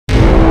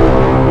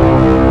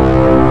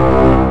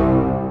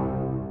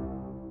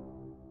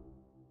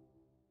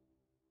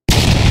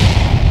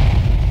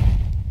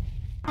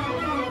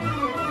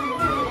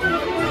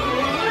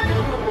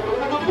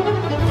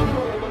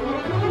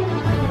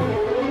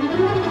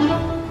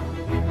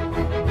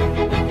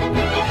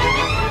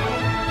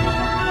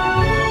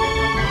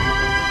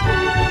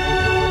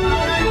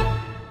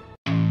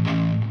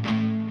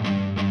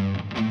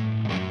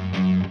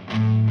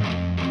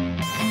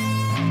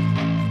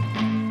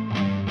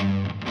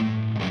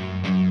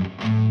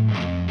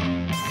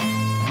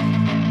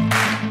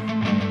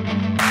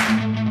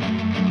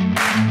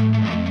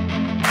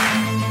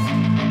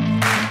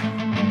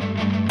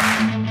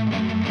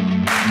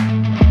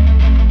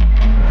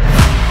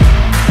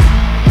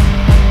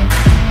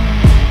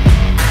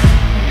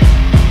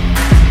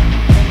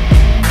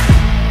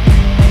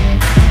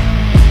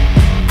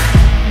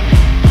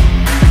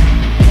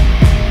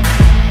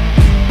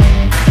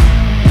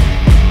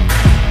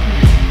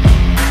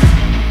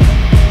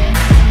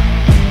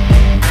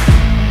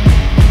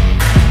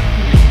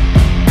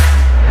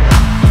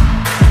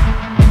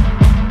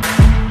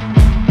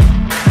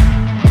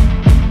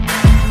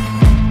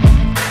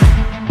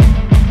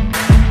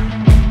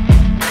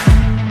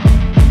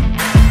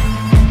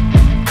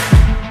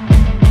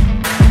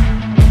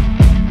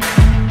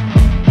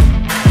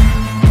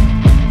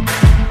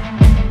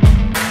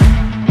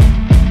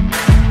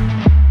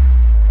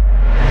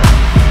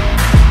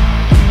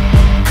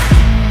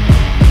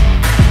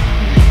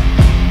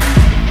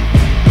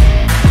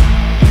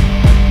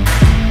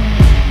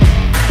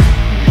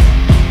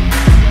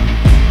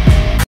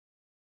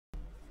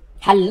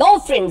Hello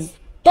friends,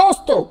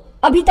 दोस्तों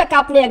अभी तक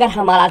आपने अगर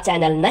हमारा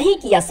चैनल नहीं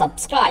किया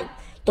सब्सक्राइब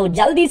तो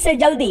जल्दी से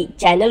जल्दी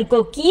चैनल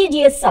को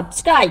कीजिए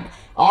सब्सक्राइब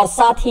और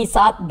साथ ही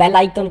साथ बेल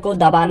आइकन को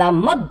दबाना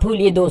मत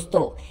भूलिए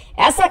दोस्तों।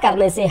 ऐसा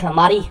करने से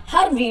हमारी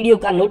हर वीडियो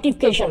का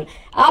नोटिफिकेशन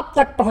आप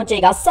तक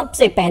पहुंचेगा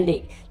सबसे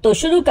पहले। तो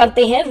शुरू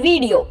करते हैं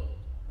video.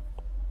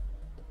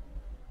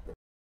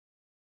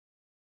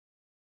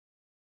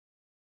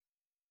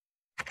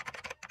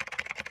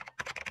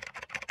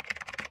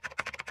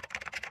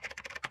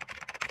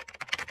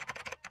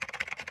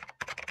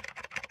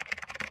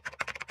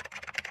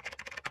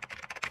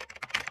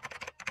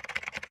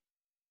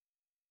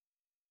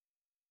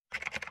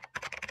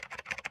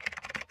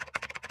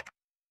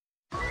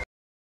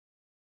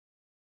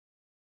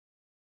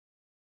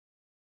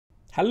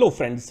 Hello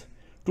friends,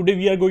 today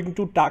we are going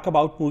to talk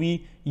about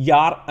movie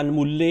Yaar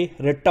Anmulle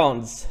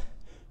Returns.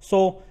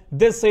 So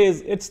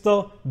it's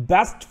the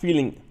best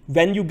feeling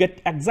when you get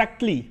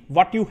exactly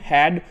what you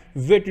had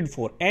waited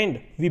for,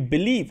 and we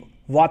believe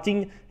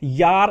watching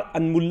Yaar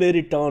Anmulle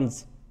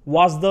Returns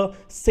was the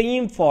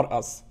same for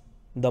us.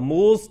 The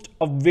most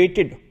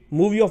awaited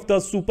movie of the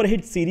super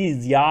hit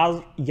series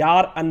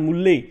Yaar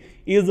Anmulle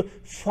is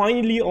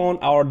finally on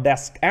our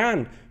desk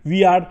and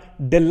we are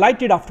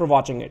delighted after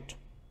watching it.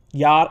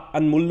 Yaar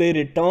Anmulle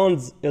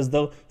Returns is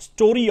the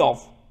story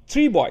of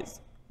three boys,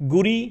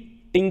 Guri,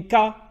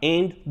 Tinka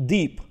and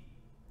Deep,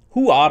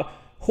 who are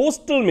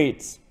hostel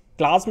mates,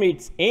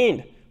 classmates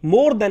and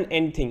more than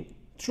anything,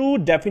 true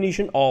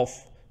definition of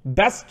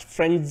best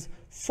friends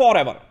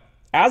forever.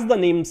 As the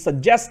name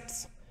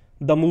suggests,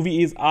 the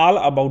movie is all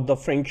about the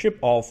friendship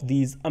of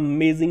these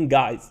amazing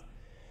guys,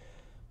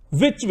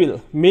 which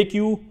will make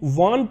you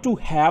want to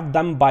have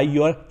them by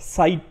your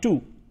side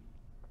too.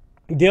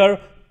 Their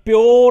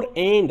pure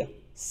and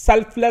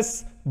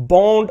selfless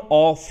bond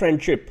of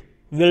friendship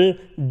will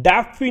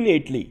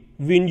definitely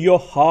win your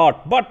heart,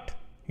 but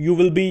you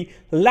will be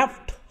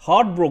left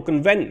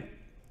heartbroken when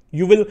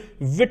you will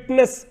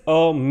witness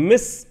a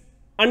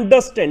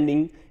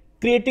misunderstanding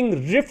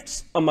creating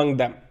rifts among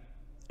them.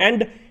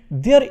 And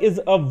there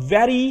is a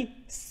very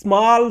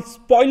small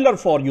spoiler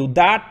for you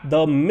that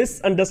the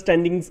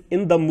misunderstandings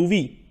in the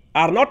movie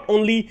are not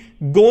only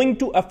going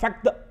to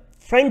affect the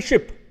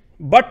friendship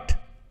but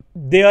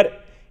their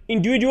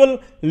individual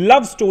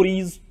love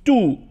stories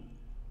too.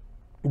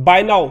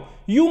 By now,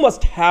 you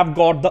must have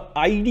got the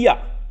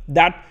idea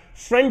that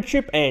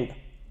friendship and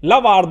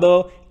love are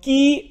the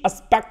key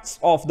aspects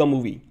of the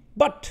movie.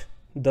 But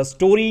the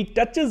story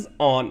touches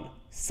on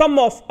some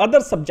of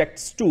other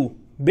subjects too.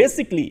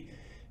 Basically,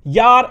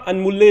 Yaar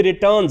Anmulle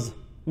Returns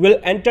will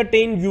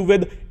entertain you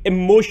with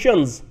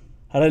emotions,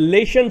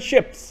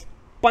 relationships,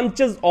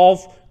 punches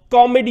of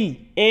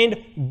comedy and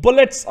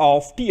bullets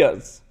of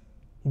tears.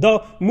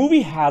 The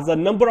movie has a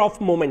number of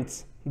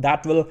moments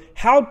that will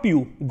help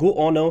you go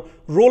on a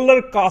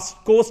roller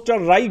coaster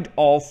ride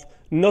of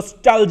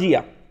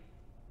nostalgia.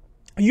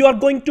 You are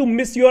going to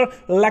miss your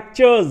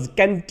lectures,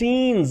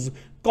 canteens,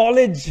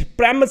 college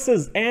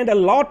premises and a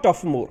lot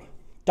of more.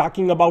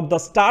 Talking about the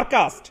star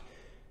cast,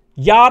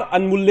 Yaar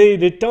Anmulle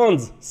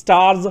Returns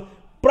stars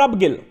Prabh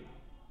Gill,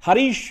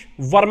 Harish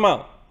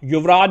Verma,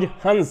 Yuvraj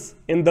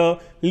in the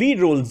lead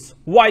roles,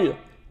 while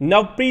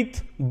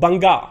Navpreet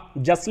Banga,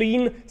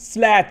 Jasleen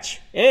Slach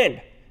and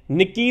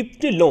Niket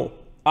Tillon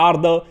are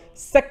the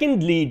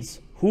second leads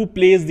who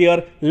plays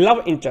their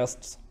love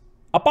interests.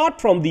 Apart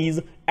from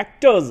these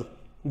actors,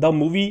 the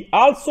movie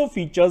also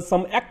features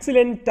some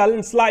excellent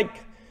talents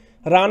like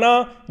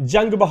Rana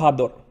Jang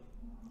Bahadur,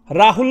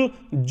 Rahul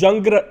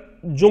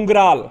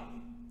Jungral,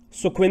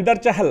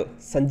 Sukhwinder Chahal,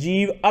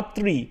 Sanjeev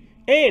Atri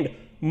and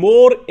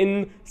more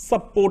in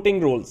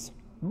supporting roles.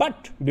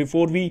 But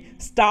before we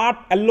start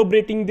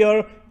elaborating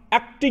their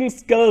acting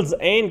skills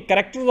and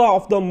characters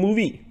of the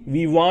movie,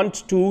 we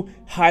want to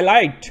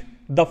highlight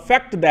the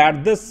fact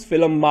that this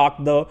film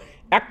marked the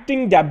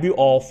acting debut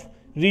of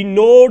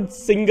renowned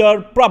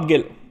singer Prabh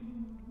Gill.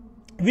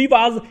 He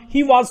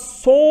was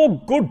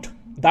so good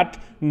that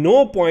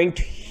no point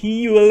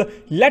he will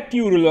let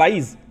you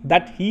realize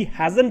that he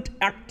hasn't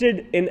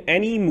acted in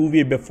any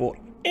movie before.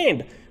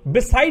 And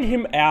beside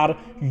him are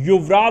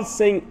Yuvraj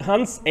Singh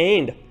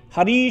and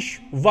Harish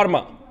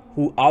Verma,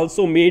 who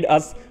also made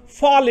us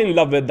fall in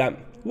love with them,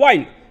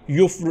 while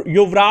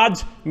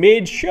Yuvraj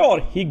made sure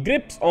he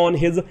grips on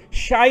his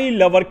shy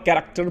lover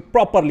character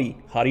properly.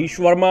 Harish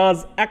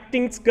Verma's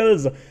acting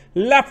skills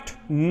left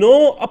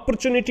no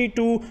opportunity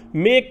to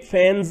make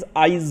fans'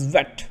 eyes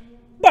wet.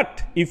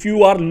 But if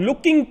you are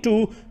looking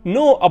to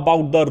know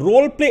about the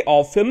role play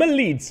of female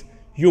leads,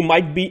 you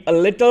might be a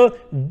little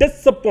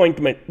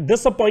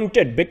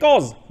disappointed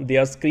because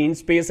their screen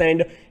space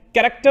and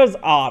characters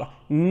are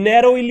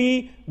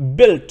narrowly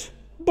built.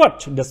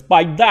 But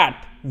despite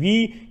that,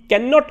 we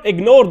cannot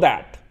ignore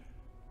the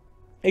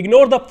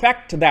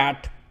fact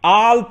that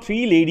all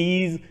three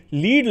lead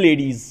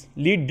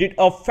did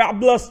a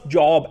fabulous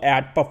job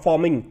at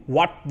performing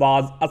what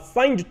was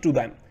assigned to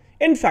them.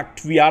 In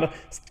fact, we are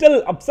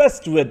still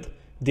obsessed with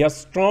their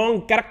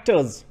strong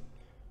characters,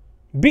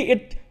 be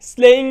it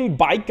slaying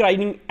bike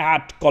riding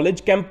at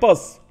college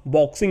campus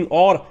boxing,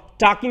 or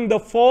taking the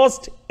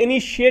first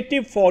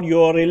initiative for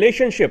your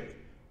relationship,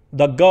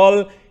 the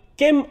girl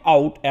came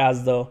out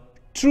as the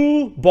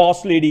true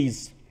boss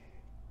ladies.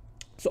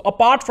 So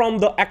apart from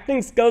the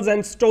acting skills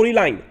and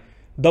storyline,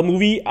 the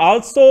movie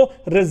also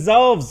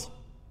reserves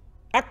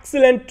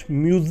excellent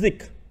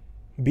music,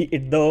 be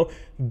it the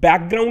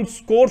background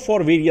score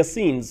for various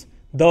scenes,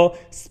 the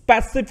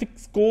specific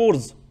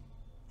scores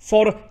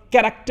for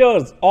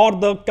characters, or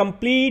the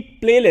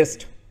complete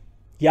playlist.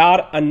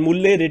 Yaar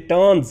Anmulle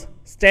Returns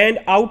stand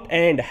out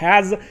and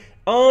has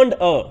earned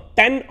a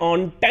 10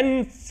 on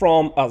 10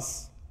 from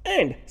us.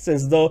 And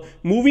since the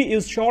movie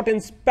is shot in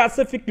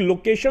specific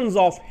locations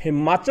of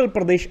Himachal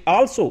Pradesh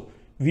also,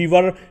 we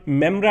were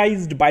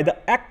memorized by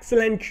the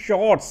excellent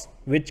shots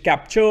which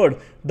captured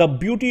the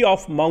beauty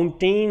of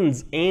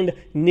mountains and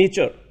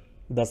nature.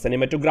 The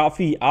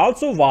cinematography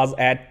also was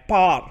at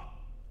par,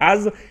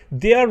 as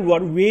there were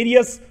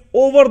various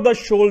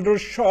over-the-shoulder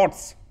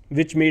shots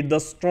which made the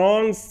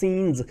strong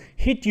scenes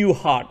hit you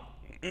hard.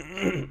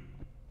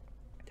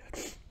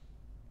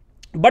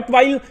 But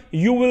while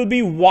you will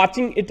be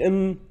watching it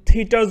in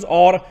theaters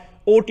or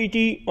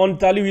OTT on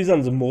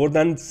televisions more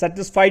than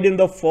satisfied in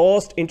the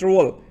first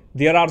interval,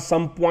 there are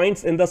some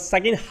points in the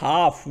second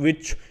half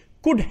which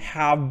could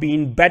have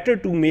been better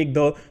to make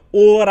the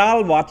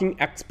overall watching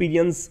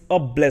experience a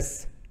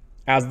bliss,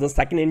 as the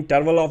second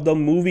interval of the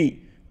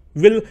movie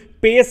will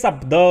pace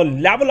up the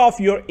level of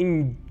your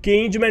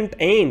engagement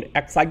and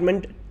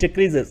excitement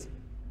decreases.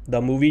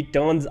 The movie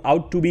turns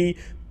out to be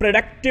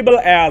predictable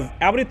as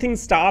everything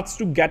starts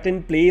to get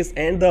in place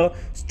and the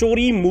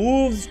story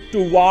moves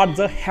towards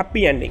a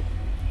happy ending.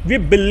 We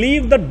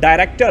believe the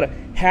director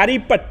Harry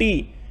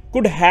Bhatti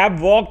could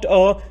have worked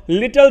a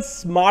little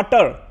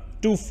smarter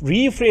to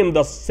reframe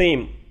the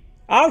same.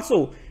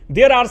 Also,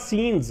 there are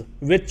scenes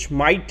which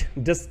might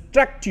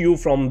distract you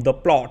from the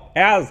plot,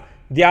 as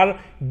they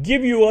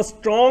give you a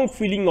strong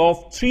feeling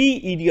of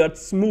Three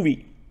Idiots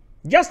movie.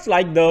 Just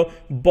like the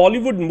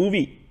Bollywood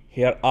movie,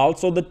 here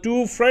also the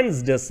two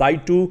friends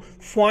decide to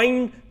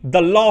find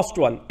the lost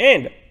one,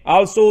 and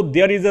also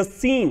there is a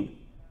scene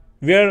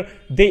where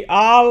they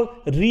all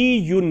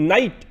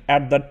reunite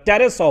at the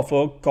terrace of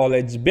a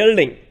college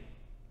building.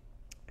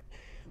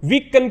 We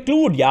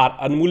conclude Yaar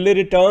Anmulle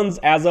Returns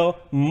as a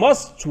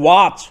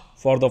must-watch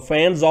for the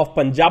fans of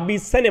Punjabi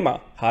cinema.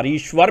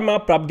 Harish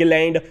Verma, Prabh Gill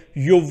and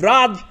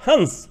Yuvraj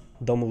Hans.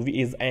 The movie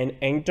is an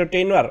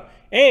entertainer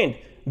and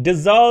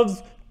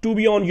deserves to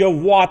be on your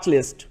watch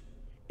list.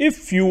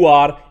 If you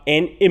are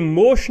an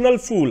emotional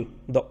fool,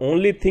 the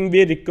only thing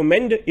we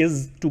recommend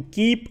is to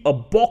keep a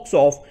box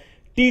of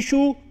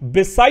tissue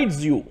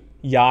besides you.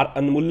 Yaar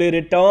Anmulle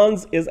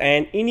Returns is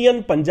an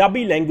Indian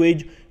Punjabi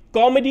language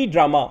comedy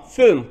drama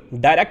film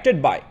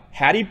directed by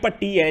Harry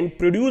Bhatti and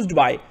produced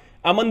by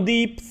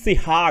Amandeep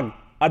Sihag,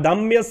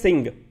 Adamya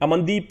Singh,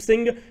 Amandeep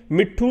Singh,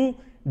 Mithu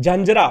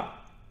Jhajhra,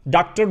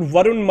 Dr.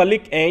 Varun,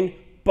 Malik and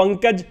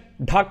Pankaj,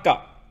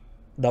 Dhaka.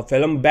 The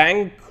film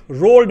bank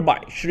rolled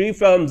by Shree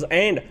Filmz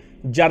and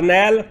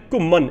Jarnail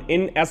Ghumaan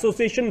in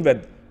association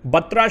with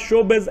Batra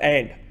Showbiz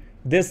and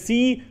They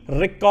See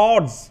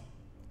Records,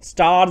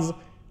 stars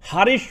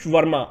Harish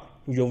Verma,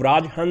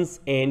 Yuvraj Hans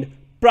and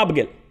Prabh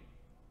Gill.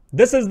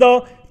 This is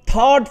the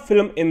third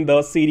film in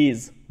the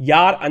series,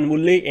 Yaar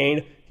Anmulle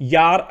and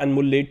Yaar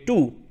Anmulle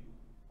 2.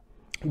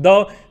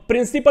 The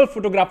principal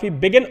photography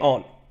began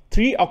on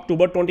 3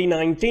 October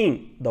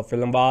 2019. The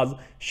film was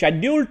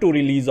scheduled to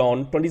release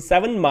on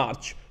 27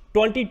 March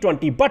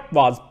 2020 but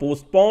was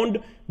postponed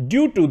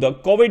due to the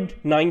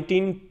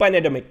COVID-19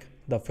 pandemic.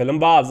 The film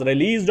was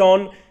released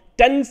on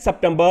 10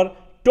 September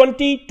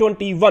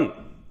 2021.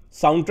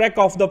 Soundtrack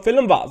of the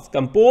film was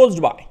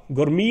composed by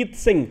Gurmeet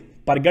Singh,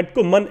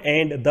 Ghumaan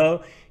and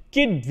the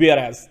Kid,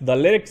 whereas the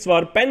lyrics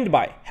were penned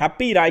by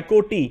Happy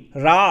Raikoti,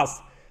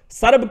 Ras,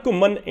 Sarab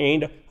Ghumaan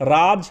and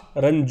Raj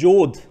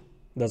Ranjodh.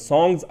 The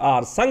songs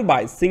are sung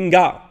by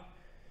Singha,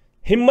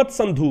 Himmat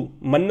Sandhu,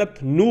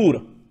 Mannat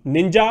Noor,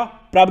 Ninja,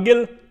 Prabh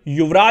Gill,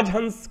 Yuvraj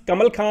Hans,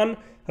 Kamal Khan,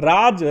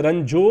 Raj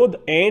Ranjodh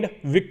and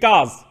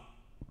Vikas.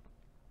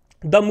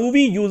 The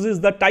movie uses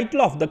the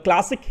title of the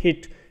classic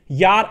hit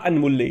Yaar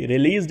Anmulle,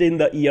 released in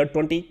the year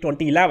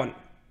 2011.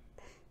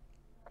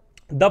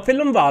 The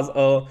film was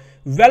a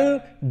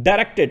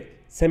well-directed,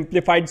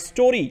 simplified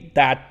story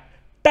that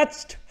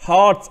touched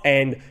hearts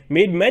and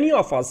made many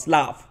of us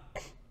laugh.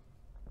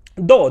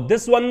 Though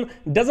this one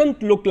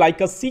doesn't look like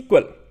a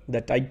sequel,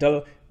 the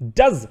title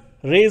does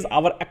raise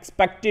our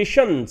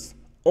expectations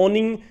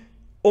owing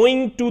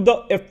to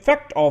the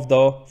effect of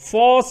the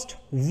first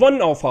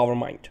one of our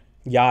mind.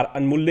 Yaar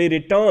Anmulle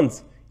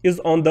Returns is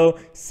on the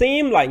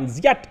same lines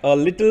yet a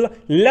little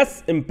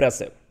less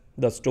impressive.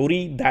 The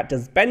story that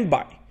is penned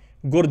by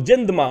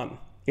Gurjindman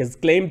is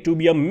claimed to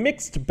be a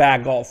mixed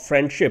bag of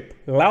friendship,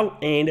 love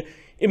and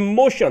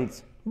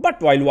emotions.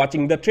 But while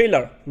watching the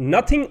trailer,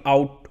 nothing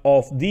out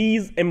of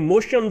these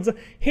emotions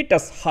hit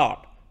us hard.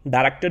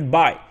 Directed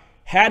by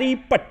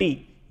Harry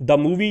Bhatti, the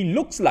movie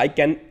looks like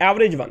an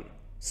average one,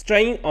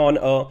 straying on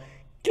a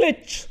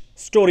glitch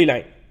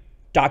storyline.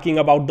 Talking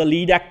about the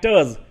lead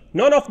actors,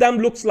 None of them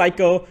looks like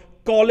a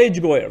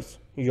college goers.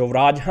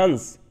 Yuvraj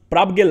Hans,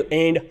 Prabh Gill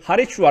and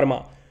Harish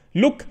Verma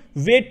look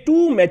way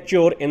too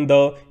mature in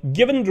the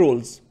given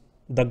roles.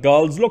 The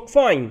girls look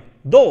fine,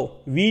 though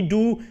we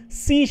do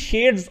see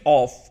shades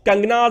of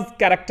Kangana's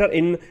character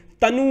in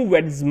Tanu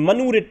Weds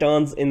Manu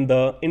Returns in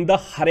the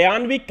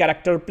Haryanvi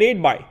character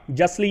played by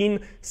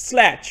Jasleen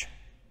Slatch.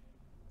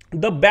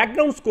 The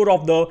background score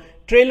of the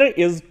trailer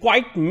is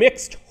quite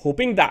mixed,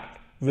 hoping that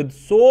with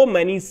so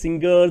many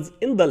singers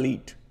in the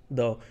lead,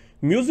 the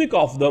music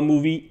of the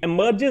movie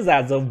emerges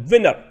as a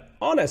winner.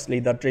 Honestly,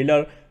 the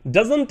trailer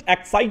doesn't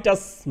excite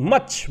us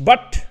much,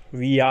 but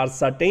we are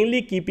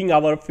certainly keeping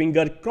our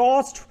finger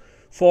crossed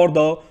for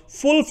the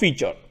full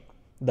feature.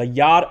 The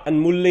Yaar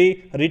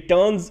Anmulle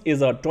Returns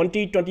is a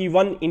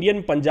 2021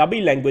 Indian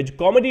Punjabi language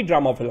comedy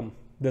drama film.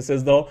 This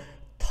is the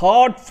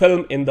third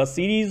film in the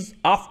series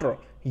after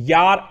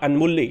Yaar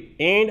Anmulle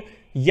and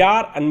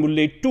Yaar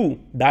Anmulle 2,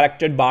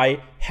 directed by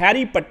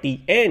Harry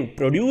Bhatti and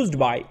produced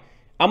by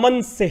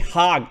Amandeep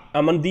Sihag,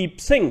 Amandeep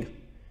Singh,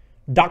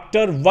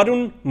 Dr.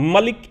 Varun,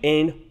 Malik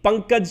and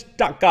Pankaj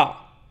Dhaka,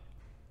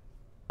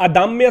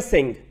 Adamya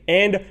Singh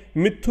and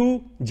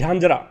Mithu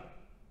Jhajhra.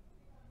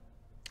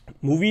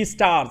 Movie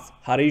stars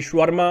Harish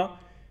Verma,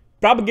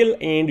 Prabh Gill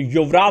and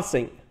Yuvraj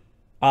Singh.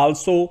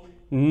 Also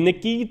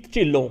Nikit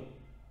Chillo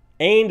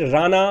and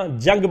Rana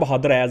Jang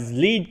Bahadur as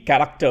lead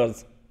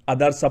characters.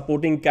 Other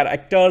supporting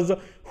characters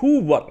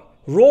who were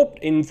roped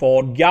in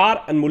for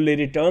Yaar Anmulle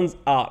Returns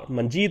are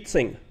Manjeet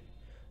Singh,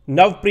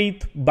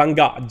 Navpreet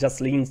Banga,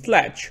 Jasleen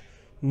Slatch.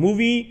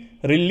 Movie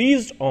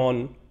released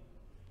on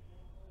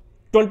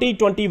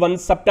 2021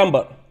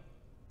 September.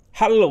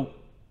 Hello.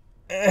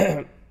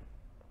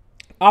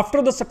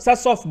 After the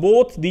success of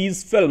both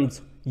these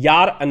films,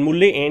 Yaar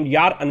Anmulle and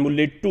Yaar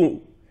Anmulle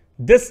 2,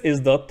 this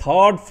is the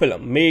third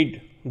film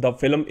made. The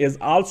film is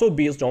also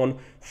based on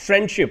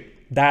friendship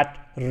that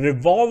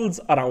revolves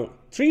around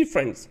three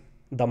friends.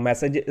 The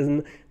message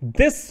in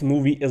this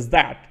movie is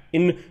that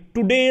in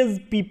today's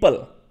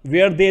people,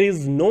 where there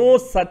is no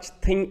such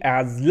thing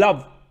as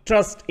love,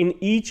 trust in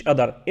each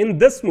other, in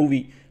this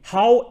movie,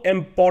 how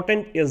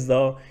important is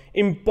the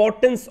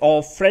importance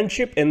of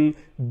friendship in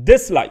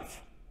this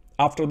life.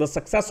 After the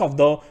success of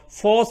the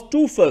first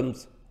two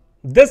films,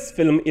 this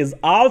film is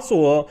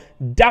also a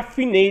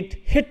definite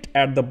hit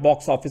at the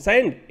box office,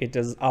 and it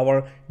is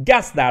our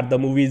guess that the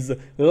movie is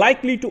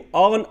likely to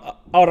earn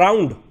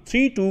around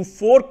 3 to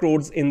 4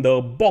 crores in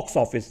the box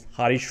office.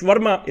 Harish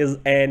Verma is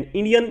an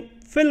Indian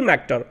film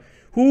actor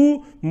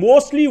who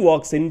mostly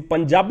works in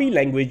Punjabi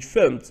language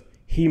films.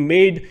 He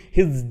made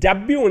his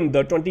debut in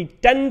the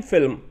 2010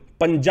 film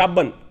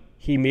Punjaban.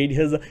 He made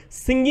his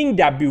singing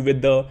debut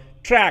with the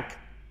track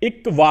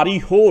Ik Wari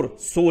Hor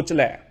Soch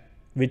Le,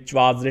 which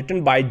was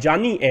written by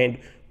Jani and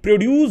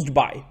produced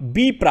by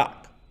Batra.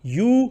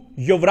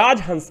 Yuvraj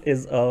Hans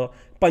is a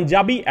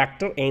Punjabi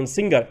actor and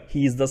singer.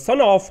 He is the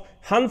son of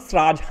Hans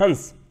Raj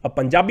Hans, a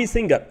Punjabi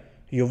singer.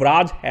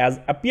 Yuvraj has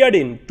appeared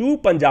in 2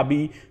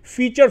 Punjabi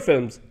feature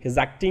films. His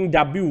acting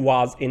debut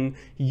was in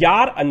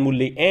Yaar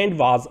Anmulle and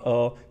was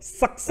a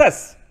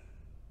success.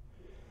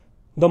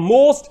 The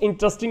most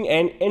interesting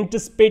and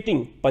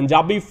anticipating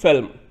Punjabi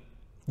film,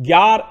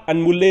 Yaar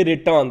Anmulle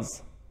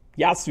Returns.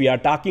 Yes, we are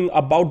talking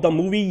about the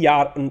movie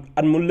Yaar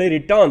Anmulle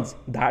Returns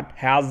that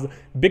has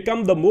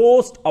become the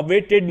most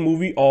awaited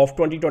movie of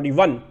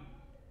 2021.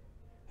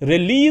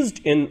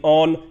 Released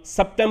on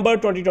September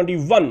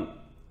 2021.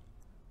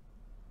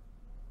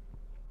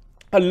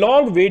 A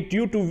long wait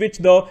due to which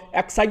the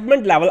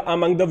excitement level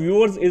among the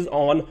viewers is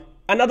on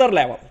another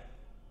level.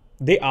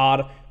 They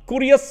are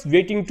curious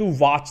waiting to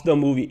watch the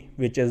movie,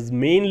 which is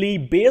mainly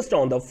based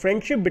on the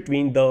friendship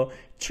between the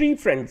three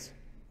friends.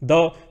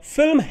 The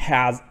film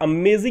has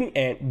amazing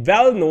and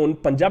well-known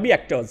Punjabi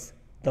actors.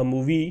 The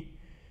movie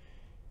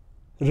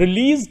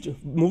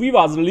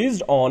was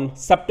released on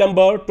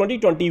September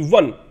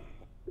 2021.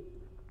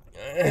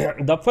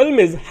 The film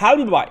is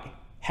helmed by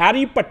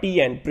Harry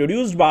Bhatti and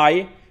produced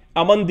by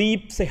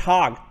Amandeep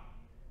Sihag,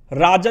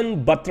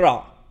 Rajan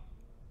Batra,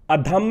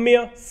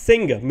 Adamya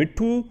Singh,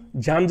 Mithu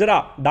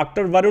Jhajhra,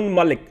 Dr. Varun,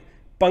 Malik,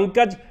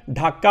 Pankaj,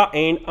 Dhaka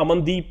and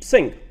Amandeep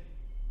Singh.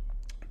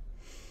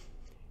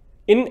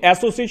 In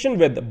association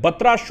with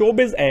Batra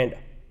Showbiz and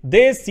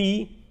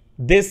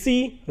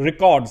Desi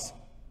Records.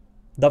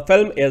 The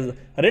film is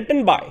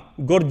written by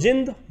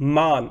Gurjind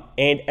Maan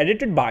and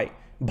edited by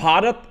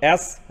Bharat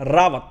S.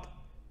 Rawat.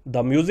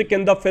 The music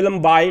in the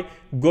film by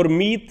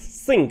Gurmeet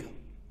Singh.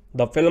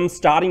 The film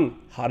starring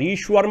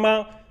Harish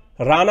Verma,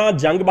 Rana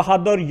Jang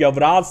Bahadur,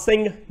 Yuvraj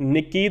Singh,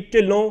 Nikit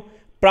Chillo,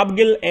 Prabh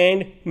Gill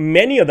and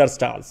many other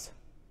stars.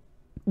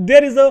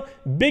 There is a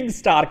big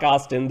star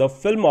cast in the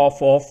film of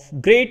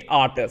great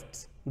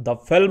artists. The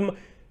film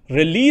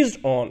released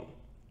on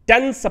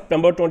 10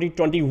 September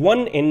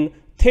 2021 in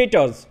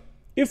theaters.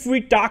 If we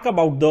talk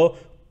about the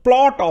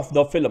plot of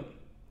the film,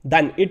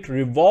 then it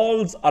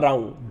revolves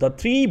around the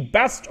three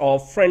best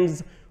of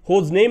friends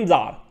whose names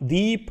are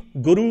Deep,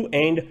 Guru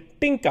and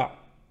Tinka.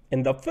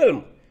 In the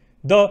film,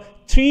 the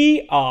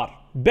three are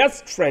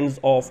best friends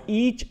of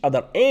each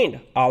other and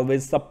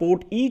always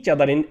support each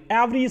other in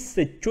every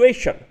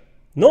situation,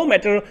 no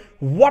matter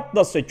what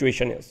the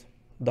situation is.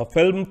 The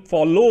film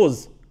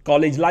follows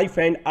college life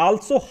and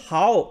also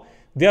how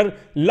their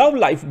love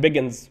life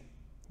begins.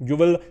 You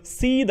will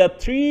see the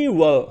three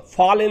will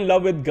fall in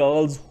love with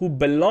girls who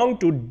belong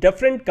to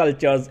different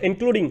cultures,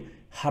 including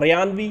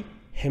Haryanvi,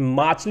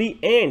 Himachali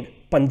and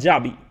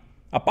Punjabi.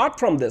 Apart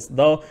from this,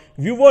 the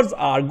viewers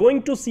are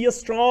going to see a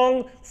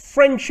strong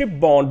friendship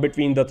bond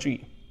between the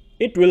three.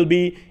 It will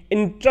be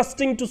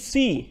interesting to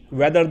see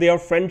whether their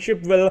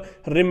friendship will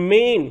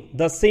remain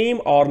the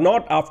same or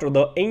not after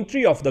the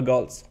entry of the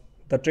girls.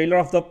 The trailer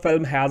of the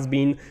film has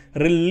been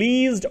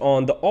released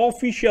on the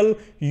official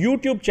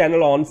YouTube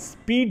channel on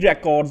Speed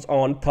Records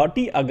on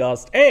 30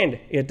 August and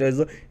it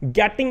is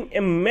getting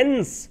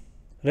immense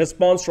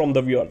response from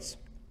the viewers.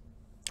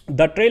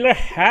 The trailer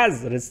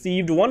has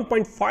received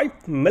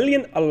 1.5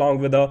 million along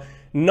with a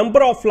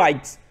number of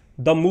likes.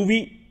 The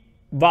movie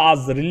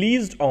was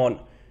released on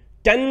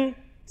 10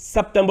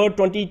 September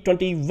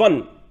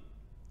 2021.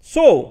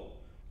 So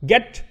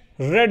get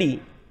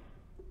ready.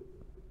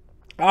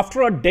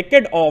 After a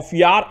decade of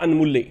Yaar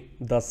Anmulle,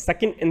 the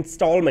second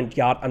installment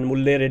Yaar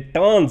Anmulle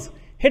Returns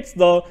hits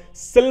the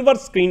silver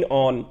screen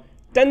on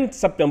 10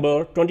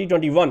 September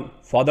 2021.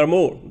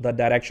 Furthermore, the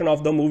direction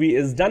of the movie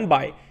is done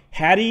by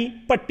Harry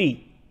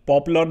Bhatti,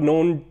 popular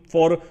known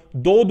for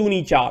Do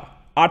Duni Char,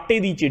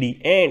 Aate Di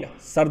Chidi and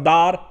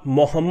Sardar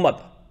Muhammad.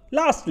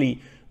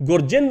 Lastly,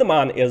 Gurjind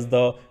Maan is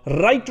the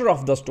writer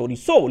of the story.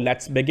 So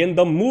let's begin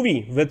the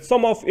movie with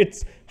some of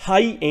its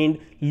high and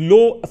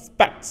low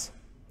aspects.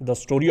 The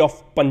story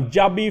of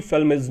Punjabi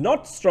film is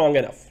not strong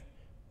enough.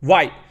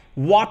 While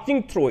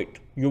watching through it,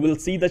 you will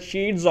see the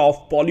shades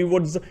of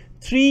Bollywood's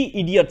Three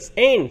Idiots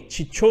and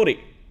Chichore.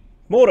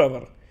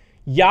 Moreover,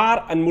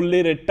 Yaar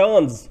Anmulle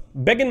Returns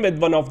begin with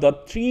one of the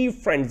three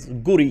friends,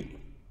 Guri.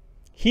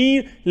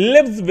 He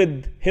lives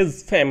with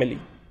his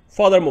family.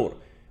 Furthermore,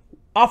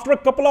 after a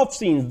couple of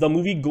scenes, the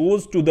movie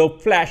goes to the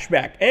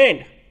flashback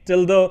and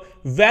till the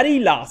very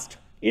last,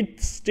 it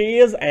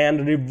stays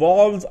and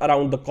revolves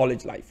around the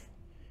college life.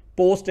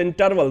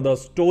 Post-interval, the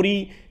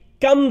story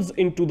comes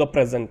into the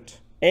present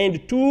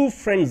and two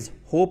friends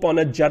hope on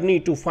a journey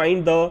to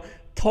find the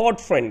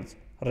third friend,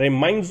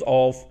 reminds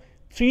of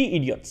Three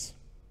Idiots.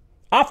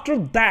 After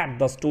that,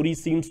 the story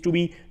seems to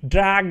be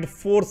dragged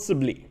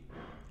forcibly.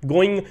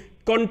 Going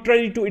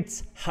contrary to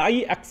its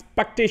high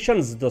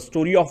expectations, the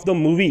story of the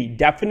movie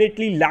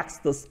definitely lacks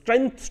the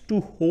strength to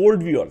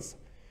hold viewers.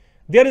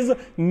 There is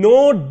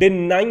no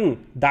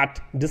denying that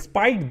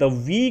despite the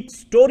weak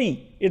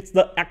story, it's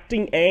the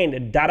acting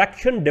and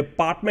direction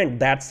department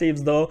that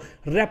saves the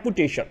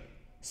reputation.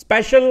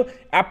 Special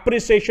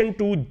appreciation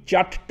to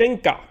Jat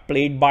Tinka,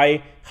 played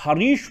by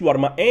Harish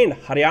Verma, and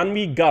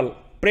Haryanvi girl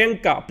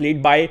Priyanka,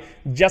 played by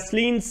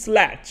Jasleen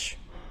Slatch.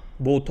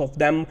 Both of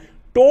them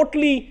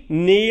totally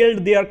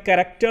nailed their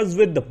characters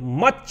with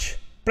much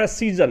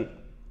precision.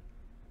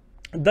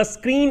 The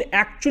screen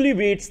actually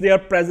waits their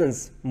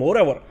presence.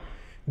 Moreover,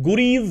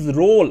 Guri's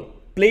role,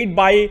 played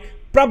by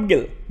Prabh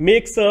Gill,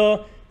 makes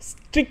a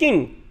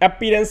striking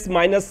appearance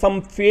minus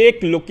some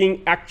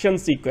fake-looking action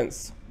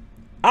sequence.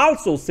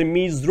 Also,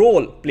 Simmi's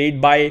role,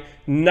 played by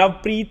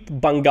Navpreet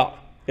Banga,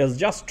 is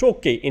just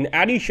okay. In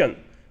addition,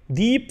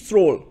 Deep's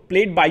role,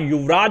 played by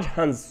Yuvraj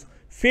Hans,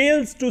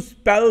 fails to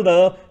spell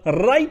the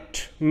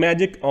right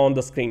magic on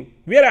the screen,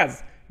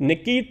 whereas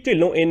Nikki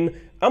Tillo in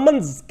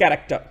Aman's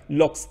character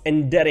looks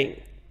endearing.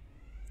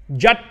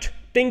 Jat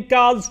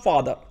Tinka's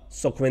father,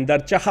 Sukhwinder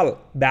Chahal,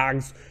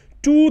 bags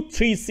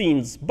 2-3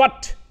 scenes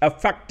but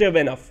effective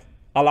enough.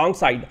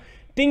 Alongside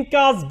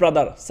Tinka's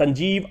brother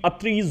Sanjeev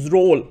Atri's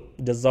role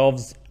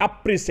deserves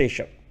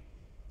appreciation.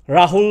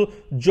 Rahul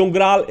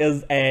Jungral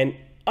is an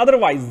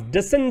otherwise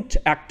decent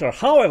actor.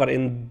 However,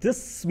 in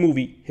this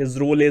movie, his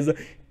role is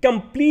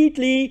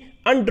completely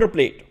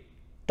underplayed.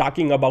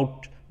 Talking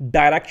about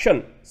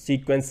direction,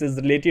 sequences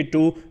related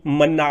to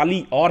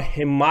Manali or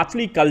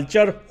Himachali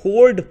culture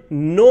hold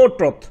no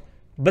truth.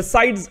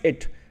 Besides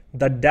it,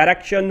 the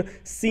direction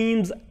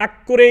seems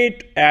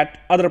accurate at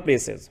other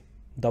places.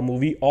 The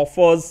movie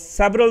offers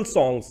several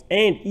songs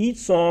and each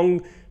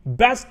song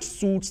best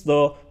suits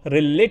the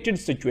related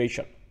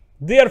situation.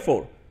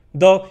 Therefore,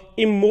 the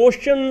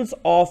emotions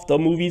of the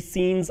movie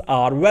scenes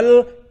are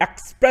well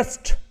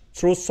expressed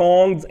through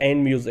songs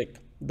and music.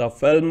 The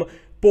film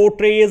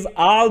portrays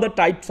all the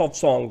types of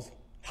songs.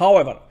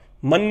 However,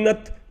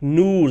 Mannat,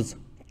 Noor's,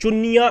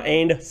 Chunniya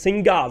and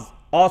Singha's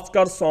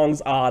Oscar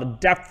songs are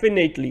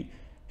definitely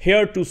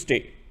here to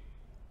stay.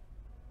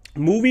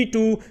 Movie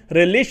to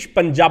relish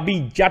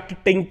Punjabi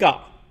Jat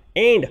Tinka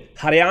and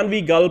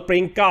Haryanvi girl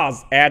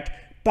Priyanka's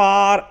at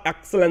par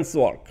excellence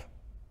work.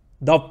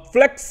 The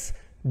flicks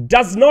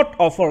does not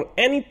offer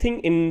anything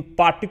in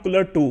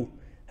particular to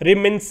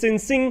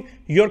reminiscing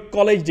your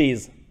college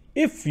days.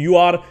 If you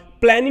are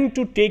planning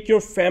to take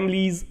your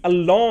families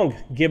along,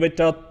 give it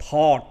a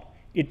thought.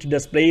 It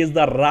displays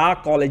the raw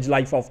college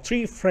life of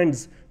three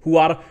friends who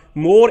are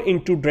more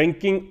into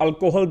drinking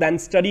alcohol than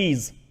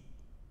studies.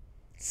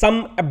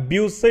 Some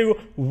abusive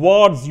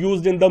words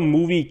used in the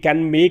movie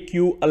can make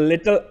you a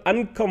little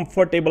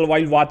uncomfortable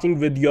while watching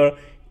with your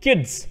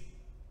kids.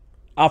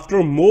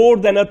 After more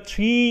than a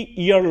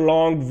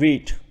 3-year-long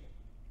wait,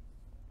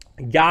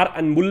 Yaar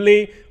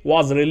Anmulle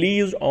was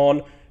released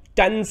on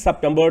 10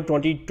 September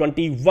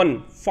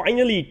 2021.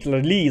 Finally it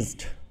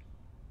released.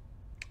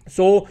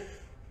 So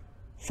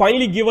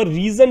finally give a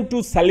reason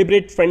to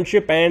celebrate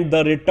friendship and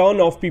the return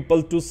of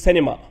people to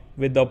cinema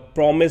with the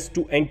promise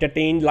to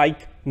entertain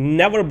like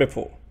never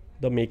before.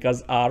 The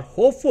makers are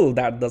hopeful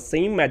that the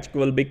same magic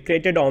will be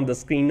created on the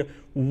screen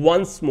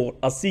once more,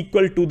 a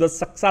sequel to the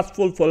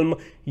successful film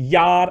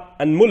Yaar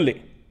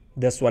Anmulle.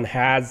 This one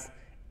has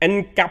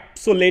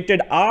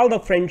encapsulated all the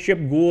friendship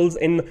goals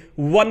in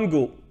one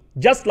go,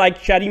 just like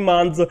Shree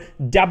Man's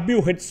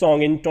debut hit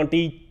song in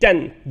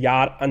 2010,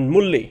 Yaar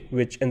Anmulle,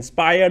 which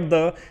inspired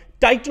the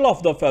title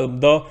of the film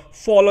the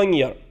following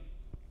year.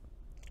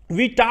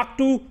 We talked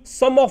to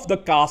some of the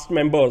cast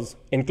members,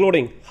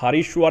 including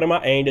Harish Verma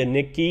and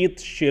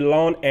Nikit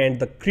Shillon and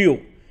the crew.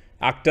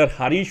 Actor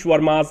Harish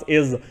Verma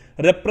is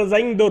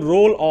reprising the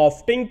role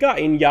of Tinka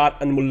in Yaar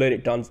Anmulle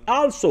Returns.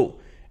 Also,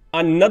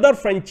 another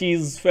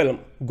franchise film,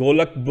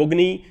 Golak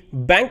Bugni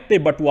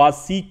Bankte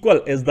Batwa's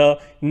sequel, is the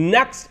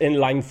next in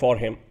line for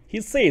him.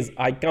 He says,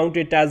 I count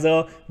it as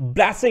a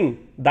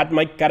blessing that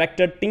my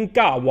character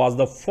Tinka was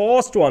the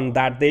first one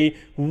that they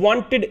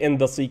wanted in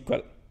the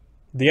sequel.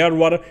 There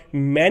were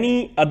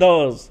many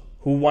others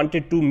who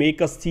wanted to make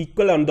a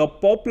sequel on the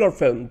popular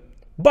film,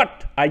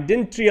 but I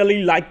didn't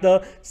really like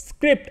the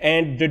script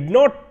and did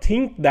not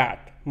think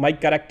that my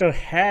character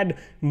had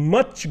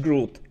much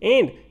growth,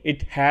 and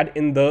it had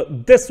in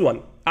this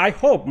one. I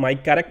hope my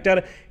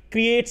character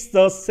creates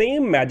the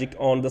same magic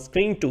on the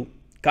screen too.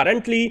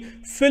 Currently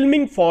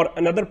filming for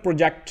another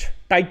project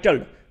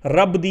titled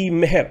Rab Di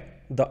Meher,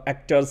 the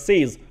actor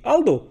says,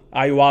 although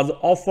I was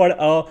offered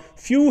a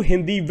few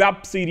Hindi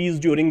web series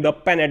during the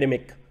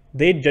pandemic,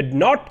 they did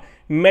not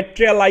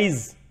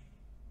materialize.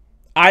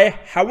 I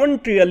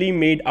haven't really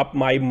made up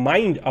my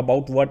mind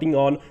about working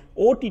on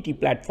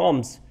OTT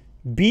platforms,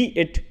 be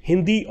it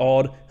Hindi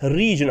or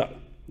regional.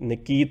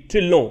 Nikki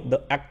Tillon,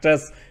 the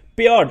actress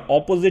paired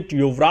opposite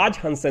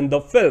Yuvraj in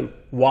the film,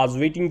 was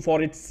waiting for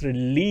its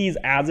release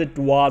as it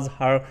was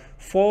her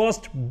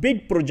first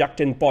big project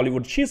in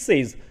Bollywood. She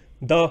says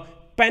the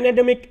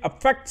pandemic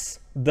affects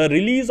the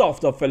release of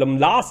the film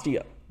last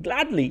year.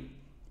 Gladly,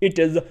 it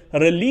is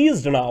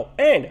released now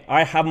and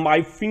I have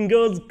my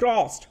fingers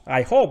crossed.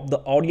 I hope the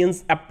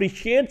audience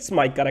appreciates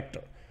my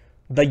character.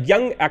 The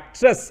young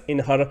actress in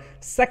her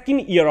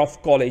second year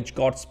of college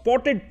got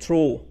spotted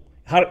through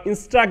her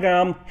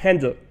Instagram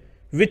handle,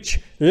 which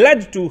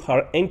led to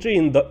her entry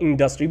in the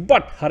industry.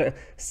 But her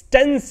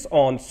stance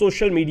on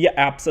social media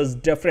apps is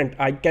different.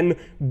 I can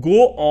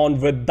go on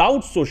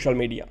without social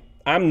media.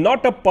 I'm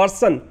not a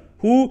person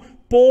who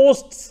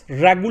posts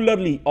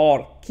regularly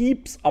or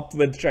keeps up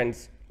with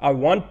trends. I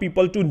want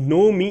people to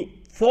know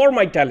me for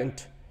my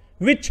talent,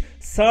 which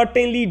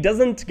certainly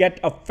doesn't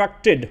get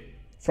affected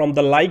from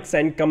the likes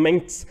and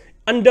comments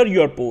under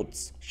your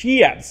posts.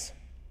 She adds,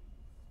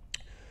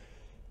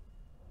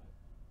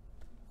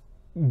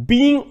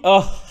 being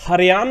a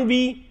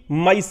Haryanvi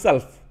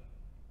myself,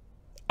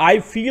 I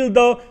feel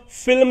the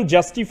film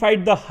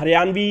justified the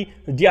Haryanvi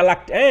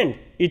dialect and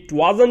it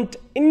wasn't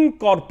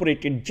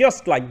incorporated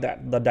just like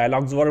that. The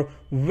dialogues were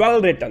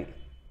well written.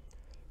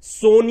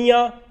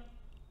 Sonia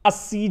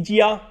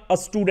Asijia, a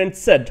student,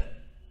 said,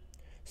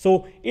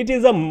 so it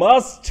is a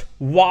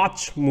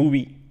must-watch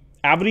movie.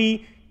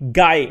 Every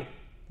guy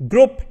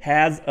group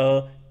has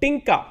a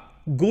Tinka,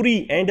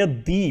 Guri and a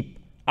Deep.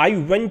 I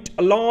went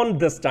alone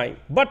this time,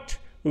 but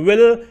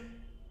will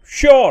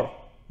sure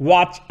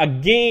watch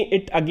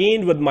it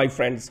again with my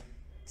friends.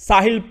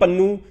 Sahil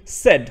Pannu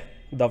said,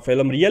 the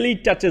film really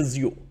touches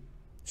you.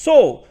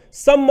 So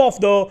some of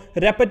the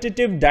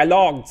repetitive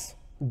dialogues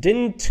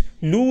didn't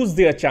lose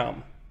their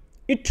charm.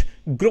 It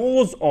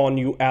grows on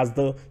you as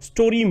the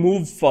story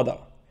moves further.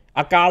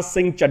 Akash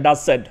Singh Chadda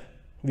said,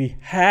 we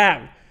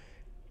have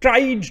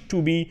tried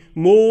to be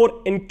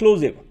more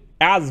inclusive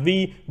as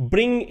we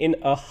bring in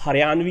a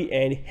Haryanvi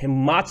and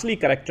Himachali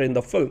character in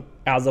the film.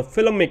 As a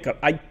filmmaker,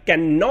 I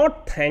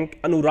cannot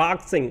thank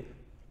Anurag Singh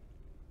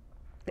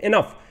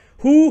enough,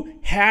 who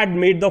had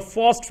made the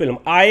first film.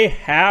 I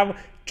have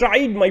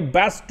tried my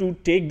best to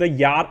take the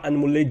Yaar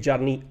Anmulle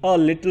journey a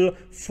little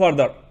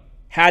further.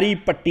 Harry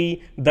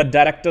Bhatti, the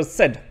director,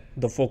 said,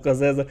 the focus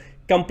is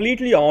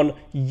completely on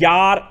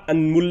Yaar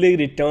Anmulle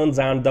Returns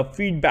and the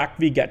feedback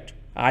we get.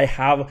 I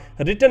have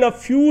written a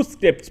few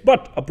scripts,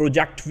 but a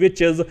project which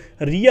is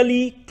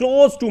really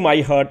close to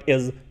my heart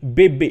is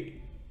Bebe.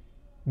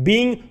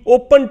 Being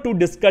open to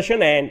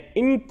discussion and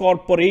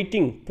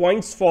incorporating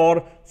points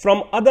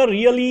from other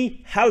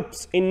really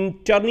helps in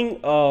turning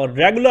a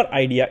regular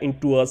idea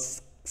into a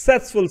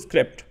successful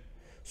script.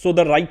 So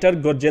the writer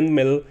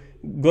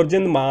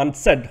Gurjind Man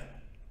said,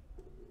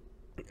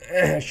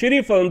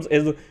 Shree Films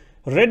is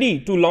ready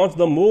to launch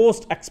the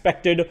most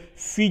expected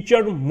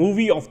feature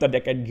movie of the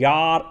decade,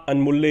 Yaar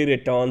Anmulle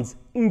Returns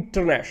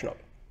International.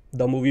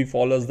 The movie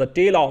follows the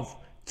tale of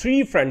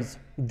three friends,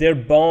 their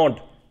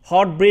bond,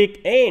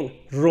 heartbreak and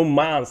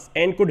romance,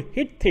 and could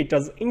hit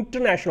theaters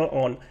international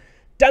on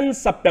 10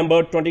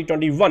 September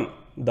 2021.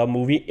 The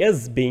movie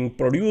is being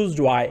produced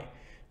by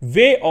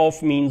way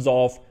of means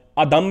of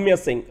Adamya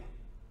Singh,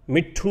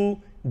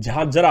 Mithu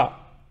Jhajhra,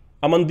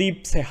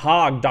 Amandeep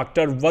Sihag,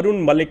 Dr.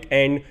 Varun, Malik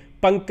and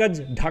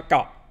Pankaj,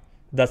 Dhaka.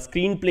 The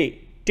screenplay,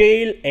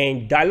 tale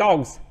and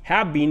dialogues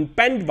have been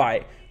penned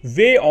by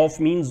way of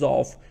means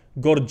of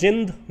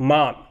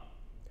Ghumaan.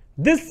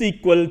 This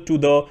sequel to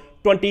the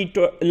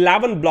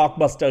 2011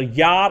 blockbuster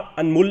Yaar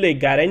Anmulle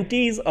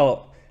guarantees a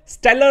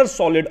stellar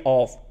solid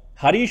of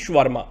Harish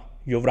Verma,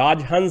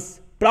 Yuvraj,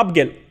 Prabh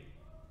Gill,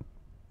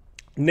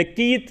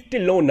 Nikit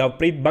Tillo,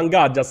 Navpreet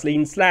Banga,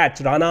 Jasleen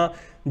Slach, Rana,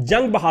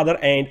 Jung Bahadur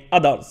and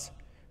others.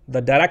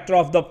 The director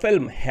of the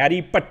film,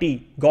 Harry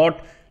Bhatti,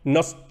 got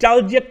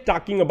nostalgic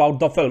talking about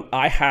the film.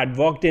 I had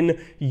worked in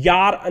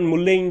Yaar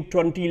Anmulle in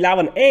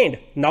 2011 and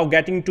now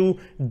getting to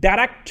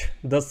direct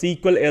the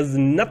sequel is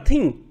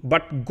nothing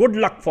but good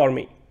luck for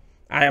me.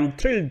 I am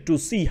thrilled to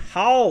see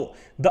how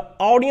the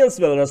audience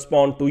will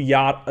respond to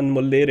Yaar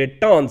Anmulle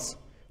Returns.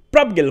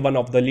 Prabh Gill, one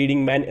of the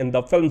leading men in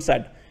the film,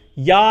 said,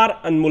 Yaar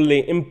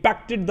Anmulle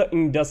impacted the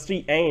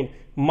industry and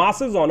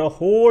masses on a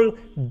whole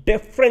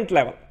different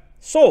level.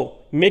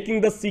 So,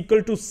 making the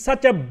sequel to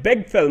such a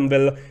big film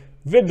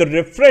with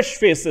refreshed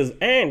faces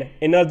and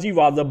energy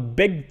was a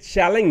big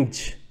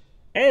challenge,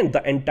 and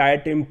the entire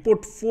team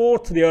put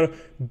forth their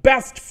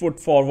best foot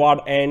forward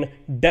and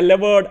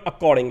delivered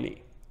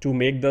accordingly to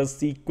make the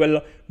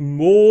sequel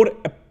more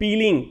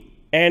appealing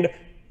and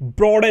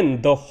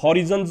broaden the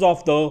horizons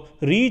of the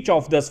reach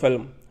of this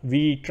film.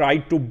 We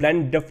tried to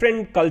blend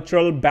different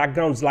cultural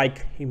backgrounds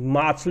like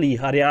Himachali,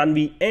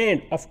 Haryanvi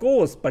and of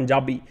course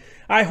Punjabi.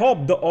 I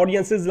hope the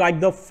audiences like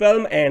the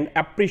film and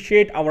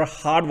appreciate our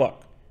hard work.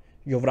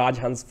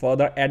 Yuvraj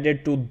further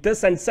added to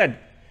this and said,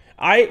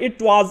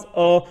 it was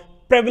a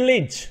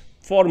privilege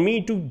for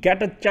me to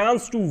get a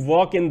chance to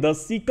work in the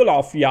sequel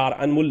of Yaar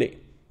Anmulle.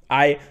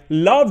 I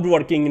loved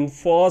working in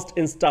first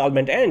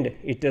installment and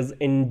it is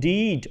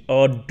indeed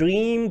a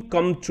dream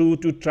come true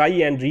to try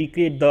and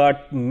recreate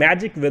that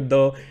magic with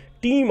the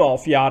team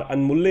of Yaar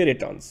Anmulle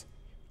Returns.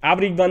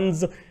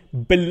 Everyone's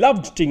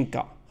beloved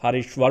Tinka,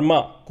 Harish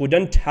Verma,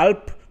 couldn't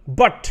help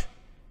but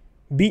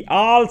be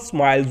all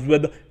smiles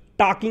with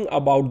talking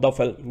about the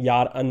film.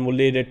 Yaar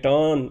Anmulle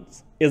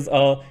Returns is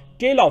a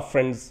tale of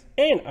friends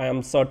and I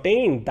am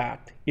certain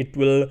that it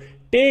will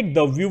take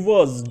the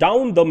viewers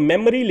down the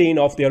memory lane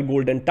of their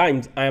golden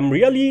times. I am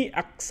really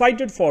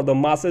excited for the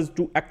masses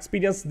to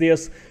experience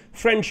this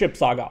friendship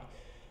saga.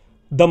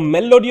 The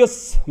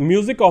melodious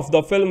music of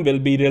the film will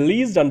be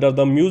released under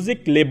the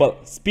music label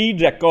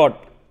Speed Record.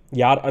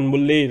 Yaar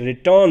Anmulle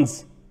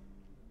Returns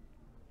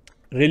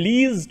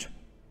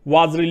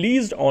was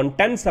released on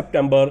 10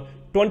 September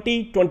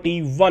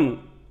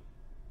 2021.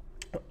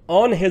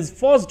 On his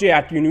first day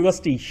at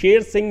university,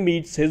 Sher Singh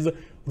meets his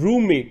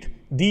roommate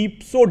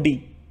Deep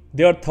Sodhi.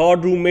 Their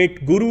third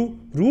roommate Guru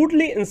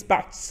rudely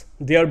inspects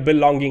their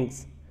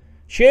belongings.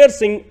 Sher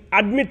Singh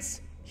admits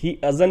he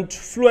isn't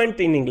fluent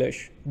in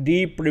English.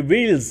 Deep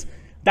reveals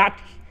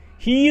that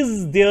he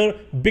is there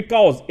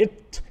because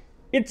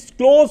it's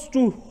close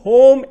to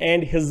home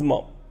and his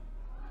mom.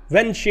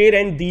 When Sher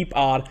and Deep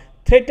are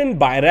threatened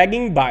by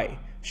ragging by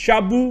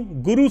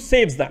Shabu, Guru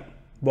saves them.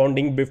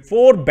 Bonding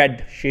before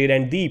bed, Sher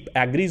and Deep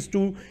agrees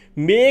to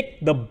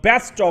make the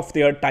best of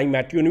their time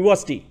at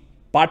university,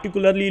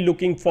 particularly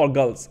looking for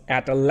girls.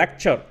 At a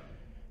lecture,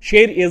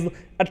 Sher is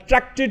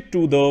attracted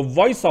to the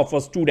voice of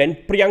a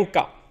student,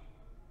 Priyanka,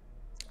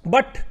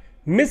 but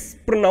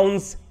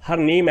mispronounce her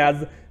name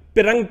as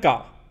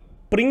Prinka.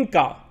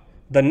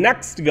 The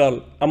next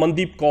girl,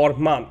 Amandeep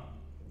Kaur,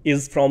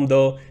 is from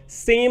the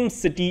same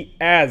city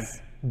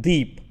as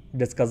Deep.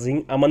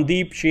 Discussing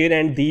Amandeep, Sher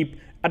and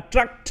Deep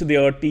attract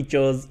their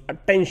teacher's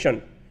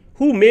attention,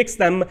 who makes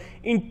them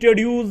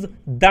introduce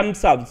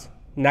themselves.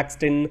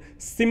 Next in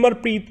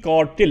Simarpreet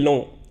Kaur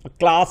Tillon, a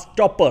class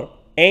topper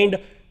and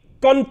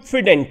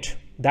confident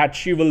that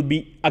she will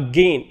be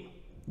again.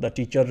 The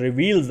teacher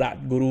reveals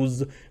that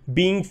Guru's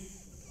been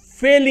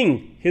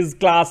failing his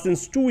class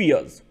since 2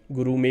 years.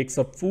 Guru makes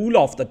a fool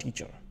of the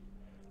teacher.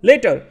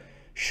 Later,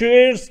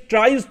 Sher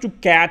tries to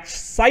catch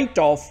sight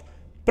of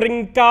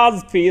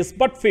Prinka's face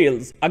but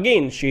fails.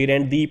 Again, Sher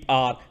and Deep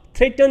are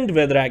threatened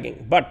with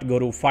ragging, but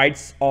Guru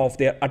fights off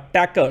their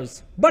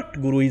attackers.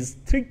 But Guru is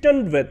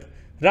threatened with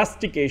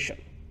rustication.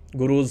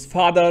 Guru's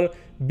father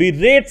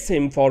berates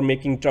him for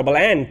making trouble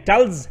and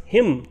tells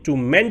him to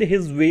mend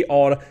his way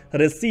or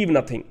receive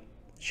nothing.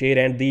 Sher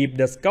and Deep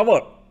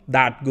discover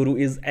that Guru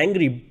is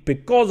angry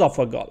because of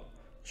a girl.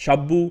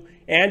 Shabu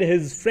and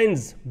his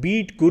friends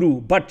beat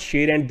Guru, but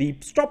Sher and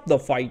Deep stop the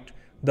fight.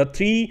 The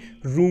three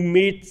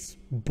roommates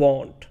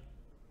bond.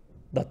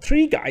 The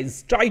three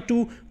guys try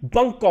to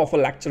bunk off a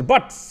lecture,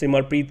 but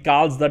Simarpreet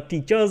calls the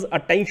teacher's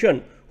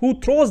attention, who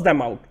throws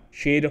them out.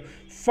 Sher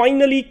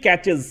finally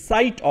catches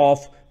sight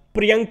of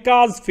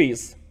Priyanka's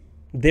face.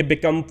 They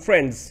become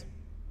friends.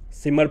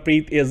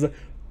 Simarpreet is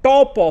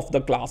top of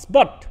the class,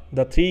 but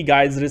the three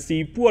guys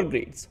receive poor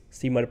grades.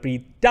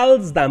 Simarpreet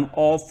tells them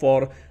off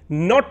for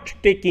not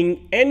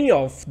taking any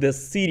of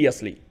this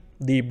seriously.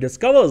 Deep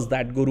discovers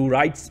that Guru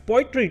writes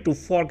poetry to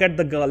forget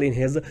the girl in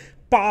his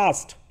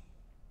past.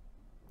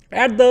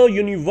 At the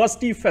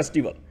university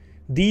festival,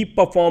 Deep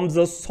performs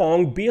a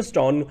song based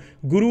on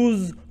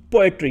Guru's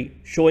poetry,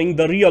 showing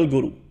the real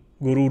Guru.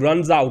 Guru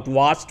runs out,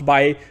 watched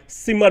by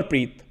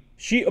Simarpreet.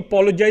 She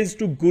apologizes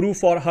to Guru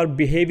for her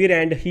behavior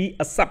and he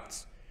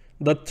accepts.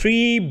 The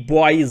three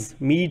boys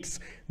meets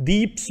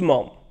Deep's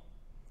mom,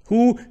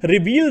 who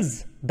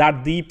reveals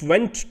that Deep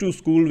went to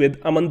school with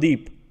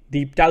Amandeep.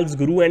 Deep tells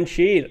Guru and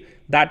Shree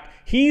that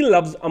he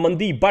loves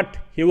Amandeep, but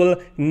he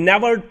will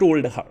never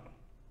told her.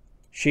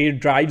 Shree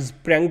drives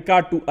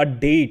Priyanka to a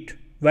date.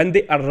 When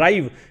they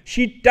arrive,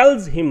 she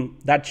tells him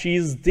that she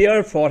is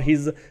there for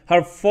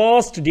her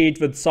first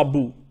date with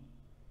Sabbu.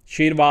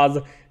 Shree was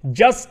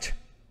just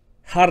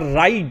her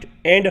ride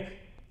and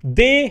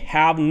they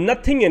have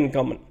nothing in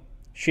common.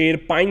 Shree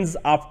pines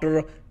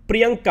after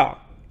Priyanka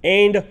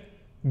and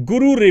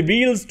Guru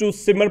reveals to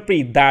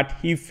Simarpreet that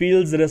he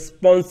feels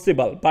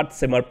responsible, but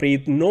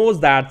Simarpreet knows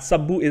that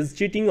Sabbu is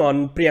cheating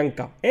on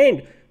Priyanka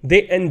and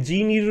they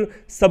engineer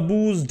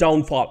Sabbu's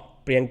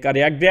downfall.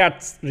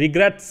 Priyanka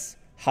regrets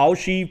how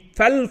she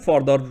fell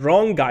for the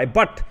wrong guy,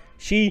 but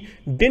she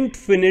didn't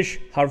finish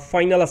her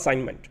final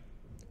assignment.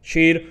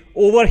 Shree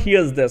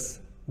overhears this.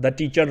 The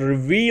teacher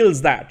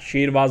reveals that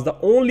Shree was the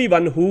only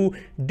one who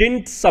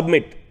didn't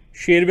submit.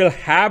 Shree will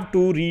have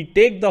to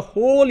retake the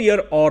whole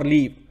year or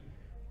leave.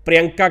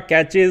 Priyanka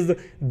catches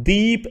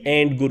Deep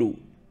and Guru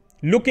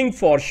looking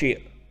for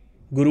Shree.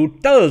 Guru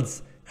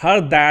tells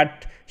her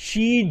that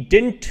she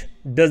didn't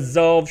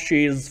deserve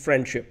Shree's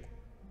friendship.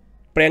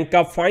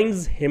 Priyanka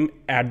finds him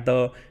at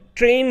the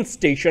train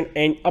station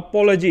and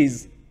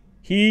apologizes.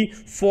 He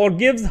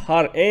forgives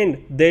her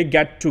and they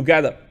get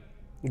together.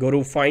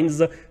 Guru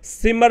finds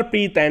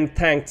Simarpreet and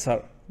thanks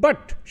her,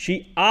 but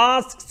she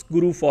asks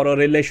Guru for a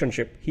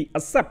relationship. He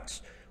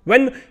accepts.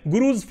 When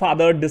Guru's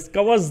father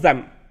discovers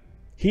them,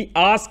 he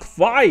asks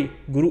why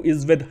Guru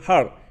is with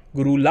her.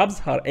 Guru loves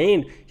her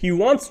and he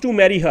wants to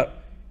marry her.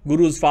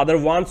 Guru's father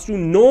wants to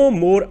know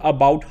more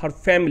about her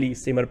family.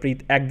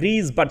 Simarpreet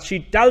agrees, but she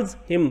tells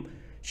him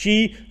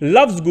she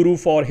loves Guru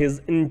for his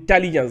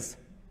intelligence.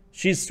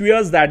 She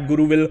swears that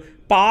Guru will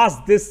pass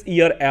this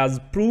year as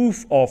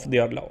proof of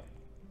their love.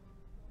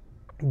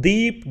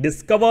 Deep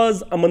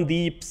discovers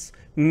Amandeep's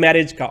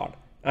marriage card,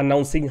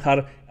 announcing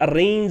her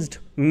arranged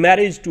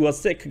marriage to a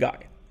Sikh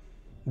guy.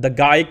 The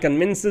guy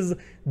convinces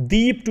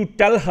Deep to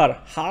tell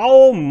her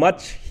how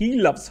much he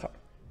loves her.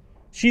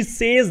 She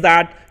says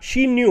that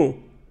she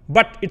knew,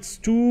 but it's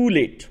too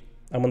late.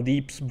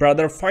 Amandeep's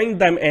brother finds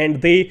them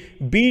and they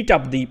beat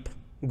up Deep.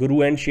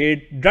 Guru and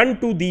Shree run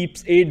to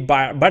Deep's aid,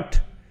 but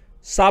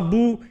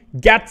Sabbu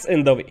gets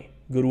in the way.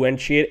 Guru and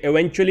Shree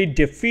eventually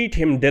defeat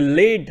him.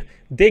 Delayed,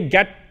 they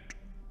get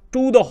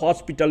to the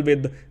hospital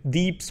with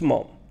Deep's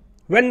mom.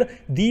 When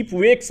Deep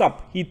wakes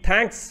up, he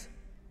thanks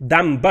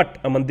them,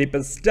 but Amandeep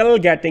is still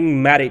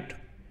getting married.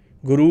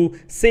 Guru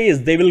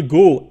says they will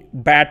go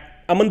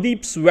at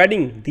Amandeep's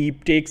wedding.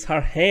 Deep takes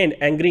her hand,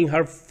 angering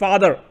her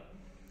father,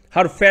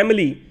 her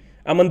family.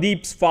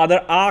 Amandeep's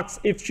father asks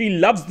if she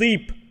loves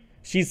Deep.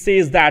 She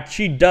says that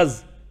she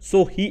does,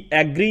 so he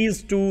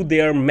agrees to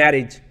their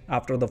marriage.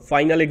 After the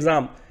final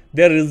exam,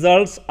 their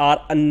results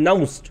are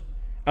announced.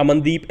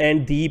 Amandeep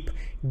and Deep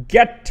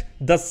get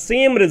the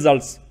same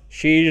results.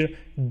 Shree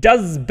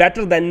does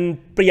better than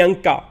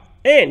Priyanka,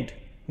 and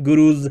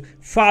Guru's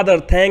father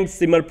thanks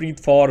Simarpreet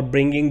for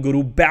bringing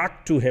Guru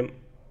back to him.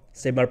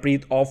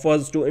 Simarpreet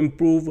offers to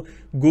improve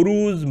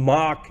Guru's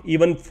mark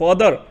even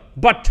further,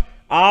 but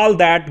all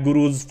that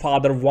Guru's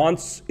father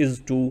wants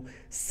is to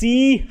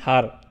see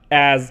her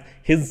as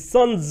his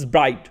son's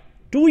bride.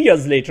 2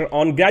 years later,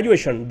 on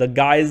graduation, the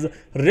guys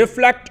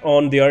reflect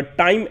on their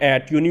time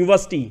at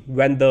university.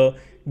 When the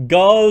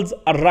girls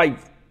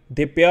arrive,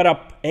 they pair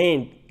up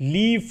and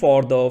leave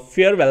for the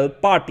farewell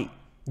party.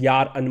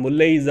 Yaar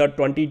Anmulle is a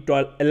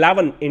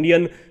 2011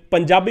 Indian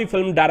Punjabi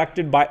film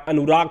directed by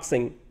Anurag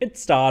Singh. It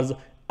stars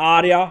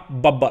Arya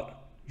Babbar,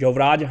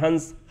 Yuvraj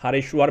Hans,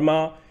 Harish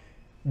Verma,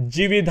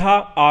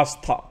 Jividha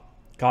Astha,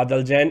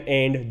 Kajal Jain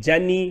and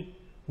Jenny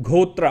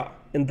Ghotra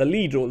in the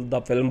lead role. The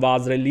film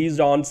was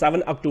released on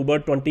 7 October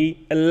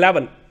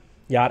 2011.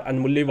 Yaar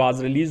Anmulle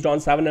was released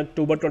on 7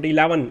 October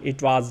 2011.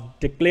 It was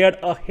declared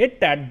a hit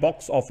at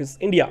Box Office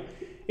India.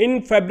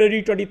 In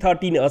February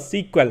 2013, a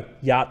sequel,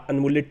 Yaar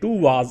Anmulle 2,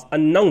 was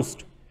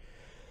announced,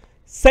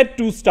 set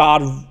to star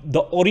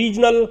the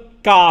original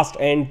cast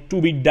and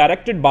to be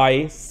directed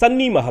by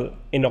Sunny Mahal.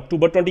 In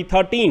October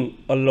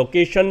 2013, a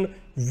location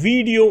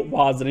video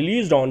was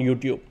released on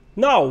YouTube.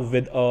 Now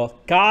with a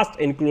cast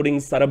including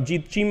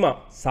Sarabjit Chima,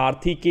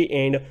 Sarthi K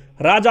and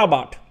Raja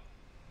Bhatt.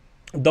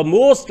 The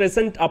most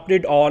recent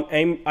update on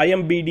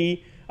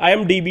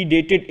IMDb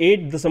dated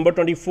 8 December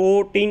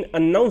 2014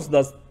 announced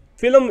the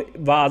film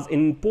was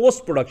in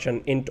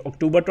post-production. In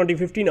October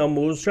 2015, a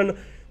motion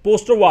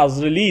poster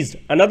was released.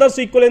 Another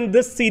sequel in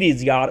this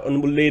series, Yaar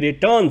Anmulle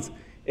Returns,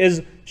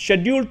 is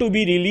scheduled to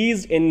be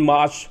released in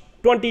March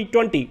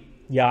 2020.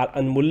 Yaar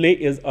Anmulle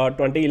is a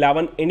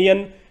 2011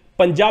 Indian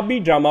Punjabi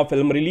drama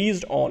film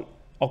released on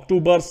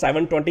October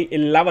 7,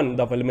 2011.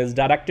 The film is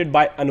directed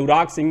by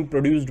Anurag Singh,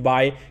 produced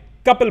by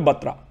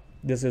Batra.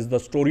 This is the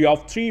story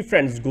of three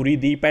friends, Guri,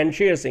 Deep and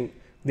Sher Singh.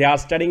 They are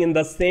studying in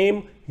the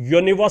same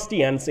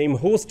university and same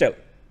hostel.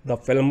 The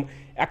film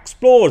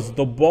explores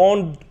the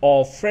bond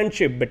of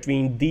friendship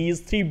between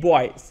these three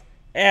boys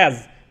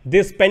as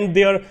they spend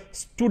their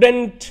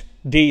student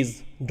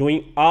days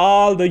doing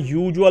all the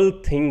usual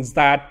things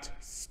that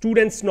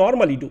students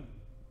normally do.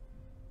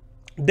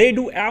 They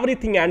do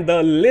everything, and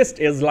the list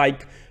is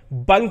like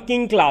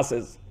bunking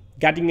classes,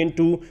 getting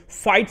into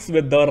fights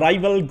with the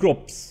rival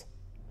groups,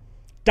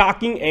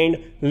 talking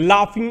and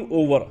laughing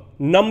over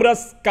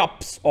numerous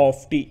cups of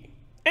tea,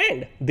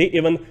 and they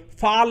even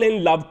fall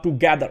in love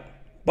together.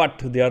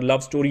 But their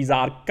love stories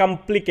are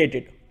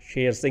complicated.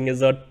 Sher Singh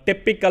is a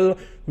typical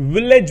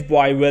village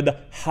boy with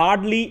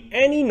hardly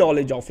any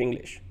knowledge of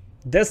English.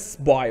 This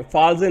boy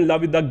falls in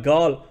love with a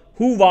girl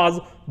who was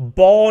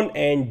born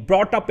and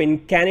brought up in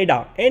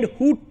Canada and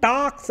who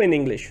talks in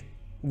English.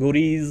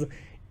 Guri is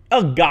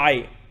a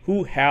guy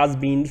who has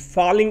been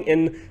falling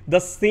in the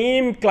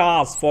same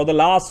class for the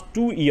last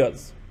 2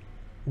 years.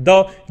 The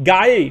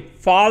guy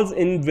falls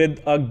in with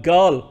a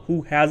girl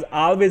who has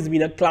always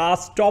been a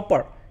class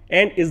topper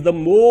and is the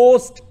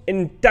most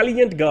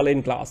intelligent girl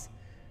in class.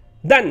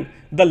 Then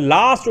the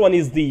last one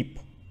is Deep.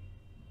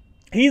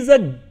 He's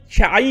a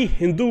shy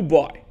Hindu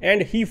boy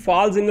and he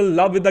falls in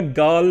love with a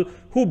girl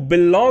who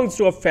belongs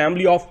to a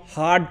family of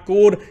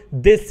hardcore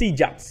Desi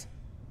Jats.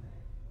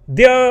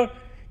 There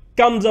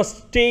comes a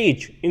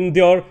stage in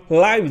their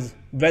lives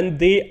when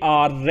they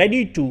are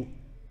ready to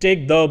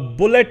take the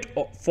bullet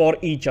for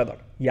each other.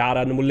 Yaar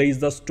Anmulle is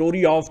the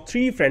story of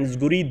three friends,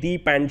 Guri,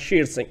 Deep and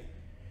Sher Singh,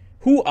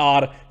 who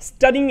are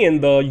studying in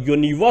the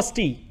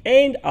university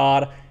and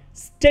are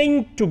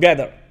staying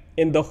together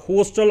in the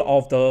hostel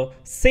of the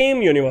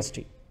same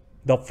university.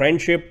 The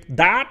friendship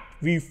that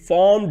we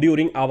formed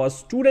during our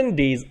student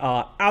days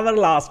are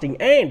everlasting,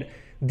 and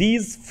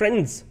these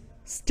friends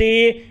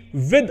stay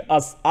with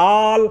us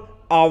all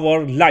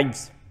our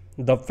lives.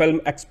 The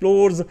film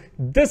explores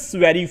this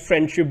very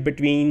friendship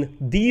between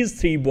these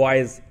three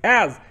boys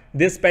as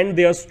they spend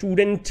their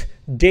student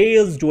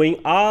days doing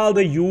all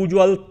the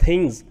usual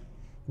things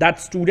that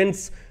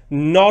students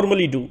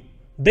normally do.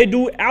 They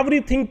do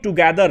everything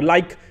together,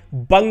 like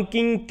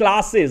bunking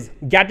classes,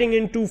 getting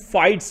into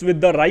fights with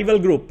the rival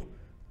group,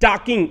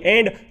 talking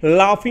and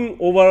laughing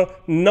over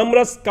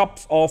numerous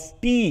cups of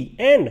tea,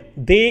 and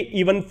they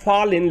even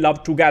fall in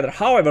love together.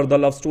 However, the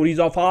love stories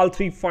of all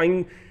three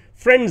fine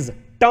friends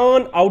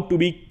turn out to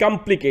be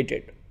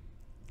complicated.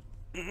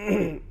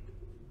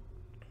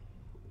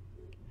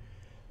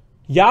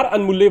 Yaar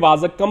Anmulle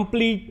was a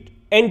complete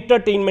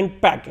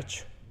entertainment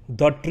package.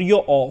 The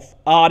trio of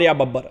Arya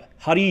Babbar,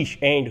 Harish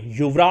and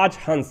Yuvraj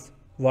Hans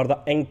were the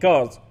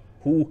anchors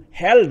who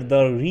held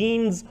the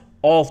reins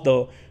of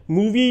the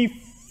movie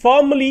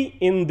firmly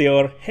in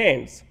their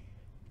hands.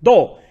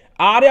 Though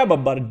Arya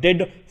Babbar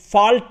did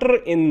falter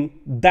in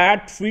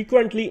that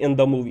frequently in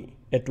the movie,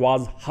 it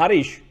was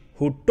Harish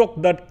who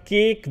took the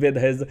cake with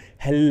his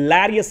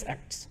hilarious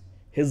acts.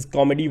 His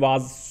comedy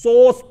was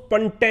so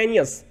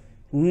spontaneous,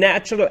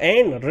 natural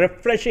and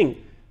refreshing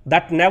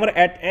that never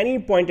at any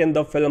point in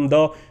the film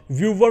the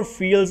viewer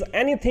feels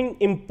anything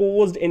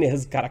imposed in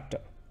his character.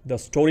 The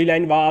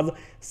storyline was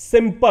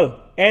simple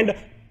and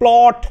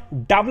plot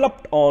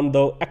developed on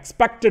the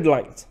expected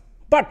lines.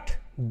 But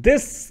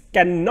this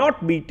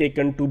cannot be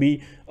taken to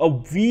be a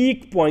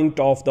weak point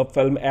of the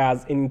film,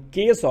 as in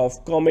case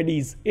of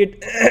comedies,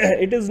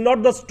 it is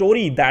not the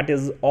story that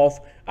is of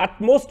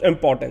utmost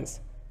importance.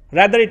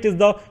 Rather, it is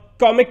the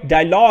comic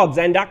dialogues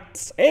and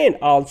acts and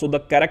also the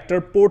character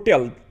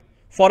portrayal.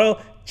 For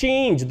a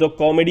change, the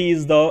comedy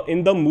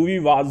in the movie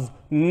was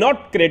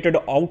not created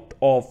out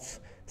of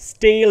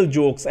stale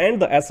jokes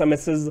and the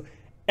SMSs,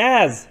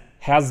 as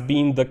has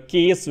been the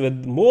case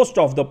with most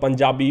of the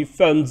Punjabi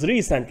films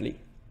recently.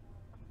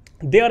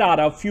 There are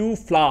a few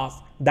flaws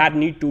that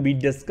need to be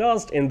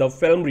discussed in the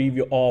film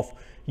review of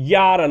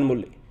Yaar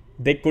Anmulle.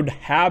 They could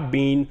have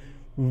been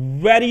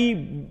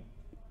very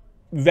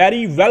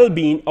well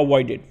been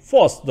avoided.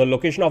 First, the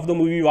location of the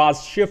movie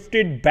was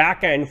shifted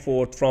back and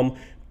forth from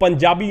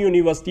Punjabi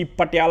University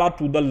Patiala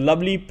to the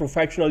lovely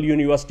professional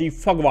university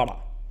Fagwara.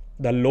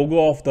 The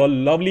logo of the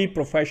lovely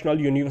professional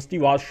university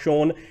was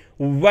shown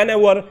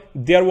whenever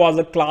there was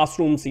a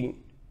classroom scene.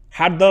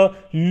 Had the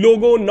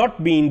logo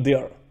not been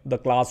there, the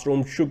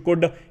classroom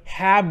could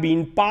have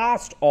been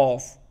passed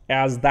off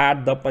as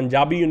that the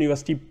Punjabi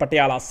University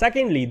Patiala.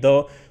 Secondly,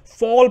 the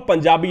foul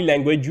Punjabi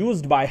language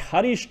used by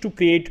Harish to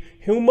create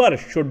humor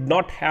should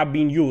not have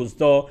been used.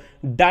 The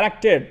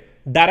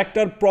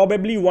director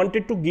probably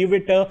wanted to give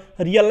it a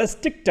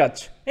realistic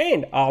touch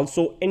and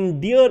also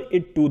endear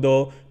it to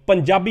the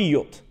Punjabi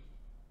youth,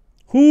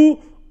 who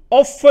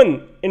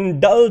often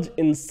indulge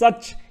in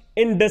such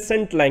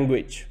indecent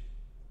language.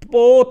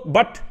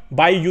 but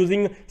by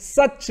using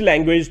such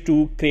language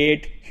to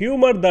create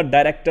humor, the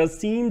director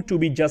seemed to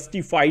be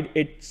justified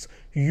its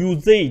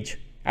usage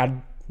at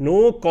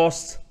no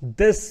cost.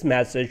 This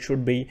message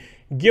should be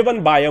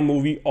given by a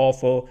movie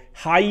of a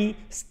high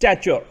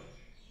stature.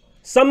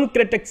 Some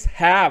critics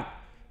have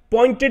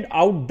pointed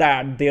out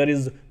that there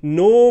is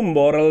no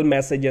moral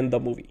message in the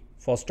movie.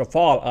 First of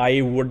all,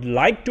 I would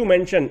like to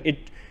mention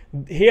it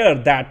here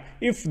that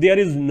if there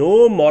is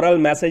no moral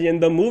message in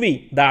the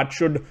movie, that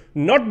should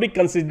not be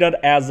considered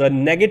as a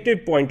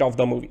negative point of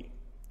the movie.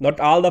 Not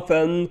all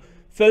the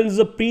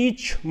films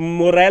preach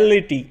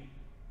morality.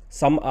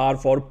 Some are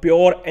for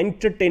pure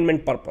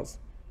entertainment purpose,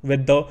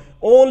 with the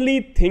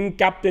only thing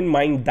kept in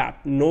mind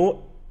that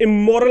no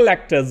immoral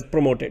act is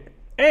promoted,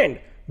 and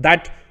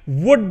that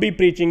would be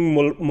preaching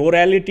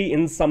morality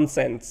in some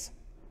sense.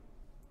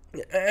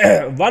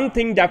 One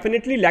thing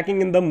definitely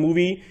lacking in the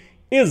movie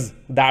is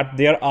that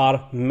there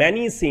are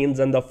many scenes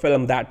in the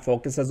film that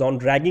focuses on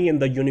ragging in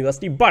the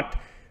university, but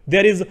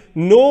there is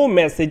no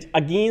message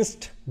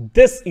against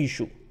this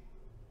issue.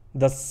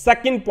 The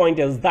second point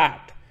is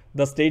that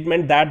the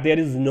statement that there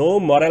is no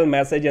moral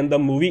message in the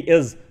movie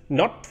is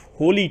not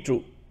wholly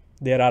true.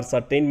 There are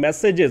certain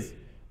messages.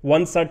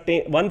 One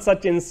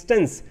such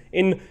instance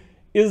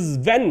is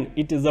when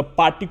it is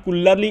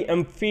particularly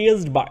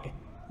emphasized by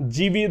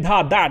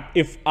Jividha that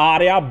if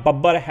Arya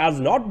Babbar has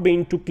not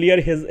been to clear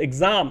his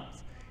exams,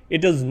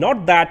 it is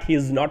not that he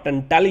is not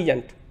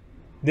intelligent.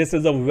 This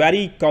is a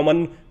very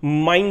common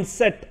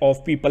mindset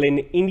of people in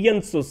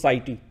Indian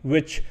society,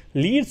 which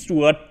leads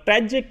to a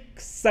tragic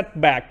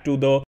setback to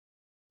the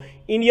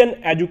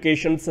Indian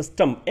education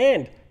system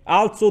and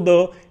also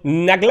the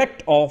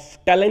neglect of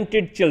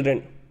talented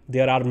children.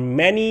 There are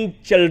many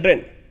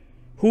children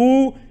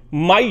who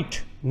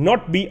might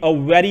not be a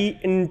very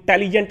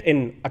intelligent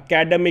in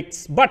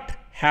academics but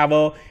have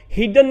a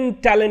hidden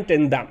talent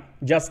in them,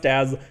 just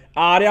as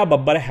Arya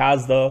Babbar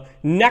has the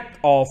knack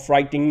of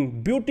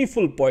writing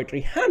beautiful poetry.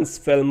 Hence,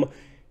 film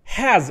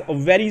has a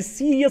very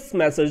serious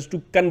message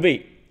to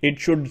convey. It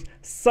should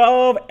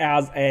serve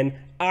as an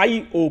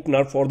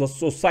eye-opener for the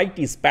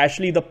society,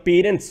 especially the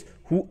parents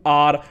who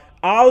are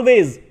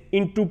always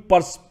into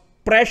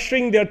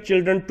pressuring their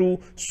children to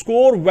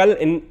score well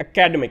in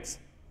academics.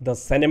 The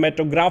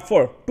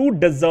cinematographer too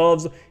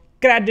deserves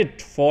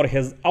credit for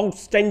his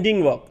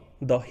outstanding work.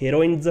 The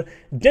heroines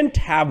didn't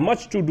have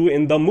much to do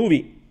in the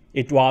movie.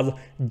 It was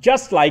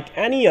just like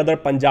any other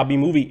Punjabi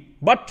movie,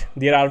 but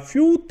there are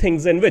few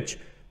things in which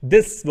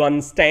this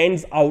one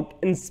stands out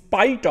in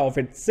spite of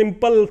its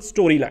simple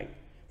storyline.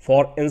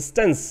 For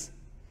instance,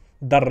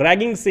 the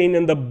ragging scene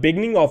in the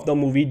beginning of the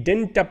movie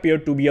didn't appear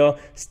to be a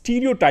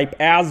stereotype,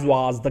 as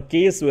was the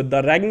case with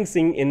the ragging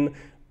scene in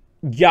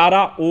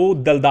Gyara O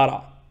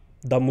Dildara.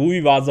 The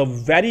movie was a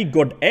very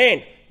good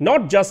and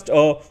not just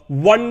a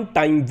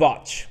one-time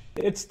watch.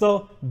 It's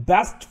the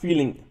best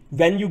feeling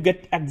when you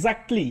get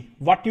exactly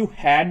what you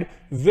had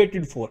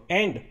waited for,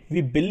 and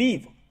we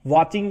believe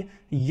watching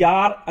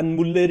Yaar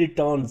Anmulle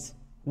Returns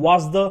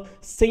was the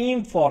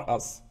same for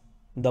us.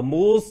 The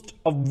most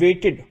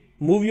awaited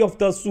movie of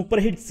the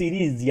superhit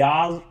series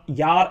Yaar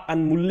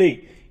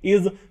Anmulle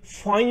is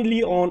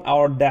finally on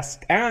our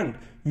desk and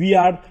we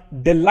are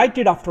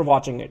delighted after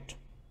watching it.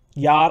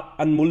 Yaar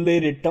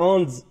Anmulle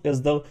Returns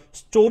is the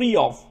story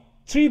of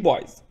three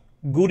boys,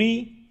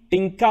 Guri,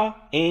 Tinka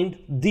and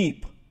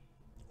Deep,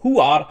 who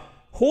are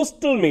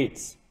hostel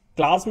mates,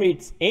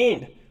 classmates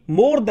and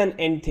more than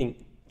anything,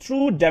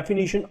 true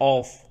definition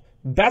of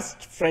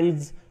best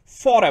friends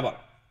forever.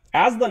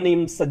 As the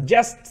name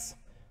suggests,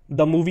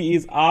 the movie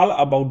is all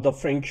about the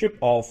friendship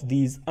of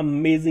these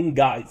amazing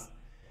guys,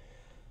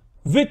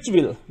 which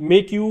will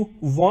make you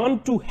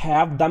want to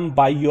have them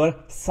by your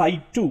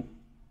side too.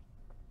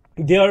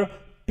 Their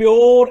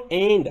pure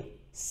and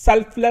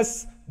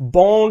selfless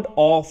bond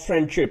of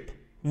friendship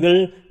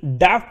will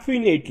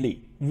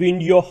definitely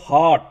win your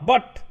heart,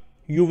 but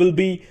you will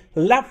be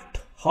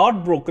left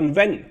heartbroken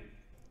when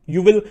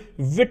you will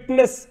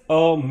witness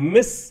a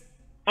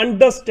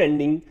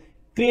misunderstanding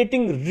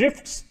creating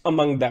rifts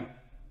among them.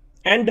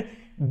 And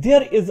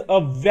there is a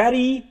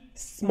very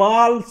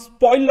small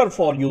spoiler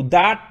for you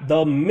that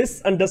the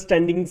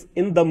misunderstandings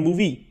in the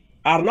movie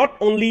are not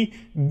only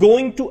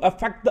going to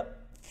affect the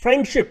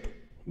friendship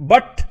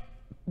but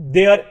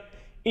their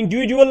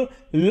individual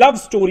love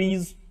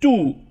stories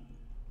too.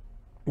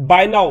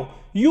 By now,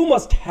 you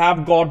must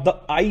have got the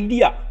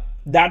idea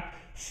that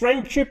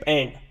friendship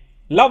and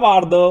love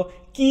are the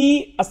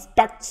key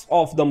aspects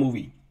of the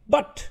movie.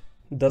 But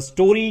the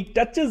story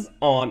touches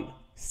on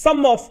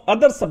some of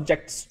other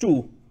subjects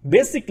too.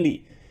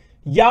 Basically,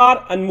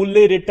 Yaar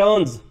Anmulle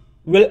Returns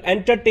will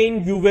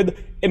entertain you with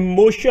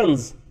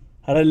emotions,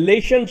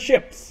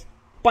 relationships,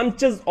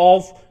 punches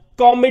of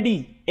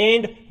comedy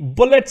and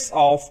bullets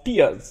of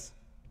tears.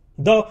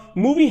 The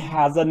movie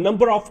has a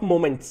number of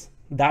moments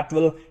that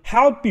will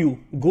help you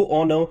go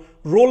on a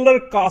roller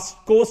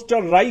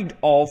coaster ride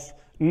of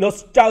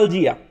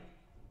nostalgia.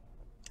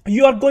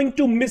 You are going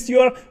to miss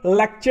your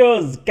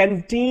lectures,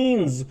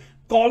 canteens,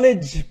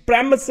 college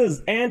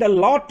premises and a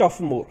lot of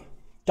more.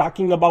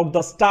 Talking about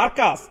the star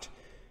cast,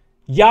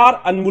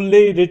 Yaar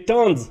Anmulle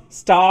Returns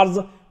stars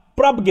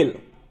Prabh Gill,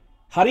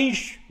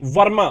 Harish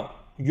Verma,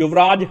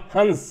 Yuvraj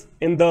Hans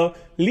in the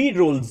lead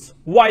roles,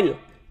 while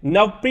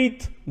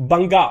Navpreet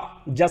Banga,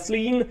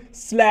 Jasleen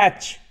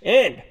Slach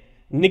and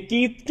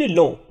Niket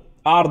Tillon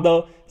are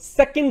the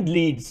second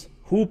leads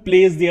who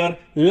plays their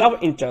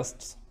love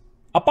interests.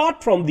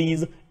 Apart from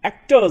these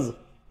actors,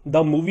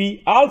 the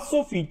movie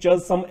also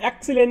features some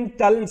excellent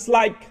talents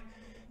like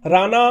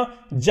Rana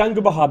Jang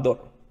Bahadur,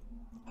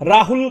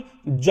 Rahul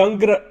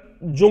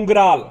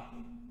Jungral,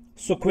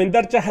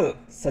 Sukhwinder Chahal,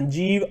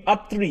 Sanjeev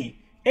Attri,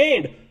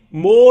 and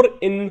more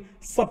in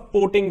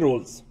supporting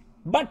roles.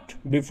 But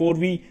before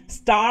we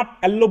start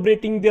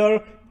elaborating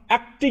their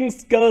acting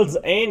skills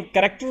and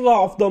characters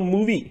of the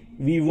movie,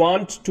 we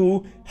want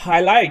to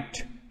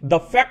highlight the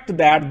fact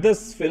that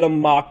this film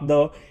marked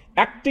the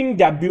acting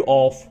debut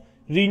of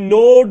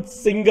renowned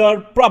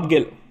singer Prabh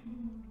Gill.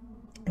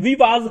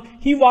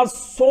 He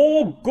was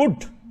so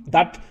good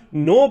that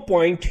no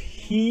point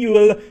he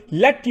will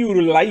let you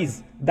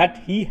realize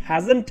that he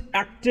hasn't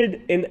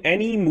acted in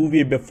any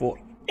movie before.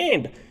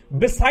 And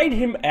beside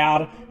him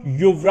are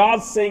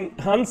Yuvraj Singh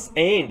Hans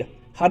and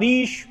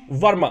Harish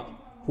Verma,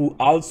 who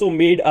also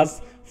made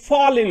us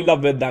fall in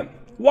love with them,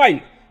 while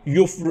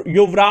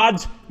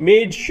Yuvraj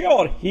made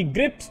sure he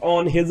grips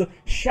on his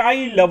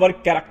shy lover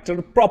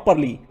character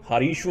properly.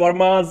 Harish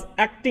Verma's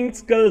acting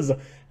skills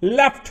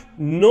left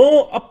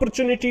no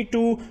opportunity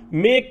to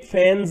make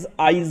fans'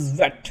 eyes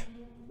wet.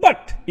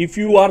 But if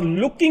you are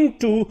looking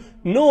to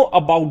know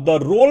about the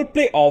role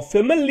play of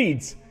female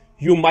leads,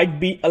 you might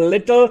be a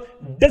little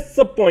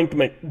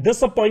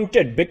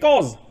disappointed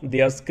because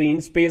their screen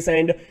space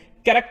and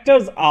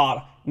characters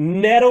are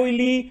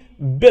narrowly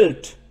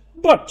built.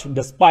 But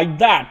despite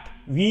that,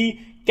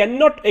 we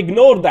cannot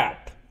ignore the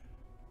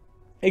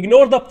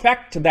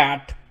fact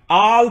that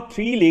all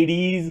three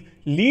lead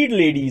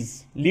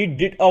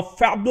did a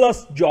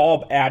fabulous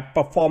job at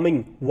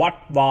performing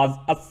what was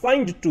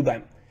assigned to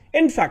them.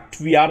 In fact,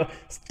 we are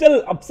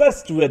still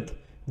obsessed with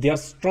their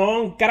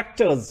strong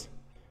characters.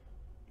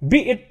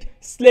 Be it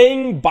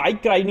slaying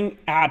bike riding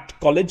at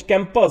college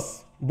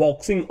campus,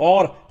 boxing,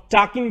 or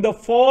taking the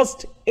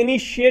first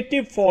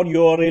initiative for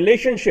your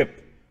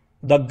relationship,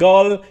 the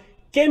girl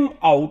came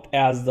out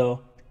as the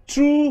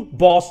true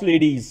boss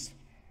ladies.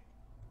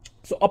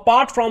 So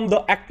apart from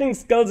the acting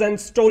skills and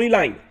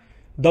storyline,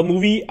 the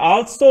movie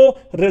also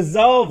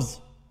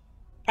reserves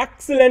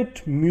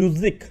excellent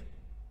music,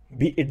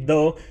 be it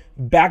the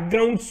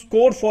background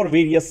score for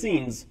various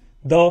scenes,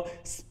 the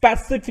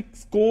specific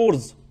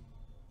scores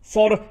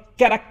for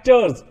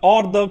characters,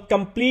 or the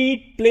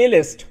complete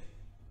playlist.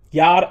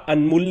 Yaar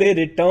Anmulle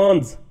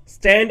Returns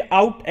stand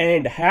out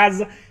and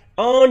has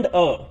earned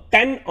a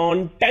 10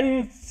 on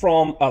 10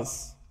 from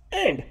us.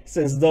 And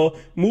since the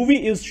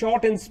movie is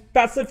shot in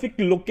specific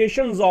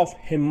locations of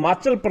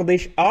Himachal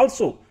Pradesh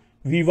also,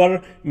 we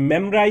were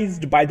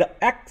memorized by the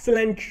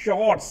excellent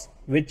shots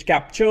which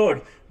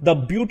captured the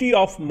beauty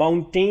of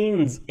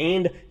mountains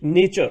and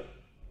nature.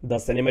 The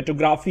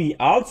cinematography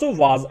also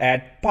was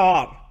at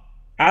par,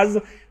 as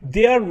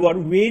there were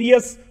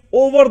various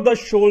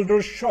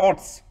over-the-shoulder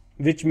shots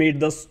which made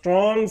the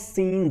strong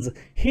scenes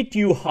hit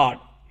you hard.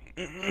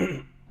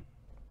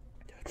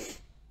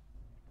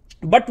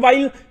 But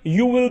while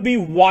you will be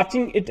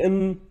watching it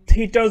in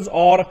theaters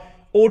or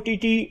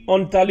OTT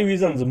on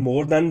televisions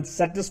more than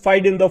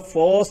satisfied in the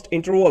first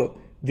interval,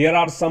 there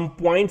are some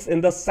points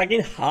in the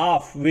second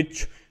half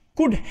which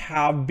could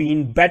have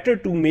been better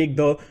to make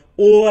the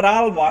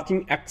overall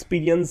watching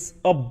experience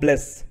a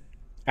bliss,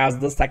 as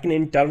the second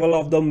interval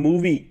of the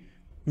movie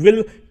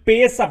will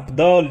pace up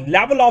the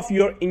level of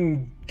your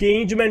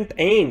engagement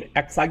and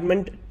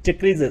excitement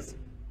decreases.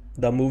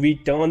 The movie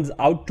turns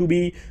out to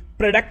be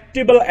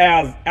predictable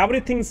as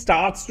everything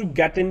starts to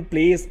get in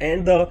place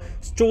and the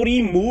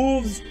story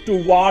moves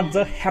towards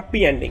a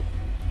happy ending.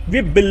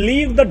 We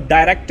believe the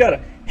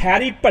director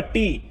Harry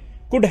Bhatti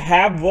could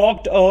have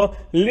worked a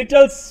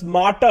little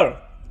smarter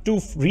to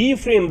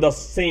reframe the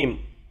same.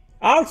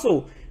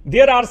 Also,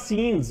 there are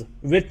scenes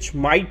which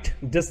might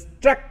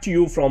distract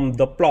you from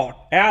the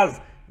plot, as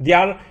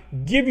they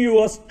give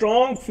you a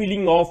strong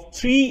feeling of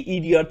Three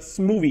Idiots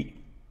movie.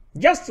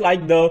 Just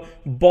like the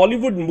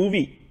Bollywood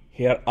movie,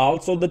 here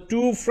also the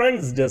two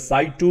friends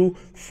decide to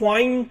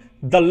find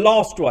the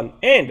lost one,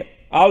 and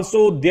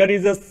also there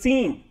is a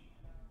scene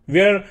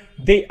where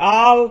they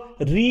all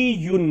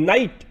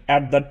reunite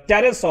at the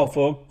terrace of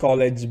a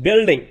college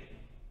building.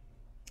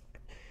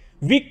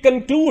 We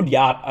conclude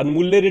Yaar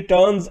Anmulle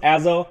Returns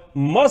as a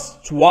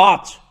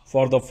must-watch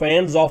for the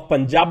fans of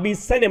Punjabi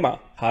cinema.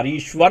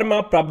 Harish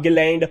Verma, Prabh Gill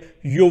and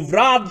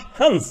Yuvraj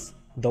Hans.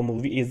 The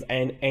movie is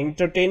an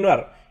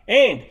entertainer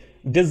and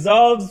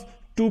deserves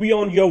to be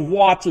on your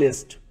watch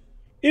list.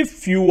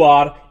 If you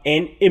are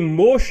an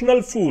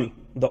emotional fool,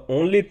 the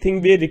only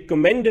thing we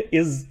recommend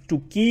is to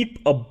keep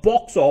a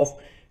box of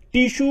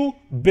tissue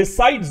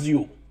besides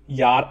you.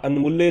 Yaar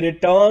Anmulle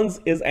Returns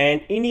is an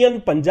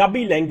Indian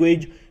Punjabi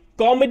language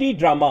comedy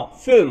drama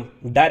film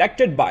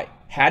directed by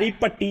Harry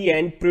Bhatti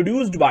and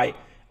produced by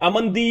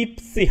Amandeep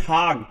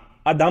Sihag,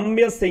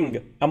 Adamya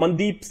Singh,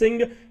 Amandeep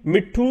Singh,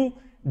 Mithu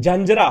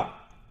Jhajhra,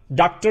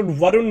 Dr.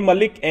 Varun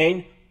Malik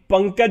and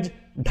Pankaj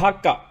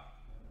Dhaka.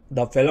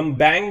 The film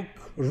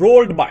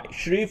bankrolled by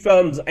Shree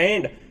Filmz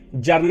and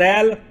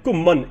Jarnail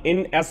Ghumaan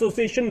in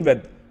association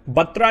with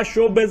Batra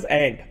Showbiz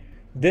and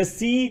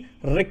Desi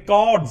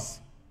Records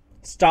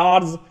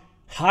stars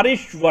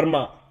Harish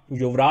Verma,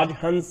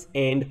 Yuvraj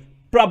and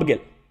Prabh Gill.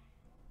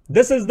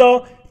 This is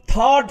the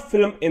third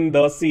film in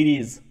the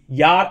series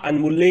Yaar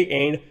Anmulle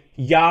and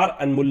Yaar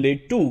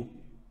Anmulle 2.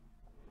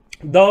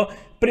 The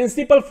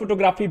principal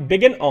photography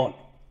began on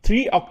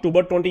 3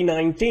 October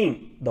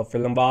 2019. The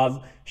film was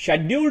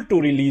scheduled to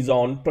release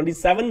on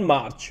 27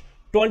 March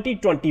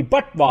 2020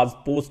 but was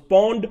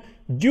postponed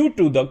due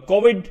to the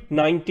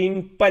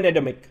COVID-19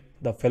 pandemic.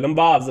 The film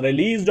was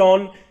released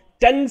on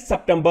 10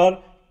 September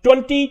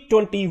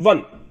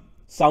 2021.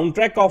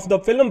 Soundtrack of the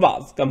film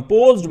was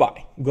composed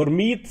by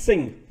Gurmeet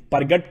Singh,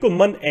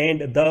 Ghumaan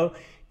and the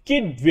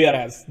Kid,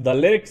 whereas the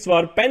lyrics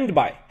were penned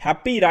by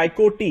Happy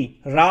Raikoti,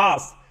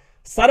 Ras,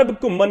 Sarab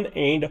Ghumaan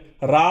and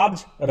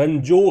Raj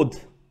Ranjodh.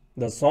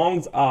 The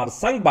songs are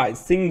sung by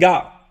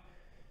Singha,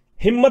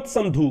 Himmat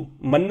Sandhu,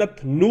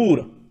 Mannat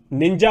Noor,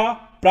 Ninja,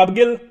 Prabh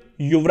Gill,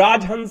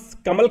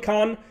 Yuvraj, Kamal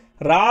Khan,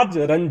 Raj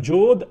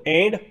Ranjodh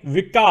and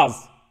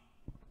Vikas.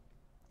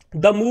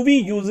 The movie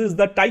uses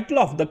the title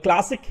of the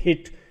classic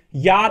hit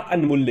Yaar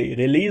Anmulle,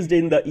 released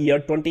in the year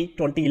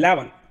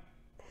 2011.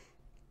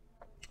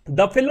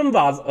 The film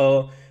was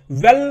a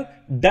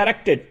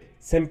well-directed,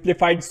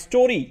 simplified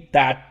story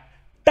that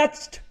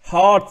touched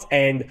hearts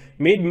and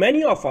made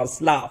many of us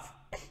laugh.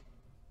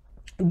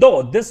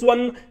 Though this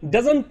one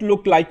doesn't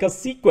look like a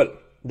sequel,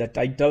 the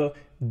title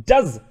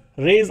does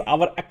raise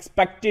our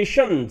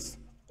expectations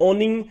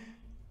owing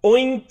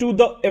to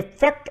the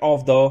effect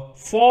of the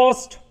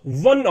first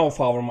one of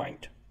our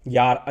mind.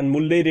 Yaar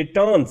Anmulle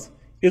Returns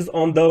is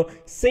on the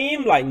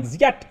same lines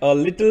yet a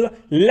little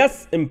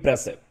less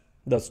impressive.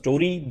 The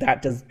story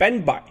that is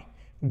penned by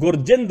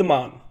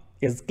Gurjindman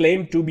is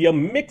claimed to be a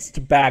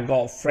mixed bag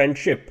of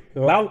friendship,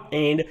 love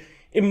and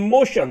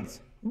emotions.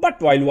 But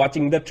while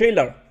watching the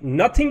trailer,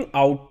 nothing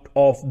out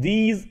of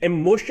these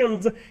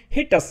emotions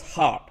hit us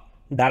hard.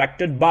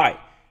 Directed by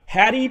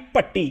Harry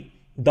Bhatti,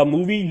 the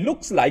movie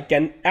looks like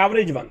an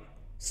average one,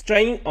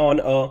 straying on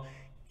a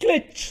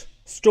glitch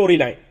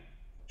storyline.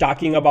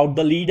 Talking about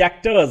the lead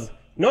actors,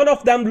 none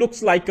of them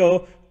looks like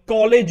a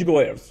college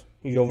goers.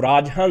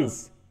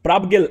 Yuvraj,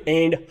 Prabh Gill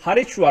and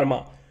Harish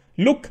Verma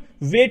look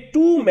way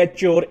too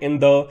mature in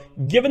the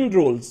given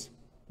roles.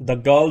 The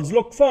girls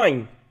look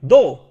fine,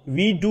 though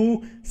we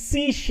do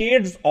see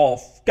shades of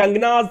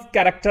Kangana's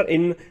character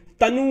in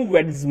Tanu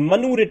Weds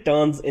Manu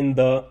Returns in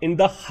the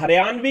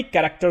Haryanvi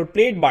character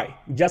played by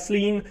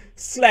Jasleen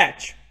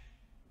Slatch.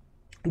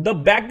 The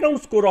background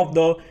score of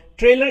the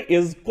trailer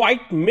is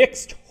quite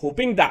mixed,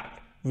 hoping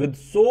that with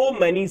so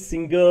many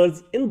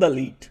singers in the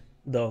lead,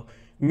 the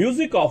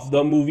music of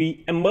the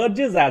movie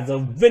emerges as a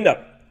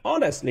winner.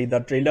 Honestly,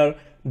 the trailer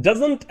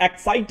doesn't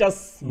excite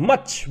us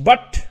much,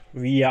 but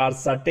we are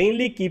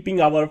certainly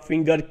keeping our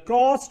finger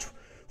crossed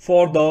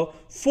for the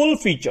full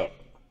feature.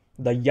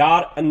 The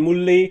Yaar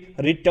Anmulle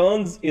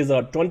Returns is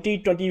a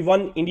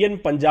 2021 Indian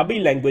Punjabi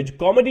language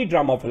comedy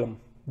drama film.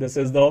 This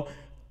is the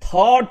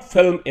third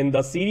film in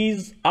the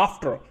series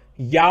after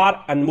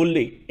Yaar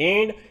Anmulle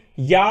and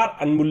Yaar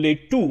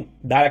Anmulle 2,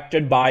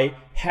 directed by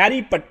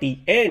Harry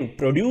Bhatti and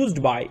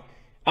produced by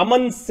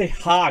Amandeep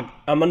Sihag,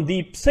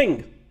 Amandeep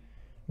Singh,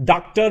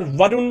 Dr.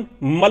 Varun,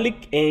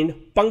 Malik and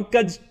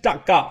Pankaj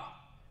Dhaka,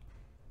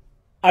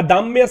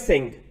 Adamya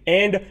Singh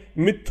and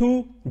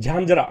Mithu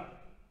Jhajhra.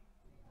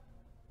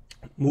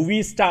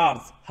 Movie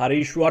stars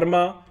Harish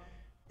Verma,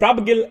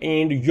 Prabh Gill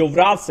and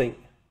Yuvraj Singh.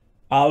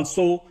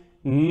 Also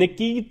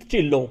Nikit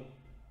Chillo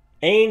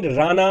and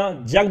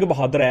Rana Jang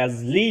Bahadur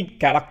as lead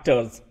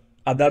characters.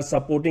 Other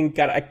supporting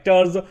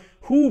characters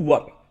who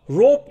were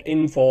roped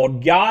in for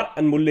Yaar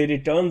Anmulle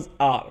Returns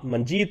are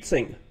Manjeet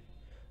Singh,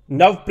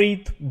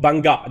 Navpreet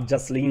Banga,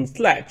 Jasleen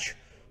Slatch.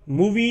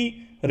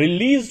 Movie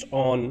released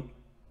on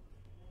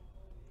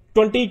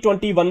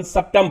 2021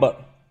 September.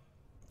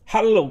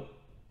 Hello.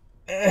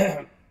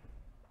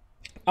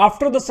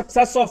 After the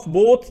success of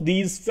both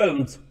these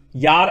films,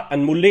 Yaar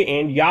Anmulle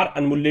and Yaar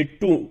Anmulle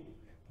 2,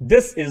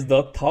 this is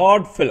the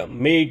third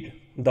film made.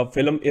 The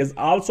film is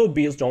also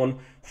based on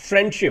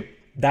friendship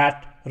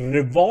that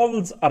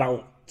revolves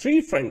around three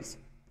friends.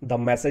 The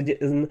message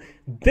in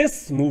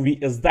this movie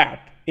is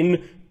that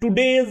in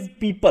today's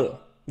people,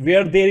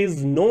 where there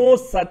is no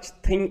such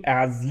thing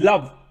as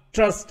love,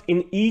 trust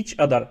in each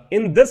other,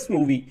 in this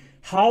movie,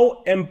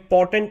 how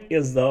important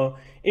is the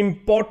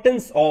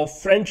importance of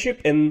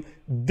friendship in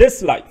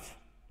this life.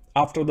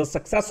 After the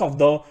success of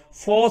the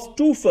first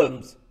two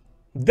films,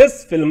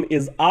 this film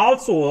is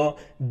also a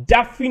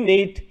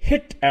definite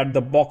hit at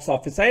the box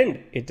office,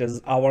 and it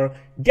is our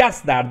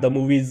guess that the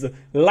movie is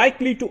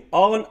likely to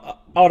earn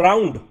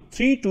around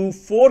 3 to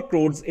 4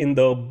 crores in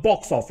the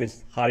box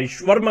office.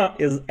 Harish Verma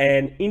is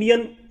an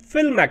Indian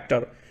film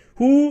actor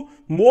who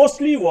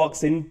mostly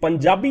works in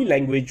Punjabi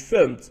language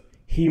films.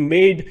 He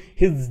made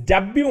his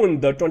debut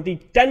in the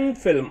 2010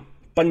 film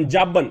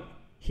Punjaban.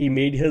 He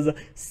made his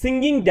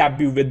singing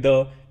debut with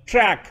the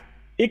track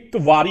Ik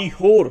Wari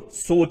Hor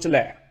Soch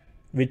Le,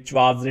 which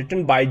was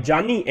written by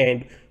Johnny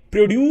and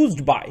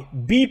produced by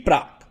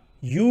Batra.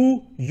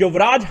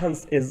 Yuvraj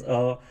Hans is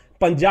a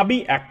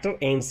Punjabi actor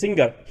and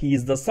singer. He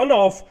is the son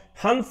of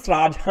Hans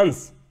Raj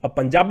Hans, a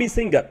Punjabi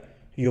singer.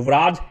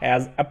 Yuvraj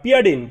has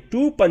appeared in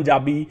 2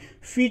 Punjabi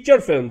feature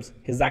films.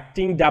 His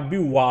acting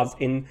debut was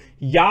in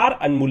Yaar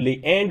Anmulle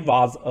and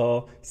was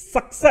a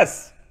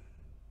success.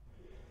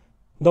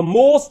 The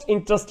most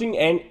interesting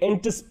and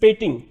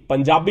anticipating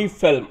Punjabi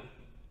film,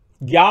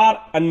 Yaar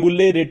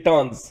Anmulle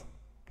Returns.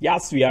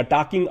 Yes, we are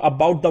talking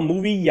about the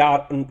movie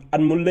Yaar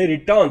Anmulle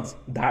Returns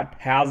that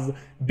has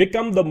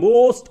become the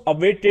most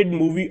awaited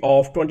movie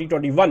of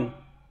 2021.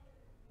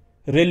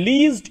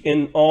 Released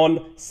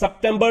on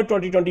September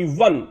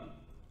 2021.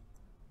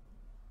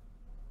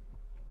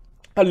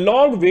 A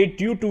long wait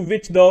due to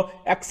which the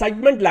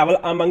excitement level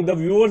among the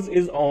viewers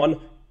is on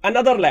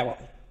another level.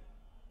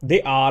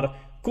 They are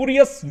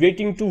curious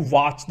waiting to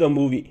watch the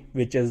movie,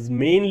 which is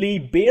mainly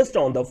based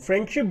on the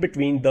friendship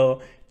between the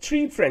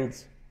 3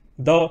 friends.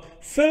 The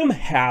film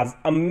has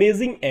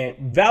amazing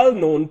and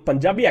well-known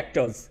Punjabi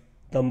actors.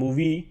 The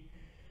movie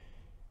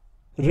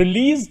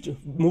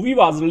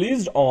was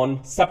released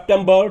on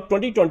September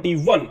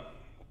 2021.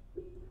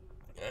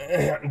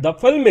 The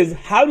film is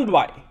helmed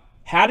by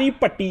Harry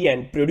Bhatti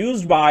and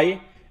produced by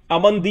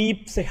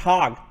Amandeep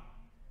Sihag,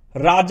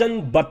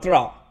 Rajan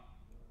Batra,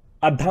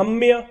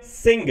 Adamya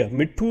Singh,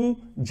 Mithu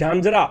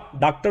Jhajhra,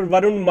 Dr.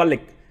 Varun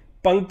Malik,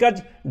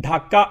 Pankaj,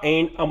 Dhaka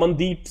and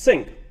Amandeep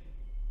Singh.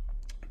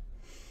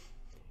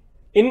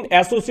 In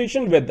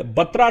association with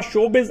Batra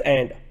Showbiz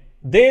and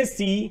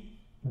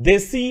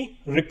Desi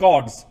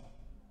Records.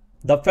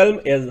 The film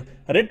is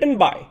written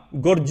by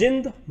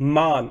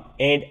Ghumaan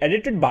and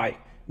edited by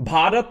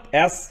Bharat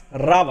S.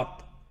 Rawat.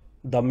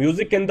 The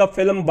music in the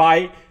film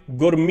by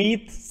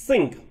Gurmeet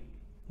Singh.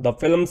 The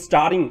film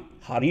starring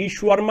Harish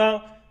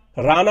Verma,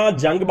 Rana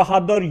Jang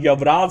Bahadur,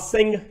 Yuvraj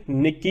Singh,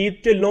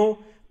 Niket Tillon,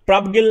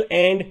 Prabh Gill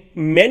and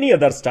many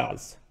other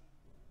stars.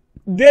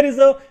 There is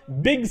a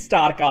big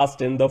star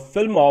cast in the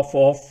film of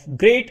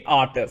great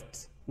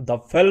artists. The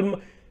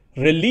film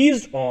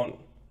released on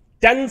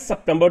 10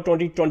 September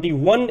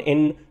 2021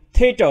 in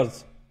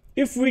theaters.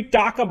 If we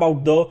talk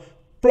about the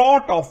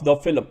plot of the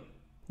film,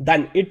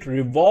 then it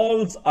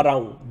revolves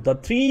around the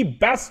 3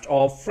 best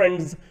of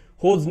friends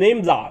whose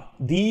names are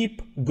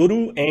Deep,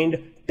 Guru and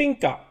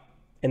Tinka.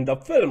 In the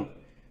film,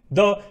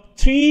 the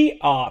 3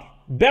 are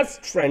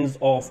best friends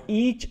of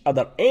each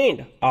other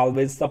and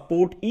always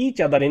support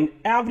each other in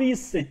every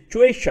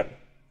situation,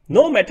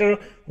 no matter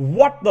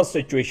what the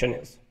situation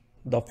is.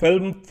 The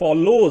film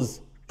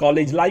follows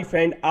college life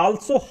and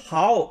also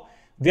how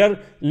their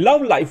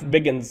love life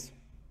begins.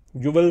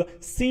 You will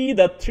see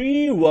the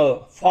 3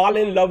 will fall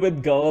in love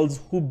with girls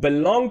who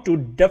belong to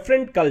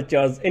different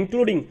cultures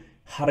including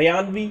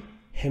Haryanvi,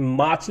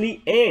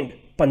 Himachali and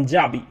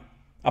Punjabi.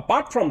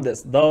 Apart from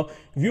this, the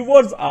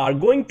viewers are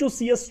going to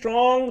see a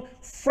strong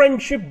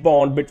friendship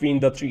bond between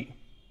the 3.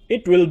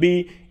 It will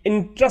be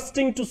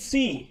interesting to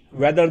see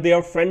whether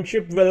their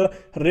friendship will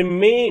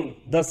remain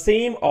the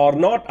same or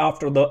not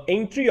after the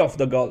entry of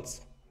the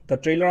girls. The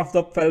trailer of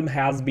the film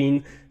has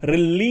been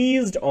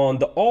released on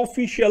the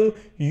official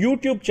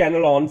YouTube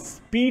channel on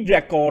Speed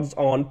Records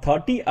on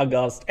 30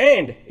 August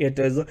and it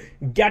is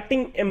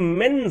getting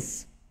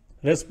immense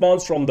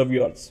response from the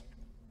viewers.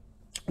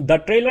 The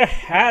trailer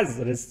has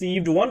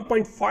received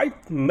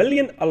 1.5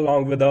 million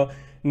along with a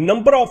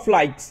number of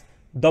likes.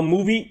 The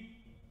movie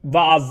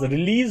was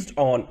released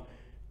on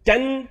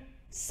 10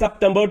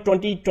 September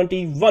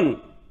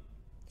 2021.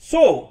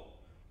 So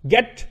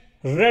get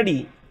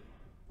ready.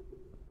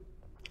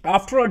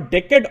 After a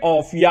decade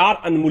of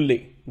Yaar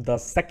Anmulle, the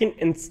second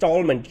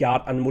installment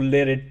Yaar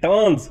Anmulle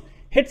Returns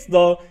hits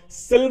the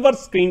silver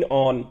screen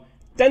on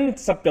 10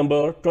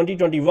 September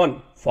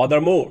 2021.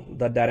 Furthermore,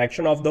 the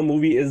direction of the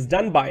movie is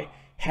done by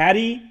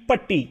Harry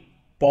Bhatti,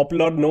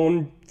 popular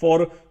known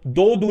for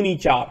Do Duni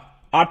Char,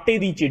 Aate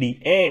Di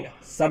Chidi and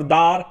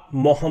Sardar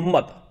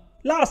Muhammad.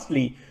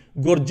 Lastly,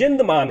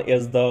 Ghumaan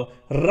is the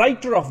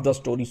writer of the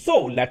story.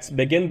 So let's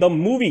begin the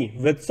movie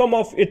with some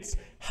of its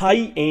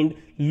high and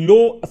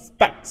low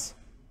aspects.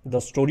 The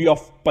story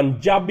of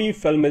Punjabi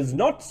film is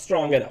not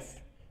strong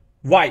enough.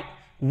 While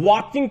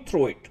watching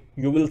through it,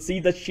 you will see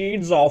the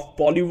shades of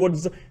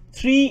Bollywood's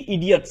Three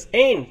Idiots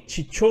and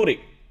Chichore.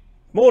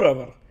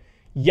 Moreover,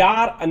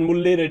 Yaar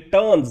Anmulle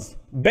Returns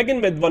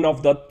begin with one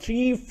of the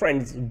 3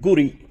 friends,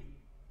 Guri.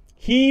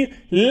 He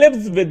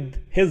lives with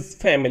his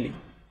family.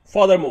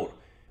 Furthermore,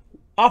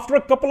 after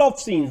a couple of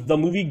scenes, the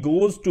movie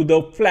goes to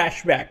the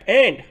flashback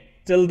and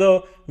till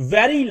the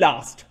very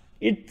last,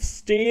 it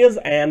stays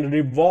and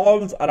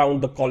revolves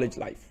around the college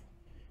life.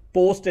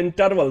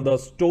 Post-interval, the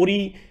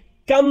story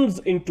comes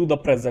into the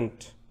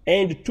present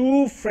and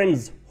 2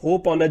 friends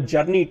hope on a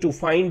journey to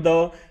find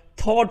the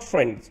 3rd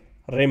friend,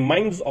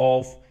 reminds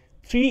of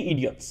 3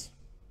 Idiots.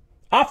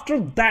 After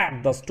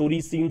that, the story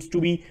seems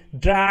to be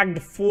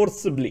dragged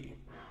forcibly.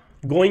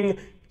 Going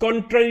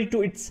contrary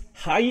to its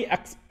high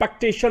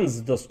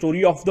expectations, the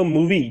story of the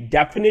movie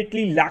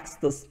definitely lacks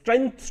the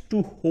strength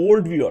to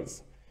hold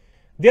viewers.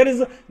 There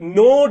is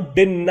no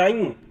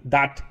denying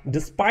that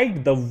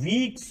despite the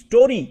weak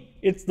story,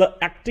 it's the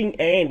acting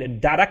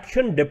and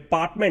direction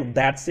department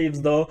that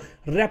saves the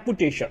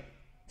reputation.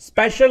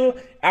 Special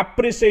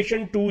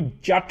appreciation to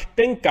Jat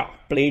Tinka,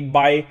 played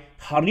by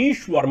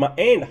Harish Verma,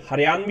 and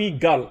Haryanvi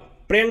girl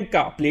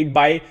Priyanka, played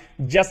by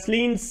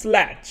Jasleen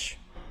Slatch.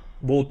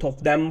 Both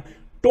of them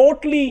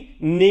totally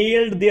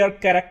nailed their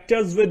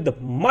characters with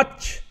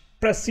much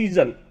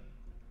precision.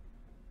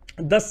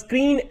 The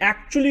screen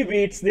actually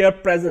waits their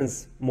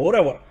presence.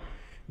 Moreover,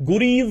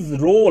 Guri's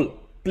role,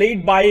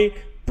 played by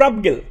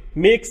Prabh Gill,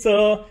 makes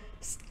a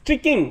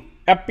striking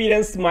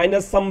appearance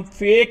minus some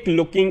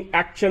fake-looking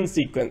action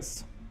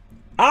sequence.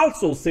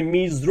 Also,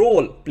 Simi's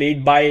role,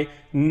 played by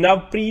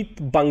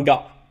Navpreet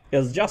Banga,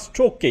 is just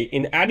okay.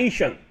 In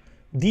addition,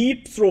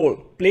 Deep's role,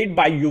 played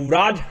by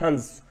Yuvraj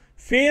Hans,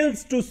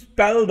 fails to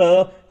spell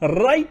the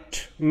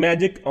right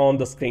magic on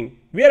the screen,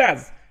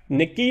 whereas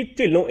Nikki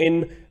Tilo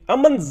in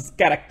Aman's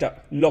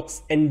character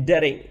looks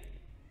endearing.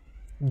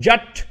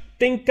 Jat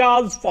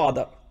Tinka's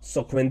father,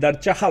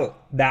 Sukhwinder Chahal,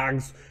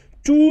 bags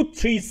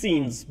 2-3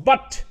 scenes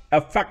but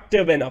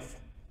effective enough.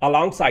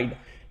 Alongside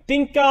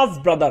Tinka's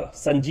brother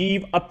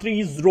Sanjeev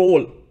Atri's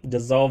role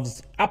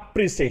deserves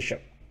appreciation.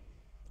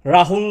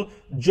 Rahul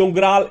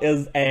Jungral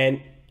is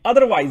an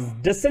otherwise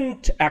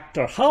decent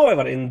actor.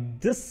 However, in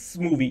this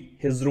movie,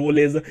 his role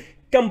is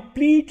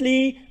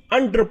completely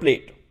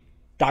underplayed.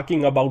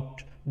 Talking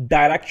about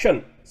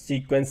direction,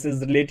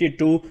 sequences related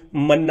to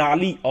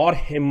Manali or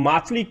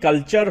Himachali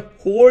culture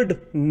hold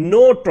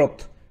no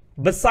truth.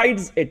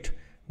 Besides it,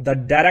 the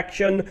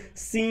direction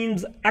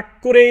seems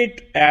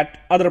accurate at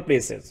other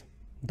places.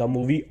 The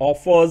movie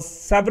offers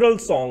several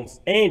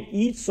songs and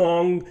each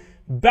song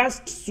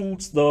best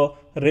suits the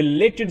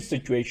related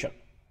situation.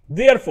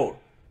 Therefore,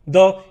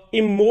 the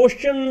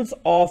emotions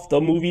of the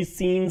movie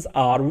scenes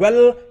are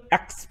well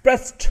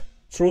expressed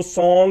through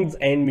songs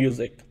and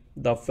music.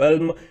 The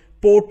film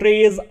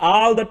portrays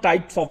all the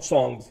types of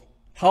songs.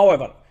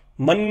 However,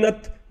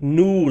 Mannat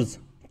Noor's,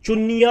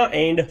 Chunniya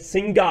and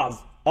Singha's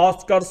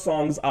Oscar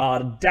songs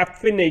are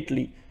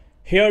definitely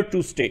here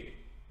to stay.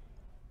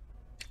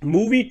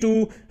 Movie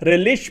to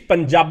relish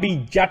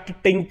Punjabi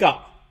Jat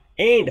Tinka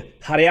and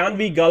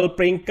Haryanvi girl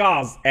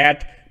Priyanka's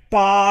at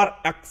par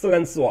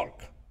excellence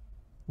work.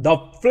 The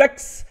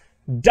flicks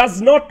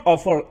does not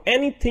offer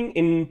anything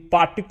in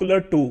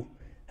particular to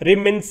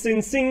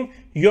reminiscing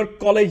your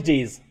college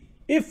days.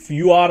 If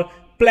you are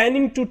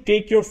planning to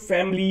take your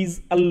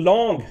families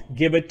along,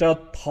 give it a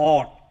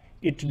thought.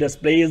 It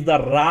displays the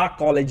raw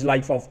college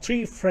life of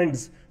three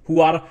friends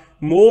who are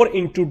more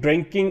into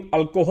drinking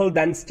alcohol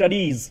than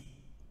studies.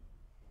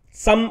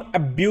 Some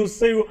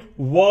abusive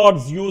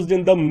words used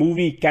in the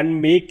movie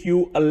can make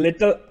you a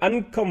little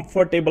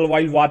uncomfortable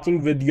while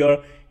watching with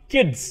your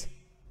kids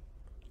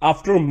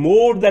after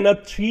more than a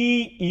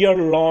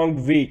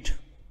 3-year-long wait.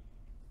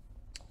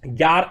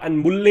 Yaar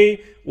Anmulle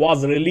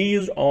was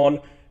released on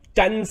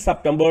 10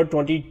 September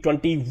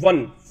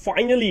 2021.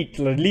 Finally it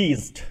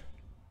released.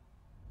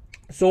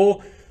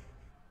 So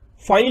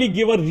finally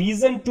give a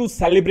reason to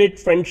celebrate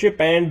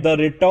friendship and the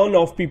return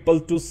of people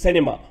to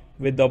cinema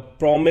with the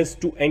promise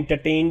to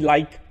entertain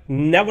like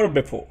never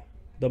before.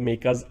 The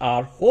makers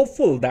are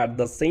hopeful that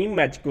the same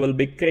magic will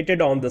be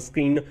created on the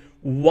screen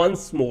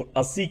once more,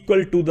 a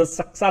sequel to the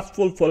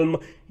successful film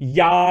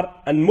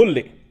Yaar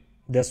Anmulle.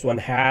 This one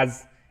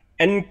has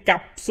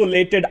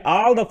encapsulated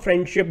all the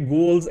friendship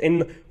goals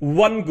in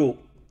one go,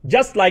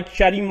 just like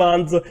Shree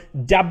Man's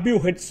debut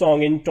hit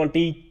song in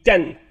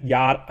 2010,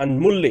 Yaar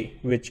Anmulle,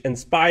 which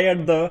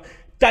inspired the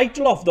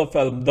title of the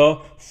film the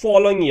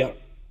following year.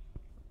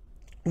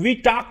 We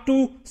talked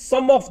to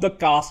some of the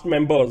cast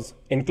members,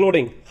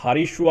 including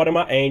Harish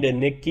Verma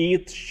and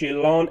Nikit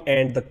Shillon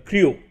and the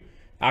crew.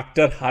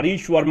 Actor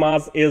Harish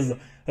Verma is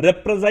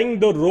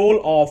reprising the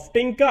role of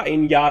Tinka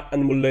in Yaar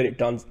Anmulle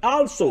Returns.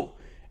 Also,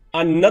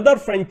 another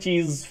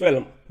franchise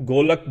film,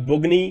 Golak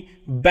Bugni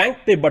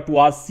Bankte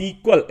Batua's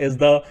sequel, is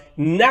the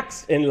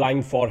next in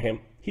line for him.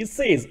 He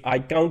says, I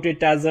count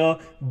it as a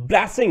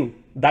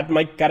blessing that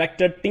my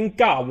character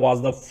Tinka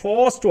was the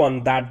first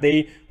one that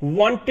they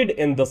wanted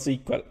in the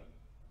sequel.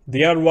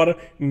 There were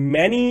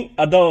many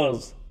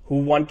others who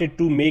wanted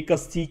to make a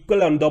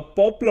sequel on the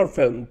popular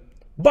film,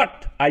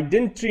 but I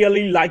didn't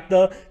really like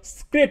the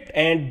script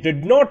and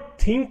did not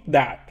think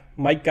that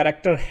my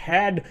character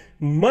had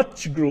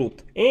much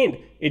growth, and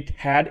it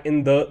had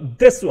in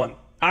this one.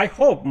 I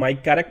hope my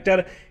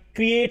character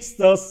creates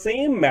the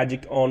same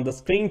magic on the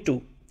screen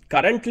too.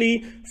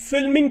 Currently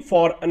filming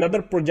for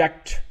another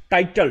project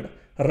titled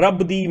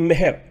Rab Di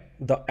Meher,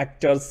 the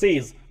actor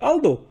says,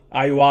 although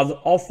I was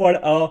offered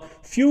a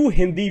few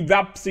Hindi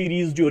web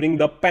series during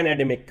the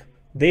pandemic,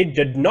 they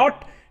did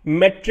not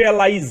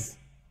materialize.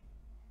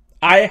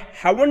 I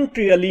haven't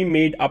really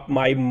made up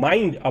my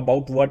mind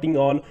about working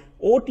on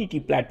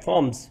OTT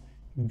platforms,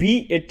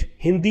 be it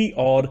Hindi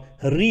or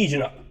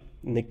regional.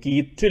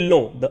 Nikki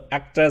Trillo, the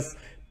actress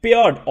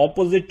paired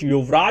opposite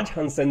Yuvraj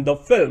Hans in the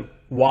film,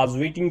 was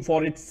waiting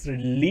for its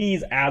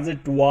release as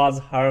it was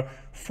her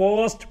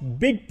first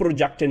big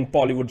project in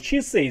Bollywood.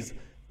 She says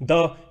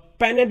the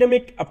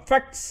pandemic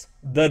affects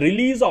the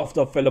release of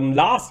the film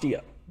last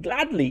year.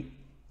 Gladly,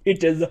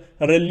 it is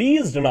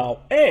released now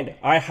and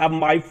I have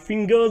my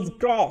fingers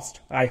crossed.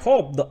 I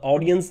hope the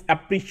audience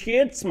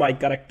appreciates my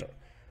character.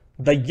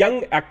 The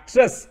young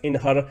actress in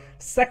her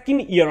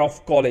second year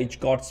of college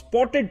got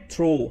spotted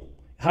through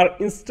her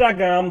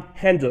Instagram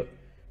handle,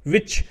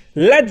 which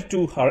led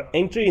to her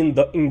entry in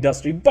the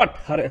industry. But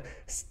her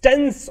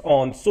stance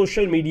on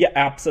social media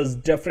apps is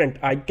different.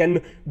 I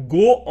can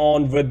go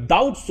on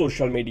without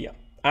social media.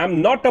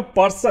 I'm not a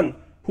person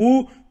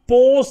who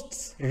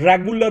posts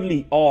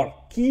regularly or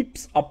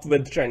keeps up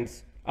with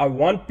trends. I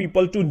want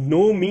people to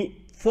know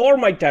me for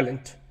my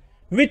talent,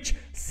 which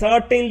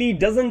certainly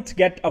doesn't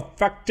get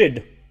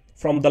affected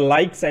from the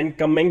likes and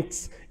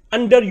comments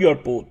under your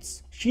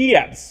posts. She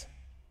adds,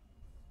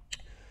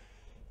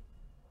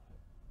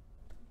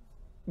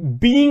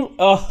 being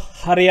a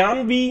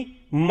Haryanvi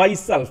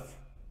myself,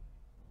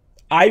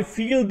 I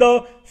feel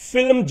the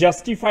film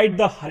justified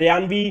the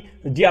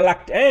Haryanvi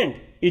dialect and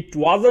it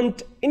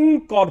wasn't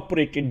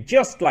incorporated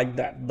just like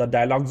that. The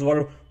dialogues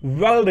were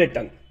well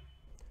written.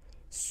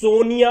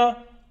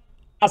 Sonia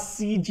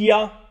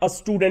Asijia, a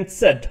student,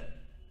 said,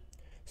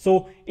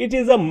 so it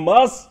is a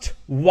must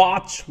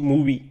watch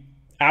movie.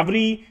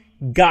 Every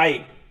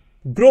guy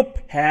group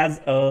has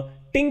a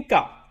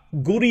Tinka,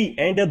 Guri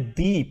and a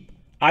Deep.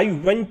 I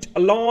went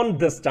alone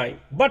this time,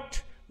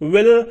 but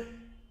will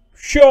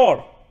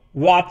sure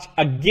watch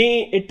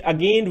it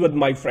again with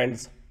my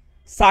friends.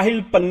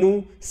 Sahil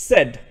Pannu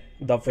said,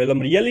 the film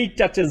really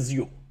touches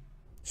you.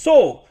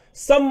 So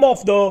some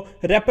of the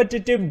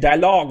repetitive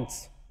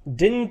dialogues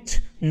didn't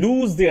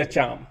lose their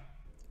charm.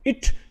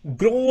 It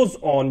grows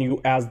on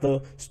you as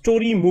the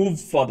story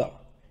moves further.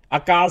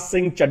 Akash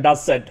Singh Chadda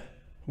said,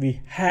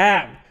 we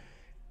have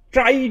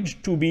tried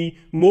to be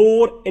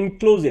more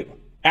inclusive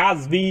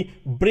as we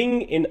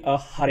bring in a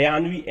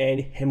Haryanvi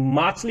and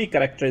Himachali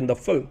character in the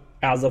film.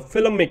 As a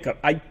filmmaker,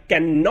 I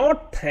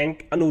cannot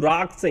thank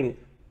Anurag Singh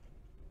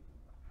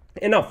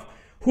enough,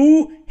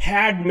 who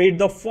had made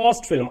the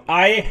first film.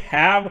 I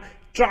have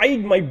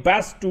tried my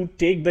best to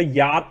take the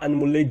Yaar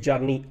Anmulle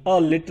journey a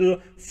little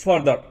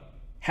further.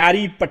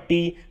 Harry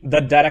Bhatti, the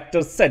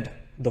director, said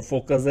the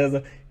focus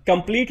is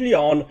completely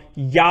on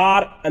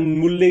Yaar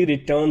Anmulle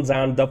Returns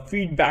and the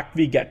feedback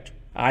we get.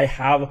 I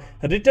have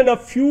written a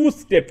few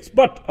scripts,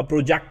 but a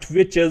project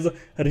which is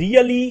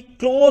really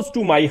close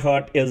to my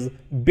heart is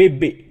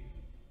Bebe.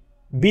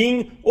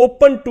 Being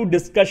open to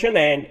discussion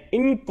and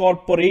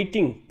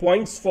incorporating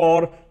points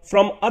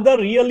from other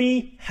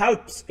really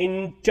helps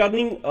in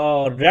turning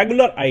a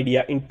regular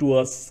idea into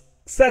a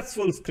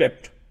successful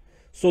script.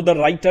 So the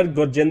writer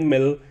Gurjind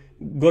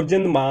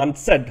Maan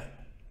said,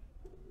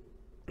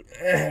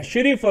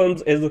 Shree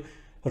Films is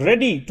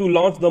ready to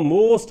launch the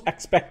most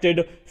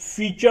expected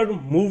feature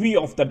movie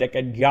of the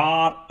decade,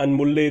 Yaar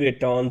Anmulle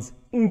Returns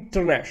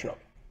International.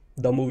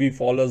 The movie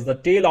follows the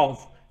tale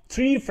of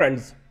three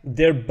friends,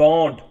 their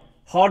bond,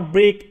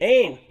 heartbreak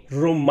and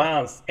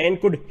romance,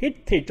 and could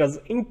hit theaters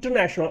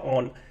international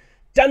on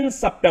 10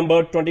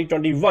 September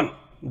 2021.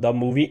 The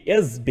movie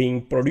is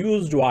being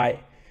produced by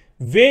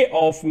way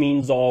of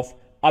means of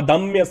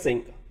Adamya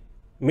Singh,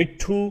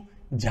 Mithu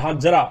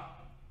Jhajhra,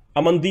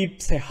 Amandeep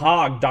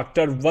Sihag,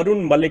 Dr.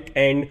 Varun, Malik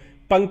and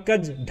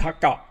Pankaj,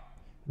 Dhaka.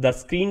 The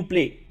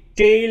screenplay,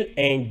 tale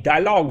and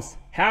dialogues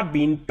have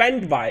been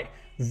penned by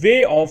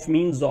way of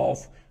means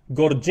of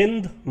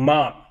Gurjind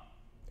Maan.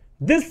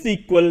 This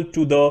sequel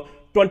to the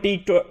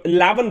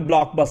 2011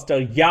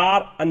 blockbuster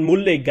Yaar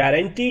Anmulle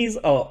guarantees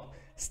a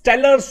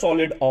stellar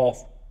solid of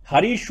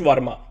Harish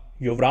Verma,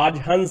 Yuvraj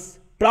Hans,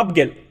 Prabh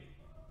Gill,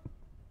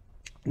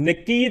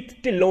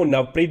 Nikit Tillo,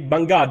 Navpreet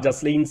Banga,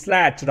 Jasleen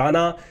Slach,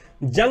 Rana,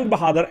 Jung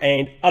Bahadur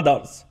and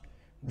others.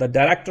 The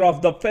director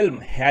of the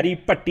film,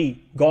 Harry Bhatti,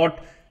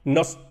 got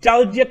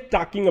nostalgic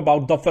talking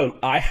about the film.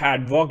 I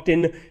had worked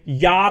in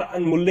Yaar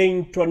Anmulle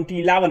in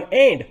 2011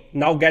 and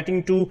now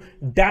getting to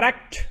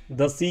direct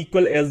the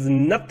sequel is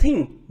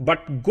nothing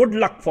but good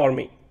luck for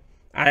me.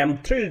 I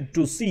am thrilled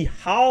to see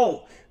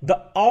how the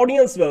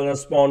audience will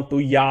respond to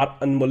Yaar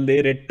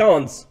Anmulle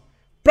Returns.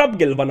 Prabh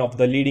Gill, one of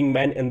the leading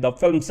men in the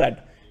film,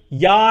 said,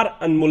 Yaar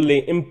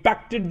Anmulle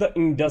impacted the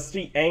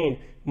industry and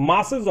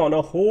masses on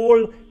a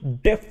whole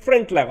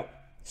different level.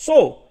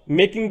 So,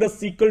 making the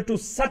sequel to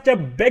such a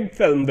big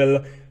film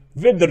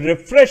with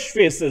refreshed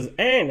faces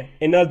and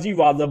energy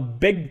was a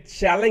big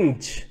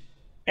challenge.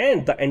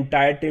 And the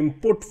entire team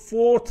put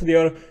forth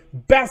their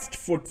best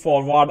foot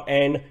forward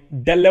and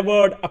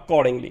delivered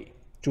accordingly.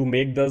 To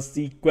make the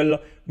sequel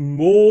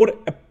more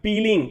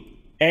appealing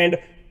and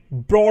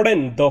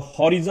broaden the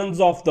horizons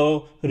of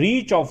the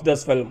reach of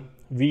this film,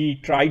 we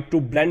tried to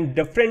blend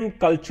different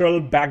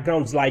cultural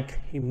backgrounds like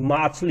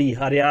Himachali,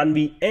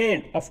 Haryanvi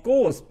and of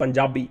course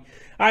Punjabi.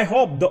 I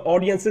hope the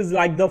audiences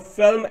like the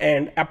film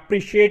and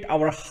appreciate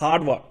our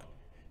hard work.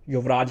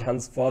 Yuvraj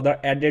Hans further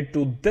added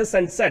to this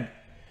and said,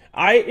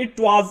 it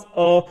was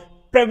a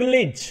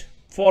privilege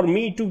for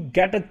me to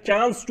get a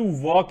chance to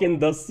work in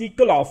the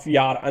sequel of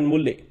Yaar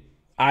Anmulle.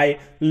 I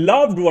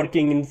loved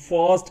working in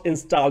first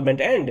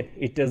installment and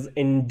it is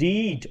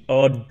indeed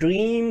a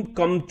dream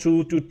come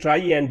true to try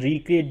and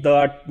recreate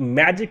that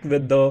magic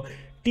with the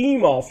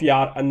team of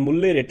Yaar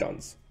Anmulle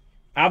Returns.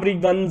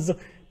 Everyone's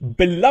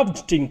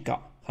beloved Tinka,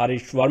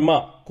 Harish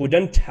Verma,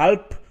 couldn't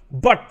help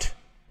but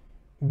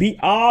be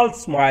all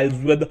smiles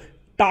with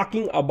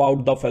talking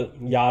about the film.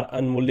 Yaar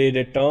Anmulle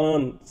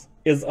Returns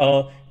is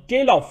a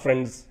tale of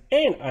friends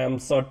and I am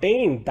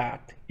certain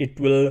that it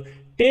will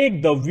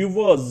take the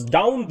viewers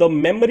down the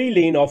memory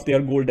lane of their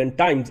golden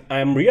times. I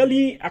am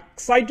really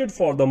excited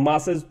for the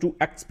masses to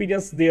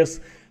experience this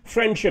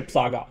friendship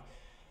saga.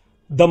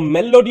 The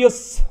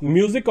melodious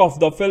music of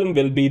the film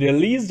will be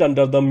released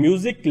under the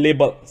music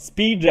label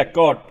Speed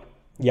Record.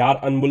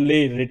 Yaar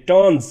Anmulle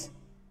Returns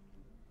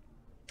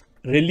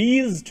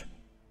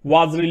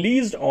was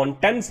released on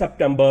 10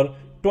 September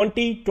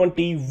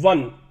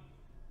 2021.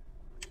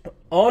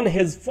 On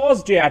his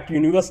first day at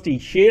university,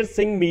 Sher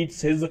Singh meets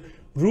his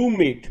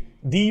roommate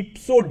Deep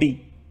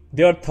Sodhi.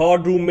 Their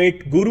third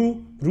roommate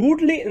Guru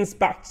rudely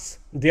inspects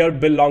their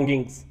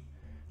belongings.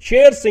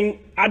 Sher Singh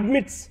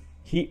admits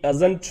he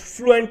isn't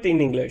fluent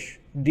in English.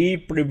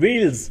 Deep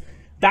reveals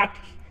that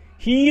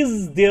he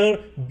is there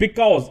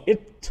because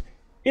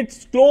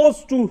it's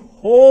close to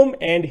home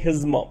and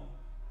his mom.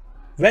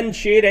 When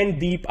Sher and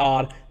Deep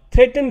are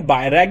threatened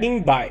by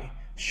ragging by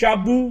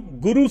Shabu,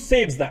 Guru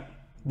saves them.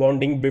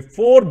 Bonding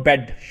before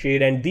bed,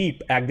 Sher and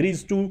Deep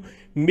agrees to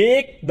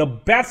make the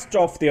best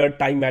of their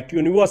time at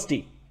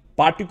university,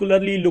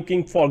 particularly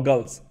looking for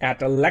girls.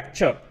 At a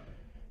lecture,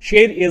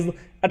 Sher is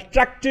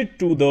attracted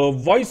to the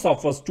voice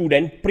of a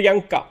student,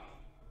 Priyanka,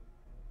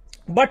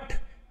 but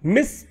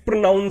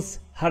mispronounce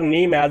her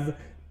name as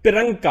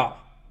Piranka.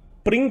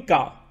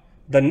 Prinka.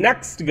 The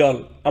next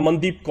girl,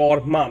 Amandeep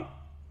Kaur,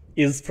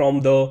 is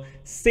from the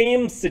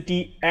same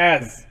city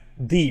as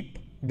Deep.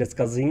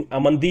 Discussing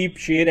Amandeep,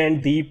 Sher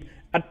and Deep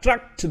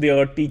attract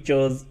their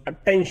teacher's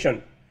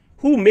attention,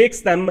 who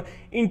makes them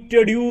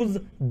introduce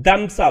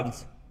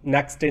themselves.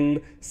 Next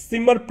in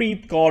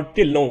Simarpreet Kaur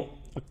Tillon,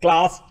 a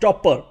class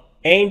topper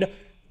and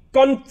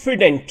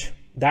confident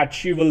that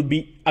she will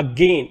be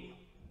again.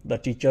 The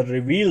teacher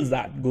reveals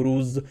that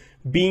Guru's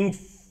been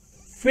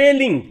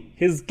failing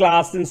his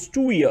class since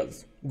 2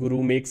 years.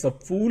 Guru makes a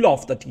fool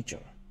of the teacher.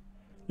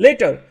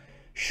 Later,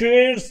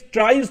 Sher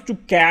tries to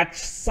catch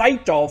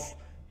sight of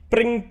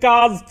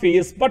Prinka's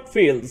face but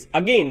fails.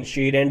 Again,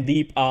 Sher and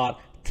Deep are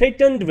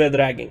threatened with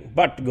ragging,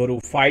 but Guru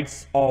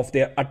fights off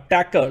their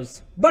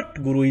attackers.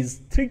 But Guru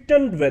is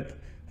threatened with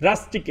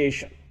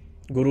rustication.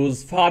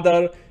 Guru's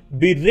father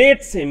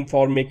berates him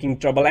for making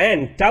trouble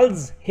and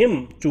tells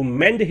him to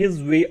mend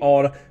his way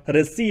or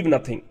receive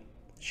nothing.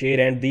 Sher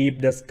and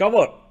Deep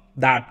discover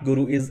that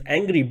Guru is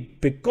angry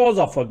because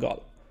of a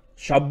girl.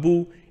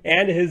 Shabu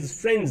and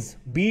his friends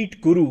beat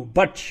Guru,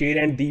 but Sher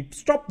and Deep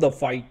stop the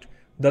fight.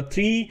 The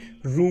three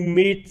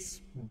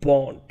roommates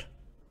bond.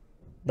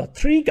 The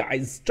three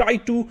guys try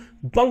to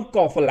bunk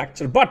off a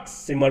lecture, but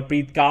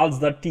Simarpreet calls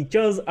the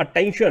teacher's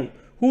attention,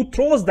 who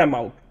throws them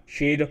out.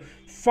 Sher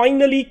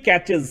finally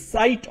catches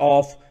sight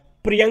of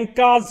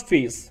Priyanka's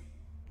face.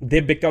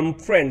 They become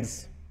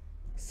friends.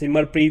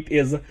 Simarpreet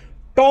is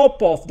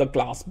top of the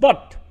class,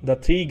 but the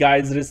three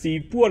guys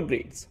receive poor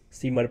grades.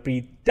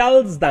 Simarpreet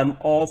tells them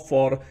off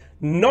for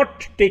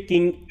not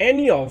taking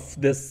any of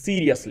this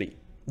seriously.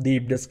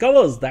 Deep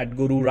discovers that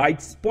Guru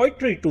writes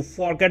poetry to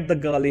forget the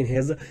girl in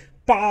his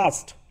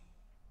past.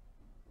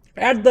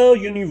 At the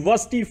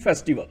university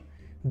festival,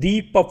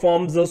 Deep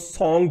performs a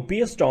song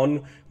based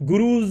on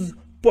Guru's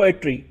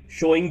poetry,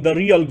 showing the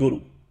real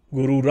Guru.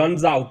 Guru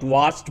runs out,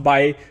 watched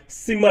by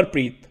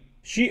Simarpreet.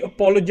 She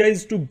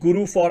apologizes to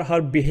Guru for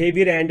her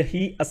behavior and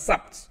he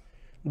accepts.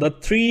 The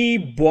three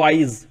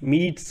boys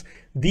meets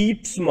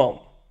Deep's mom,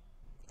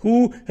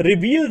 who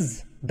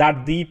reveals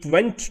that Deep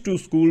went to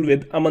school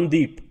with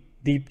Amandeep.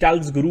 Deep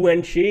tells Guru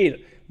and Sher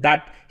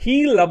that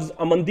he loves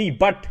Amandeep,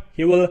 but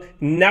he will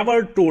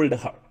never told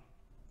her.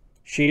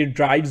 Sher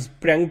drives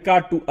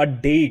Priyanka to a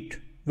date.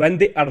 When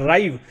they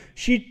arrive,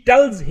 she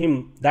tells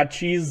him that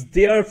she is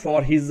there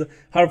for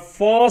her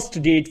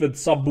first date with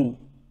Sabu.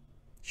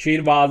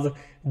 Sher was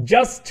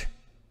just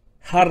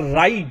her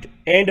ride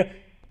and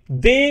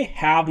they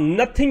have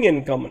nothing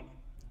in common.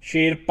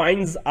 Sher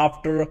pines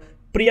after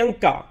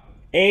Priyanka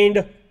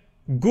and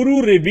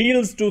Guru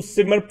reveals to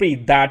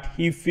Simarpreet that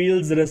he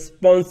feels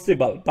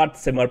responsible, but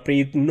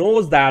Simarpreet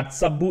knows that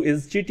Sabu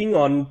is cheating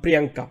on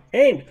Priyanka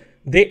and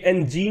they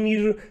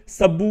engineer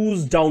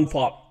Sabu's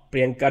downfall.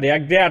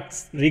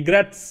 Priyanka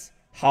regrets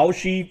how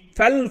she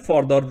fell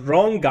for the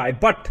wrong guy,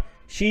 but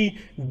she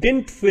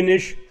didn't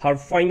finish her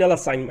final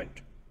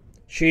assignment.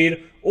 Sher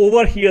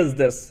overhears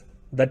this.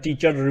 The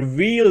teacher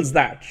reveals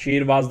that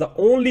Sher was the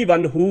only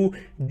one who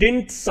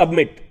didn't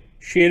submit.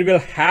 Sher will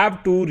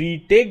have to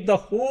retake the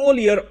whole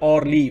year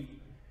or leave.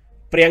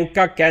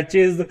 Priyanka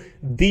catches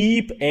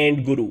Deep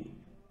and Guru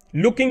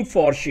looking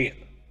for Sher.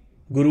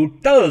 Guru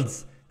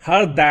tells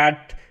her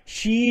that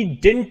she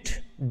didn't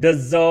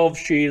deserve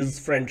Shree's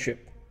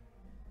friendship.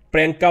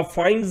 Priyanka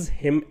finds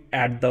him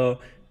at the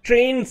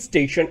train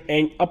station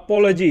and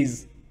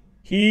apologizes.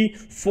 He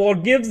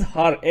forgives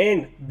her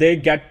and they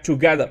get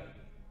together.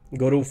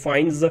 Guru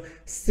finds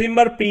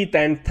Simarpreet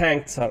and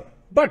thanks her.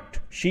 But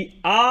she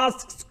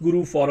asks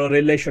Guru for a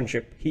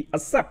relationship. He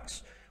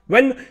accepts.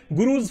 When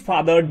Guru's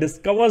father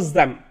discovers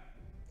them,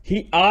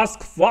 he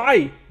asks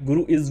why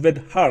Guru is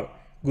with her.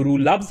 Guru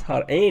loves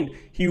her and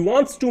he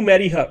wants to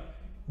marry her.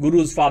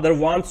 Guru's father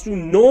wants to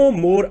know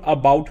more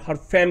about her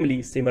family.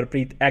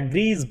 Simarpreet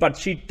agrees, but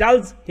she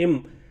tells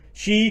him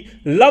she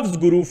loves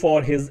Guru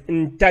for his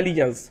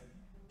intelligence.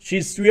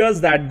 She swears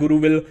that Guru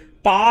will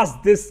pass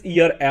this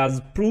year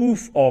as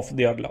proof of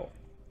their love.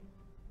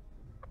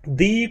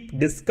 Deep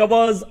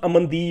discovers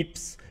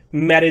Amandeep's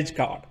marriage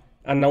card,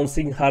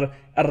 announcing her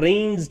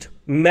arranged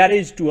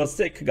marriage to a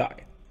Sikh guy.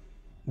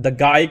 The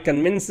guy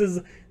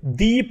convinces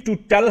Deep to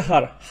tell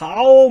her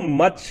how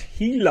much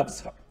he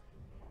loves her.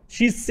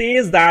 She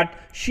says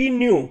that she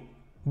knew,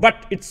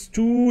 but it's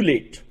too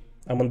late.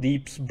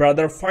 Amandeep's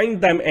brother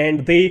finds them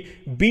and they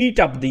beat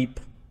up Deep.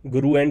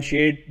 Guru and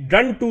Shree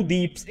run to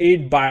Deep's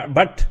aid,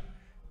 but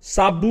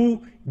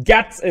Sabu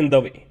gets in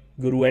the way.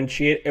 Guru and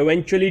Shree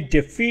eventually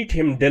defeat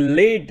him.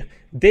 Delayed,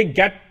 they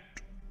get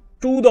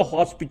to the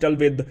hospital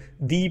with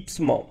Deep's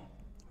mom.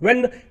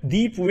 When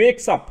Deep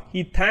wakes up,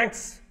 he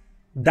thanks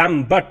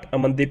them, but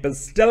Amandeep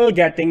is still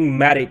getting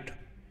married.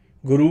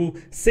 Guru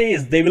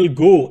says they will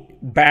go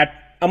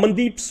at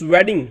Amandeep's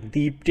wedding.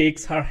 Deep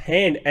takes her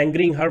hand,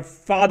 angering her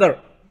father,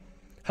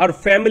 her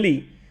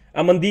family.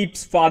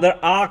 Amandeep's father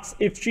asks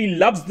if she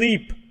loves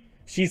Deep.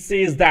 She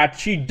says that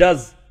she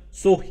does,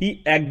 so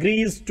he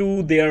agrees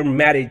to their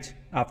marriage.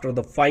 After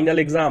the final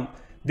exam,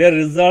 their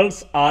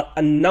results are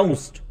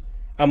announced.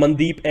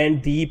 Amandeep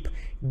and Deep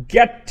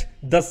get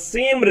the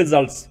same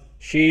results.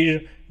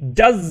 She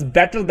does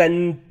better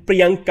than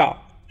Priyanka,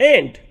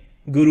 and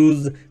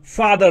Guru's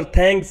father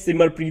thanks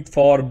Simarpreet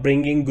for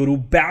bringing Guru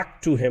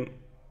back to him.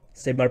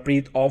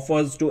 Simarpreet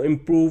offers to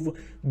improve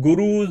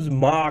Guru's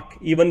mark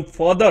even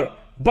further,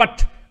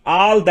 but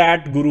all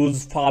that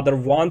Guru's father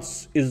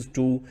wants is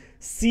to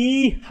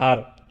see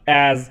her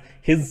as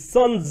his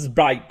son's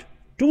bride.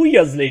 2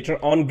 years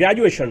later, on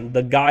graduation,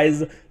 the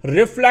guys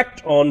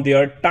reflect on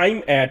their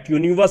time at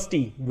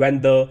university.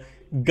 When the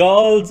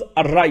girls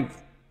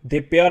arrive,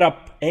 they pair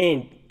up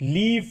and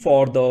leave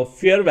for the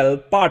farewell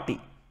party.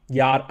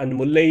 Yaar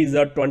Anmulle is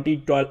a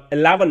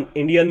 2011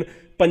 Indian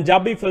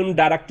Punjabi film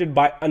directed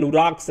by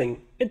Anurag Singh.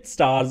 It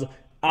stars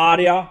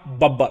Arya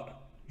Babbar,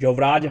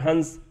 Yuvraj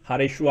Hans,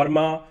 Harish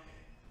Verma,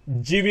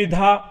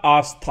 Jividha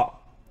Astha,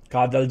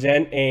 Kajal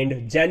Jain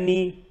and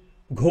Jenny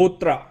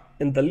Ghotra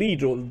in the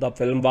lead role. The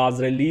film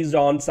was released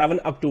on 7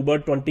 October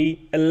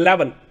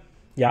 2011.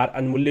 Yaar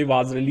Anmulle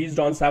was released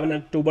on 7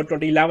 October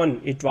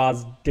 2011. It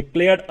was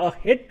declared a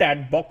hit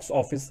at Box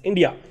Office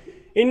India.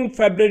 In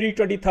February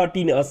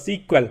 2013, a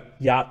sequel,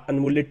 Yaar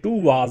Anmulle 2,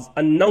 was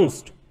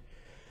announced,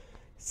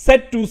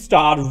 set to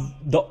star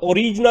the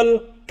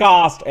original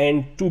cast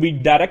and to be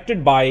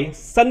directed by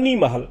Sunny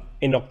Mahal.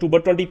 In October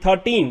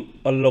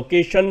 2013, a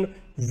location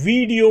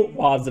video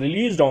was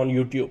released on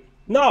YouTube.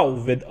 Now,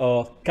 with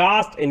a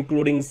cast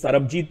including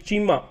Sarabjit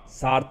Chima,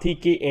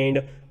 Sarthi K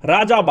and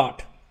Raja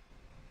Bhatt.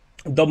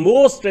 The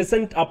most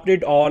recent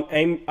update on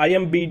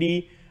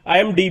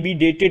IMDb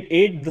dated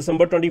 8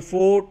 December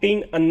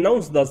 2014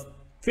 announced the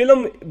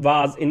film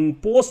was in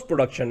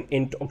post-production.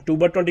 In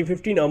October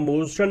 2015, a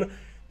motion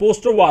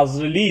poster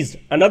was released.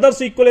 Another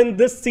sequel in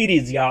this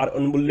series, Yaar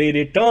Anmulle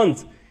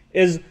Returns,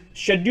 is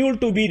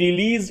scheduled to be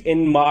released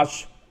in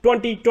March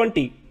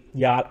 2020.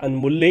 Yaar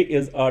Anmulle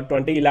is a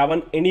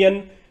 2011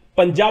 Indian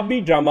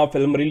Punjabi drama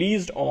film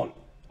released on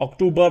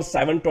October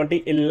 7,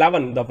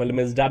 2011. The film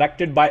is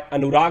directed by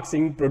Anurag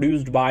Singh,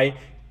 produced by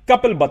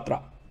Kapil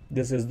Batra.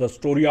 This is the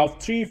story of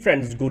three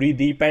friends, Guri,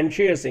 Deep and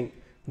Sher Singh.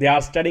 They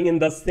are studying in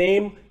the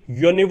same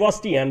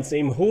university and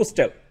same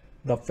hostel.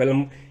 The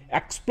film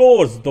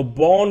explores the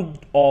bond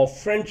of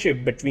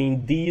friendship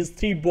between these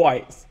three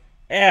boys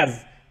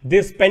as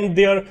they spend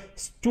their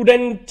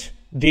student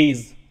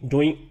days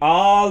doing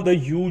all the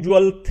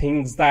usual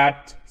things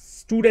that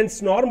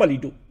students normally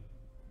do.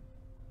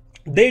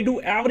 They do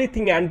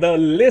everything, and the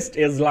list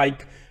is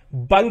like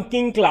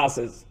bunking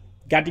classes,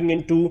 getting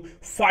into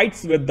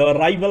fights with the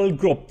rival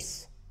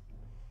groups,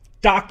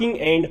 talking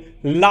and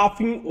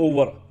laughing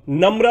over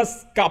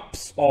numerous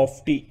cups of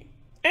tea,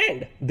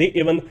 and they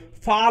even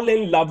fall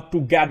in love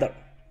together.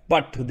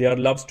 But their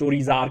love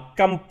stories are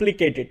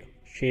complicated.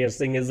 Sher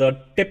Singh is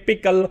a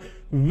typical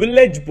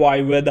village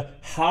boy with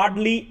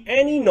hardly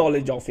any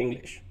knowledge of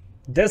English.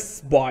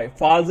 This boy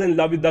falls in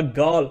love with a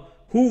girl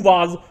who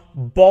was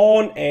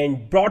born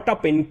and brought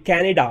up in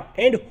Canada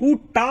and who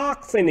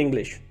talks in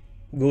English.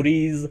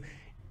 Guri is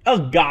a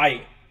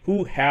guy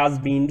who has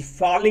been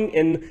falling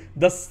in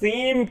the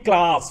same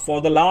class for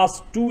the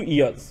last 2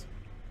 years.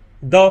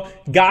 The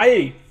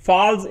guy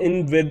falls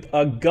in with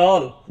a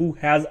girl who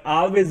has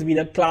always been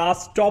a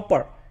class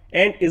topper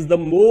and is the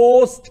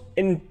most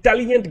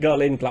intelligent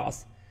girl in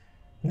class.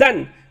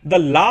 Then the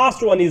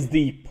last one is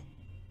Deep.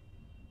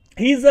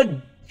 He's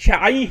a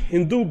shy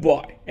Hindu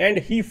boy and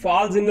he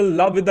falls in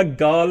love with a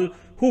girl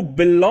who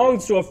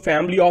belongs to a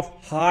family of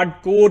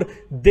hardcore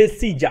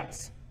desi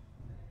jats.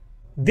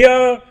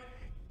 There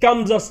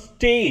comes a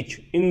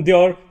stage in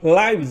their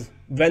lives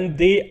when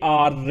they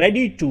are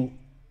ready to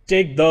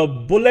take the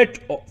bullet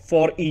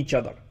for each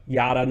other.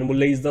 Yaar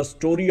Anmulle is the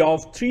story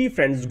of three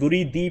friends,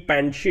 Guri, Deep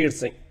and Sher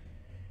Singh,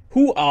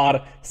 who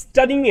are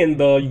studying in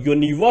the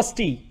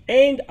university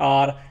and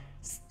are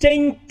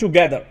staying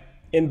together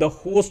in the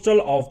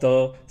hostel of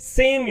the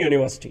same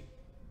university.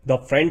 The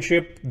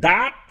friendship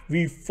that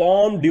we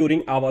formed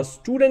during our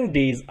student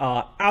days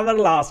are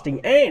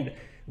everlasting, and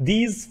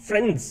these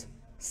friends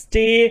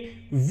stay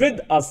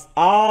with us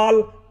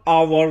all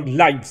our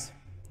lives.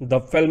 The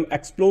film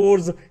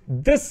explores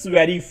this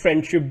very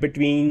friendship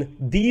between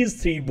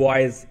these three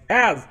boys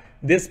as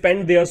they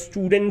spend their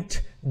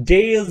student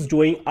days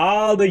doing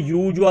all the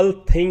usual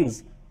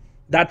things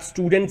that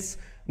students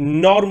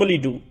normally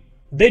do.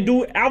 They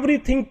do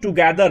everything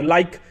together,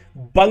 like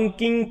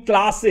bunking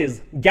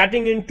classes,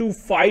 getting into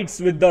fights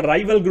with the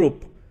rival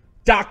group,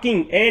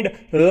 talking and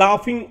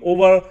laughing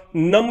over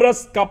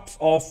numerous cups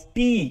of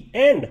tea,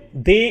 and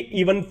they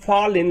even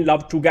fall in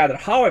love together.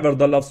 However,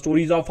 the love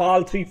stories of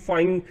all three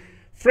fine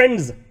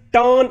friends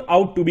turn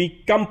out to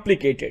be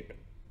complicated.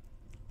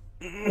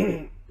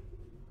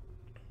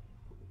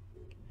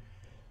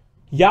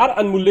 Yaar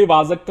Anmulle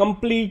was a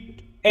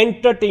complete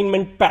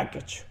entertainment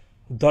package.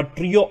 The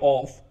trio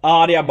of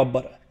Arya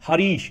Babbar,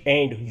 Harish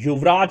and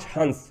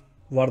Yuvraj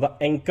were the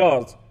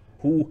anchors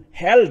who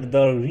held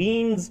the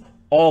reins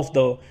of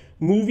the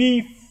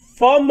movie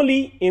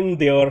firmly in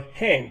their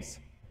hands.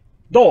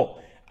 Though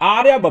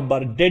Arya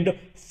Babbar did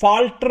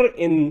falter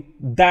in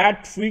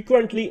that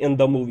frequently in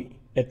the movie,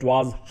 it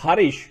was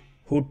Harish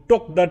who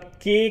took the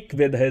cake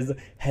with his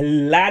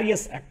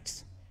hilarious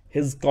acts.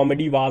 His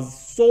comedy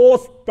was so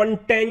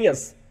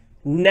spontaneous,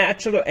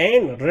 natural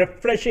and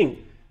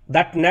refreshing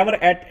that never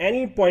at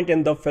any point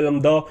in the film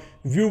the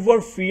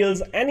viewer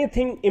feels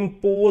anything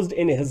imposed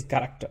in his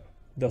character.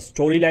 The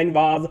storyline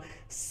was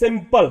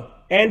simple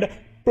and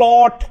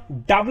plot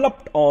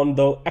developed on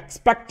the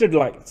expected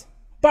lines.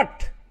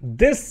 But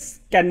this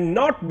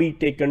cannot be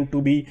taken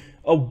to be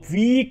a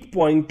weak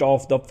point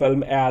of the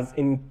film, as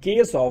in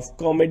case of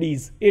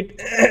comedies,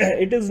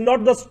 it is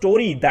not the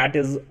story that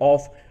is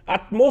of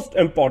utmost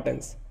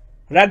importance.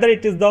 Rather,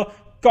 it is the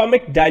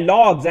comic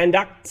dialogues and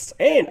acts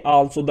and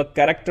also the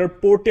character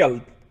portrayal.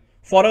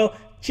 For a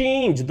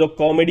change, the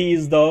comedy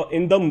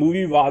in the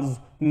movie was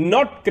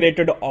not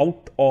created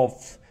out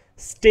of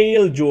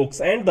stale jokes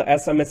and the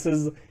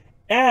SMSs,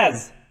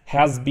 as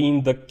has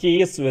been the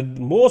case with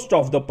most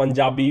of the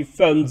Punjabi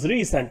films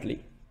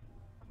recently.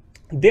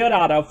 There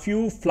are a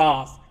few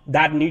flaws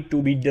that need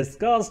to be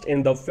discussed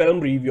in the film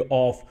review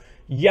of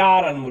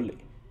Yaar Anmulle.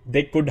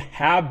 They could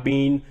have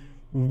been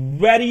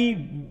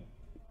very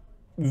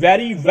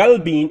well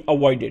been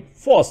avoided.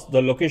 First,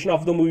 the location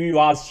of the movie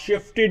was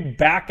shifted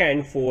back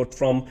and forth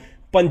from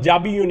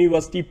Punjabi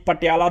University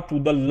Patiala to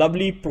the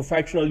lovely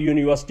professional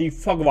university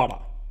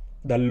Fagwara.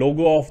 The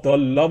logo of the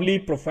lovely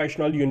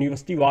professional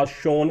university was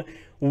shown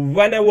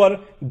whenever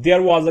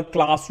there was a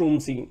classroom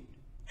scene.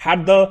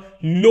 Had the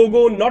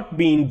logo not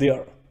been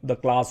there, the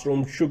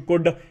classroom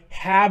could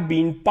have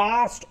been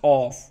passed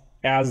off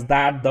as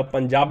that the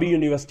Punjabi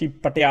University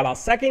Patiala.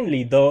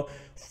 Secondly, the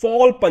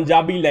foul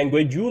Punjabi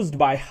language used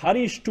by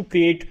Harish to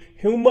create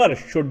humor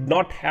should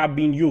not have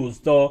been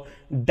used. The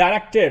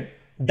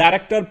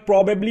director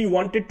probably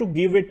wanted to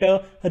give it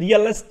a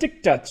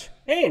realistic touch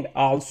and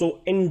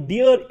also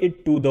endear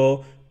it to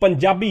the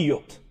Punjabi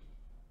youth,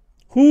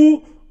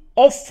 who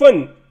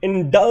often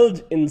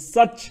indulge in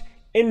such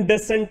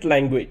indecent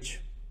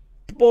language.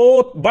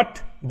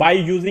 But by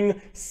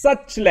using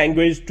such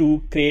language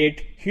to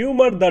create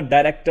humor, the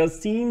director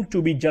seemed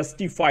to be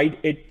justified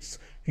its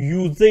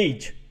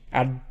usage.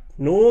 At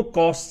no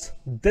cost,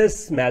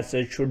 this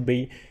message should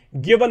be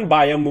given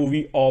by a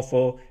movie of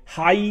a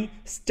high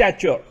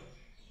stature.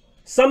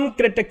 Some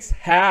critics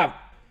have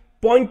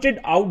pointed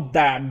out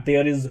that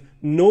there is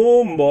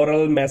no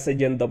moral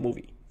message in the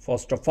movie.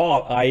 First of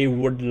all, I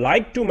would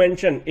like to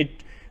mention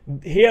it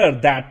here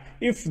that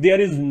if there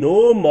is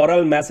no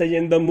moral message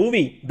in the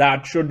movie,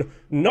 that should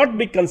not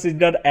be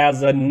considered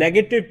as a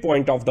negative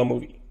point of the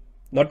movie.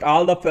 Not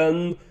all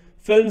the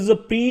films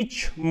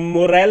preach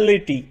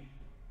morality.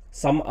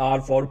 Some are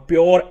for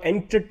pure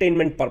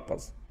entertainment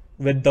purpose,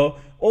 with the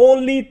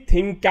only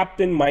thing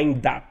kept in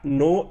mind that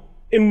no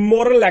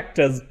immoral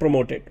actors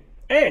promoted,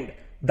 and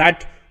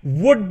that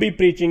would be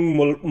preaching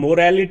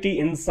morality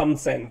in some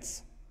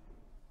sense.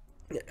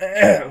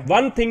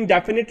 One thing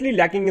definitely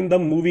lacking in the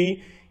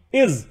movie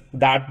is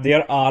that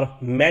there are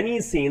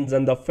many scenes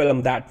in the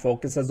film that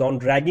focuses on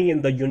ragging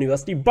in the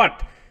university,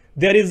 but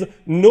there is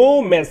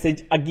no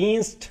message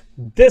against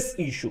this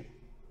issue.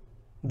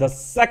 The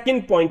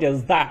second point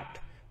is that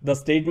the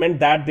statement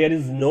that there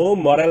is no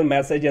moral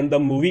message in the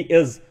movie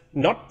is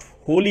not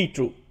wholly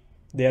true.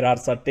 There are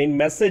certain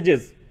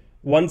messages.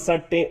 One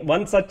such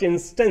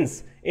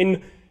instance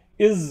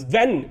is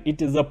when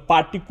it is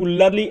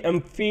particularly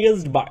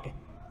emphasized by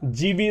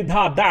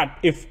Jividha that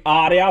if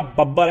Arya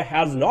Babbar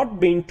has not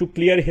been to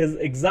clear his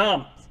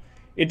exams,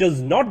 it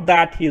is not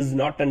that he is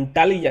not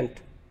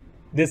intelligent.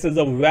 This is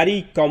a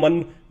very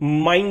common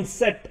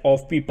mindset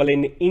of people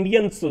in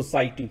Indian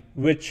society,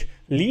 which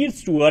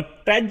leads to a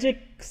tragic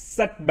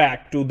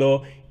setback to the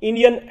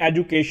Indian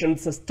education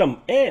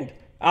system and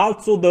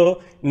also the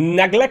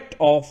neglect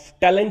of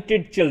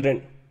talented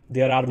children.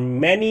 There are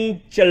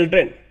many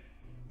children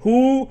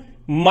who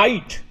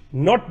might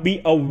not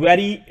be a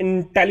very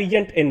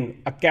intelligent in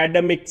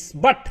academics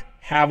but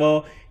have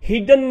a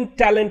hidden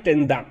talent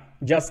in them,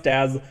 just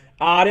as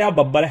Arya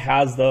Babbar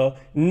has the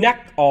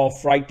knack of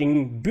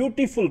writing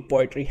beautiful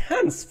poetry.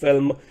 Hence,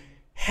 film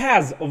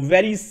has a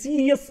very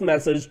serious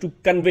message to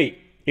convey.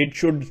 It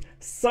should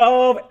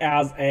serve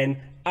as an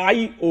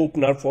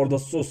eye-opener for the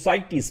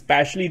society,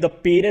 especially the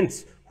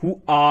parents who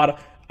are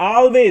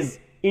always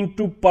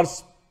into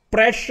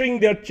pressuring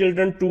their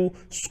children to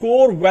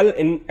score well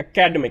in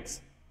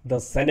academics. The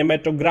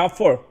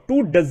cinematographer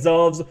too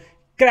deserves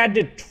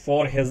credit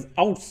for his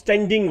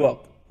outstanding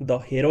work. The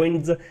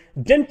heroines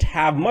didn't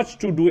have much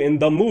to do in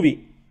the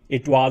movie.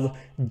 It was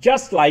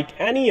just like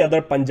any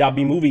other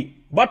Punjabi movie.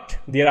 But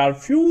there are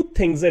few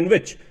things in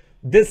which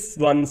this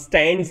one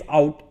stands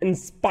out in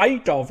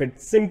spite of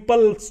its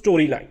simple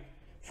storyline.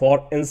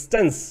 For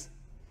instance,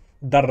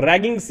 the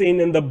ragging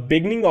scene in the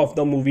beginning of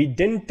the movie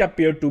didn't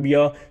appear to be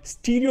a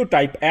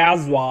stereotype,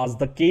 as was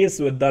the case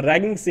with the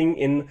ragging scene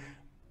in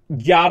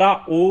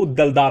Gyara O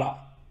Daldara.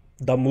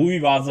 The movie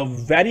was a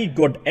very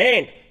good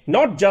and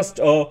not just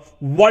a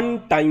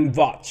one-time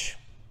watch.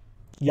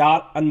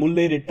 Yaar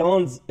Anmulle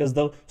Returns is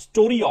the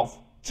story of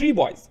three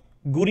boys,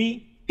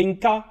 Guri,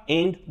 Tinka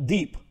and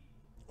Deep,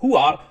 who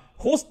are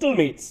hostel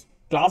mates,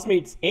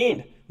 classmates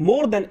and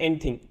more than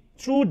anything,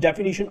 true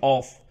definition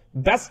of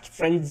best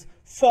friends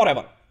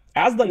forever.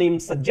 As the name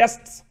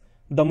suggests,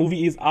 the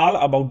movie is all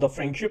about the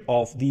friendship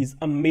of these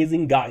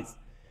amazing guys,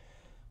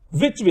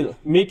 which will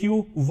make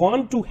you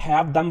want to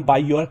have them by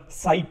your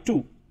side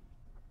too.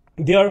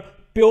 Their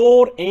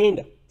pure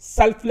and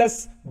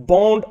selfless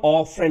bond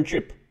of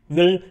friendship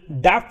will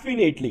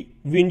definitely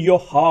win your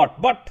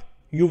heart, but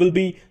you will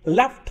be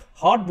left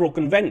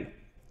heartbroken when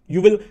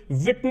you will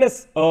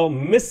witness a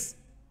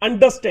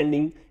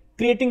misunderstanding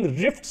creating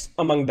rifts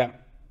among them.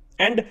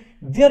 And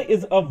there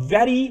is a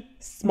very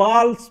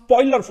small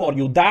spoiler for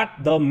you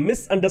that the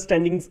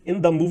misunderstandings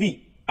in the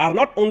movie are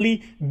not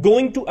only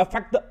going to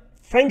affect the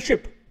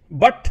friendship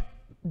but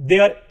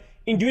their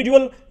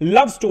individual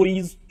love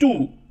stories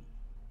too.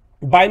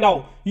 By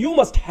now, you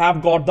must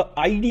have got the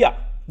idea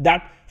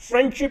that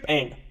friendship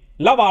and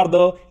love are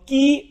the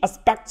key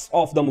aspects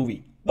of the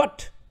movie.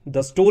 But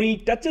the story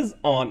touches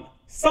on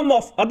some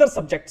of other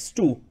subjects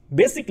too.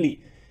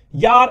 Basically,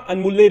 Yaar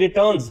Anmulle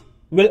Returns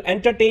will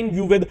entertain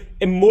you with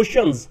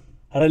emotions,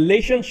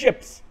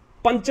 relationships,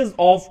 punches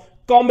of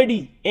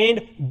comedy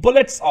and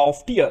bullets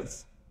of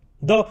tears.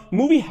 The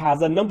movie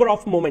has a number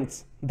of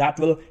moments that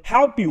will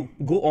help you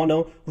go on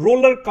a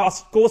roller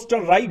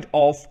coaster ride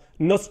of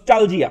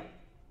nostalgia.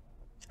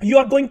 You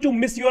are going to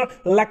miss your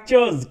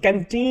lectures,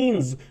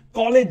 canteens,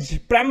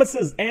 college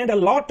premises and a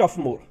lot of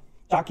more.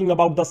 Talking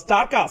about the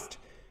star cast,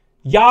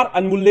 Yaar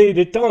Anmulle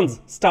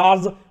Returns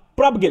stars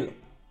Prabh Gill,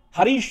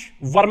 Harish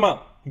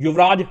Verma,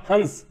 Yuvraj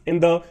Hans in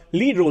the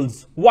lead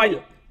roles,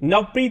 while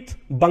Navpreet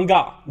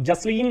Banga,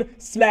 Jasleen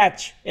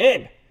Slach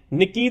and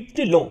Niket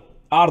Tillon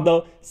are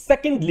the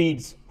second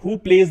leads who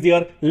plays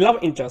their love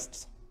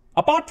interests.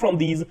 Apart from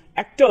these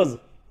actors,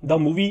 the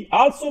movie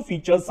also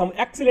features some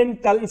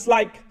excellent talents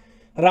like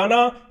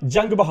Rana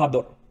Jang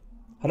Bahadur,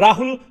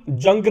 Rahul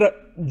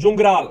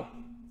Jungral,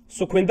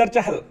 Sukhwinder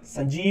Chahal,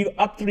 Sanjeev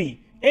Attri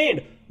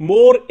and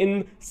more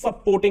in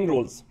supporting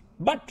roles.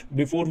 But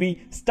before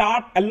we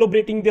start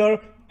elaborating their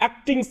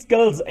acting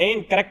skills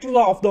and characters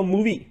of the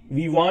movie,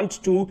 we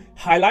want to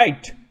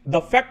highlight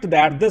the fact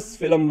that this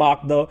film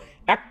marked the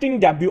acting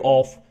debut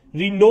of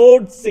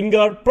renowned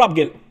singer Prabh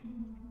Gill.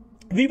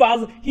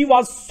 He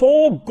was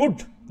so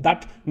good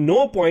that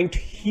no point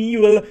he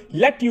will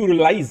let you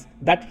realize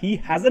that he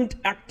hasn't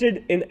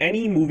acted in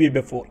any movie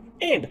before.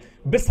 And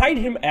beside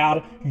him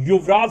are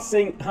Yuvraj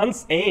Singh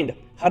Hans and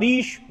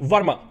Harish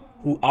Verma,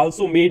 who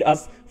also made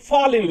us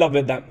fall in love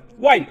with them,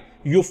 while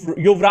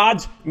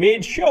Yuvraj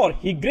made sure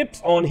he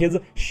grips on his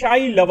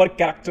shy lover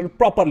character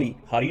properly.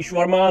 Harish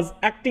Verma's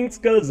acting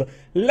skills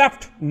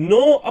left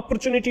no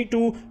opportunity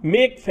to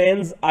make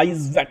fans'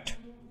 eyes wet.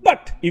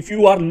 But if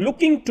you are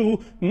looking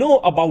to know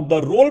about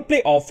the role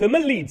play of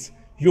female leads,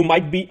 you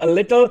might be a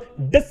little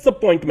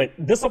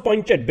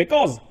disappointed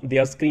because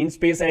their screen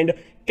space and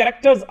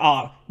characters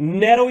are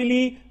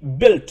narrowly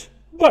built.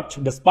 But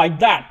despite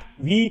that,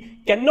 we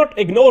cannot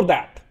ignore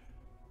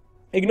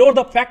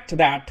the fact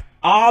that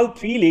all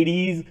three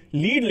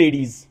lead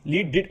ladies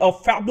did a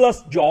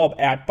fabulous job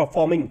at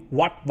performing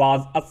what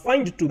was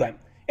assigned to them.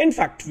 In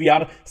fact, we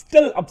are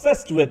still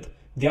obsessed with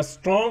their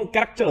strong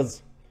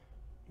characters.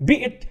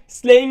 Be it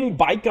slaying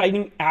bike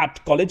riding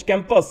at college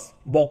campus,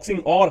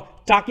 boxing or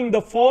taking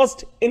the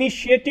first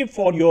initiative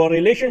for your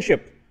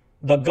relationship,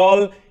 the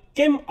girl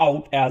came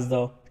out as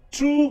the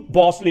true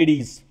boss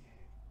ladies.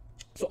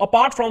 So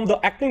apart from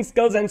the acting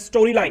skills and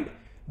storyline,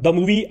 the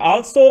movie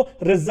also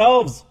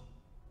reserves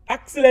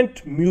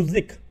excellent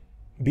music,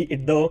 be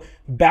it the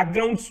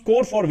background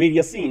score for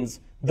various scenes,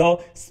 the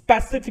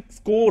specific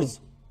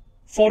scores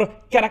for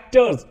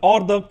characters,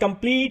 or the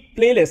complete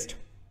playlist.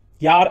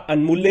 Yaar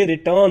Anmulle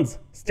Returns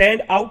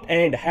stand out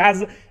and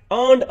has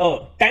earned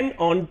a 10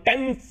 on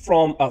 10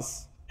 from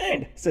us.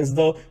 And since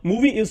the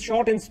movie is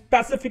shot in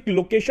specific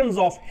locations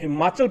of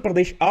Himachal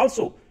Pradesh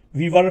also,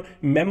 we were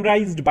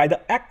memorized by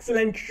the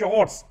excellent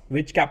shots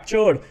which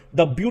captured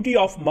the beauty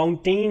of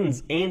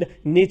mountains and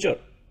nature.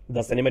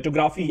 The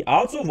cinematography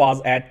also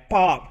was at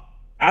par,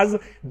 as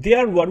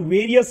there were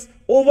various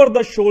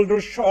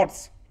over-the-shoulder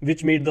shots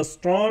which made the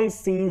strong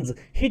scenes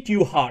hit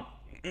you hard.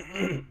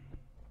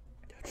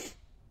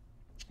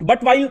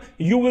 But while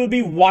you will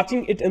be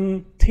watching it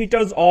in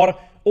theaters or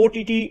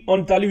OTT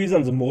on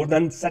televisions more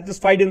than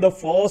satisfied in the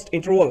first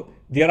interval,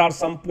 there are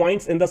some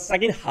points in the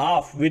second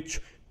half which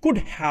could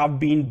have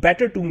been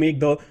better to make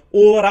the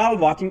overall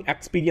watching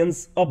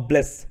experience a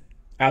bliss,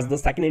 as the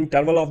second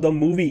interval of the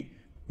movie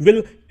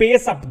will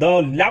pace up the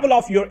level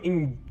of your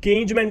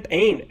engagement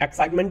and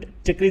excitement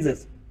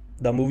decreases.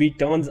 The movie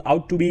turns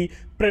out to be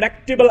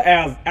predictable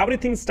as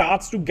everything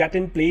starts to get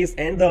in place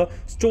and the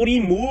story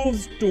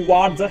moves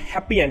towards a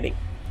happy ending.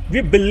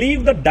 We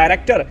believe the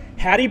director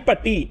Harry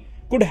Bhatti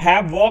could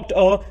have worked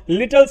a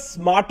little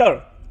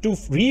smarter to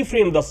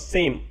reframe the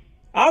same.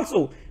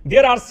 Also,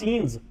 there are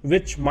scenes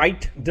which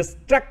might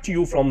distract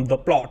you from the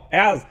plot,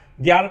 as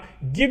they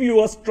give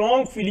you a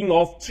strong feeling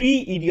of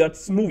Three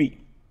Idiots movie.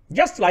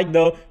 Just like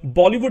the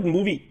Bollywood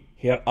movie,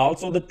 here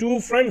also the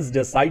two friends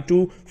decide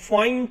to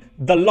find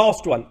the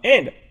lost one,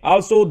 and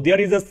also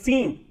there is a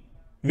scene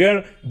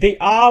where they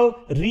all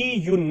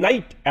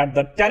reunite at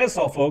the terrace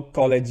of a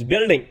college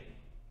building.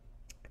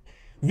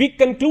 We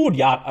conclude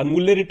Yaar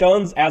Anmulle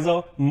Returns as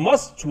a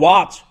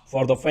must-watch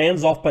for the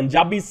fans of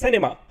Punjabi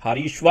cinema.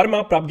 Harish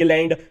Verma, Prabh Gill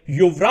and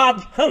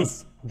Yuvraj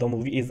Hans. The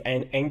movie is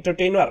an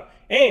entertainer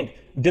and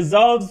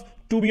deserves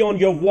to be on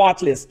your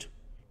watch list.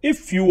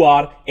 If you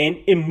are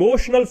an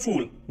emotional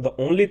fool, the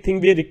only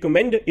thing we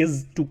recommend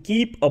is to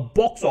keep a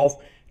box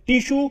of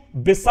tissue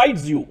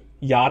besides you.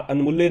 Yaar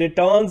Anmulle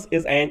Returns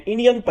is an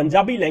Indian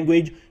Punjabi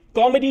language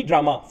comedy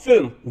drama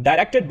film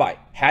directed by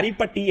Harry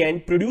Bhatti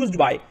and produced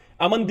by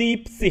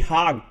Amandeep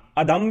Sihag,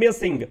 Adamya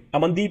Singh,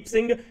 Amandeep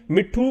Singh,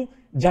 Mithu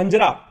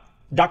Jhajhra,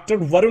 Dr.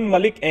 Varun,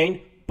 Malik and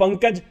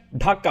Pankaj,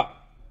 Dhaka.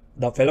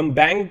 The film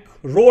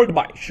bankrolled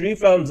by Shree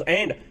Filmz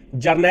and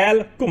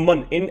Jarnail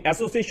Ghumaan in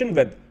association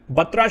with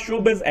Batra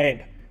Showbiz,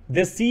 and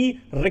they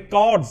see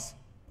records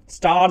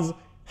stars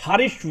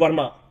Harish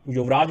Verma,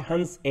 Yuvraj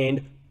Hans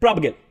and Prabh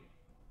Gill.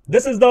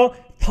 This is the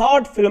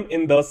third film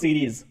in the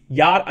series,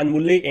 Yaar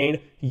Anmulle and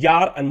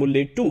Yaar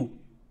Anmulle 2.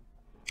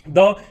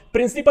 The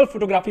principal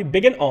photography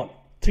began on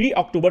 3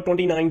 October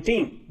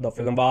 2019. The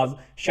film was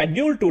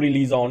scheduled to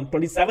release on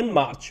 27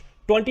 March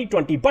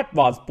 2020 but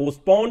was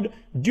postponed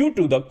due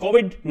to the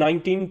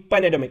COVID-19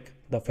 pandemic.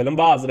 The film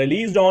was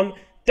released on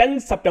 10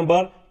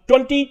 September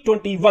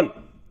 2021.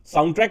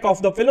 Soundtrack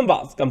of the film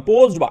was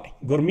composed by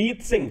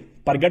Gurmeet Singh,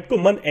 Pargat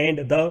Ghumaan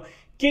and the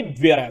Kid,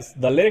 whereas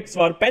the lyrics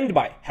were penned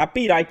by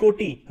Happy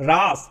Raikoti,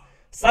 Ras,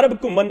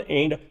 Sarab Ghumaan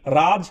and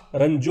Raj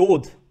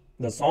Ranjodh.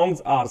 The songs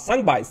are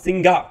sung by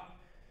Singha,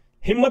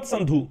 Himmat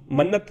Sandhu,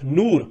 Mannat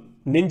Noor,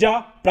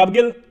 Ninja, Prabh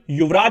Gill,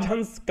 Yuvraj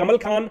Hans, Kamal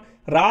Khan,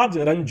 Raj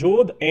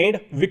Ranjodh and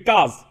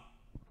Vikas.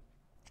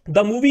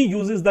 The movie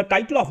uses the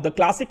title of the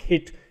classic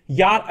hit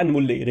Yaar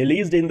Anmulle,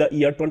 released in the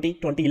year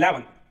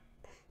 2011.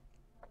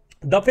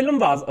 The film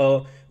was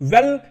a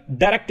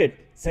well-directed,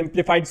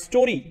 simplified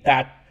story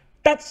that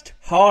touched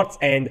hearts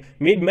and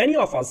made many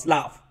of us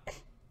laugh.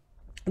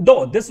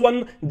 Though this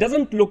one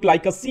doesn't look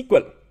like a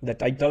sequel, the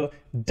title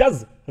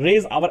does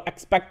raise our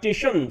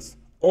expectations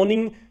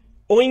owing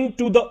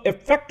to the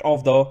effect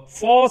of the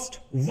first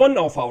one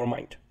of our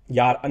mind.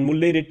 Yaar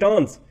Anmulle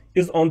Returns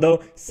is on the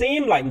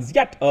same lines,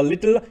 yet a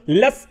little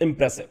less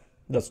impressive.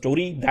 The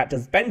story that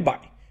is penned by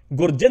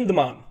Gurjind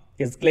Maan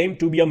is claimed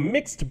to be a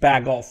mixed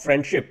bag of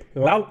friendship,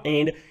 love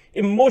and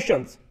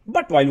emotions.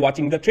 But while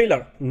watching the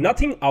trailer,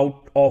 nothing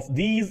out of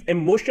these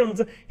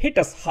emotions hit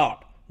us hard.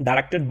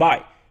 Directed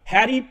by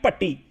Harry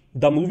Bhatti,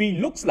 the movie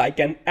looks like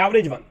an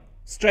average one,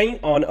 straying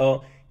on a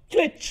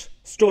glitch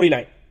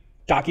storyline.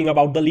 Talking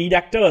about the lead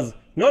actors,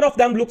 none of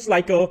them looks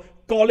like a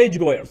college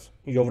goers.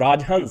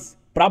 Yuvraj Hans,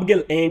 Prabh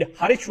Gill and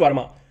Harish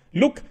Verma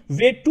look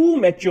way too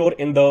mature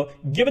in the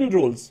given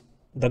roles.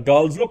 The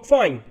girls look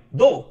fine,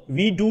 though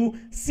we do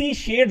see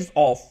shades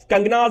of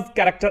Kangana's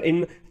character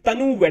in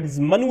Tanu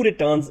Weds Manu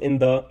Returns in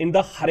the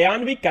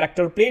Haryanvi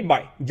character played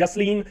by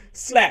Jasleen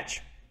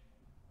Slash.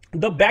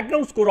 The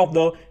background score of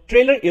the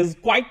trailer is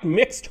quite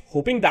mixed,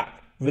 hoping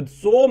that with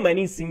so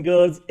many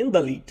singers in the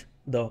lead,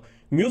 the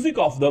music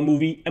of the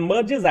movie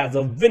emerges as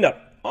a winner.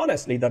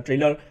 Honestly, the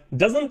trailer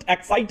doesn't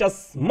excite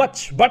us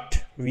much,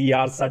 but we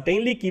are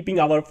certainly keeping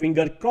our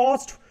finger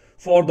crossed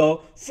for the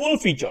full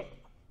feature.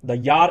 The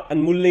Yaar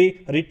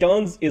Anmulle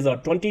Returns is a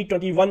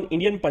 2021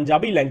 Indian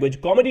Punjabi language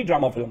comedy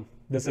drama film.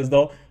 This is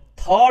the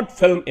third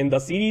film in the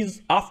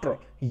series after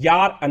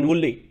Yaar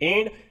Anmulle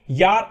and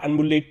Yaar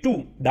Anmulle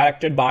 2,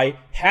 directed by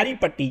Harry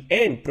Bhatti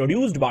and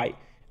produced by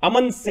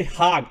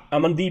Sihag,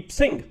 Amandeep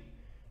Singh,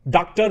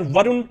 Dr.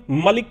 Varun,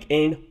 Malik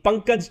and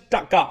Pankaj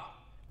Dhaka,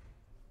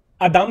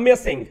 Adamya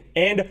Singh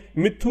and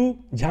Mithu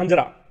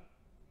Jhajhra.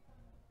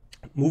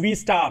 Movie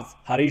stars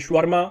Harish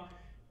Verma,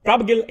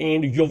 Prabh Gill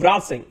and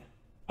Yuvraj Singh.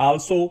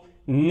 Also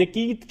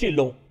Nikit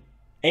Chillo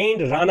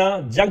and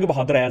Rana Jang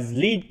Bahadur as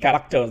lead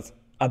characters.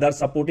 Other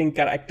supporting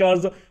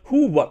characters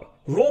who were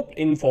roped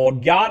in for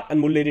Yaar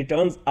Anmulle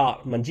Returns are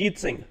Manjeet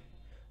Singh,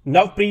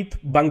 Navpreet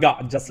Banga,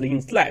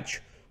 Jasleen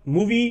Sledge.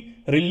 Movie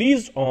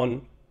released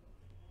on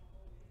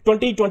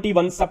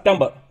 2021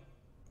 September.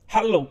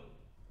 Hello.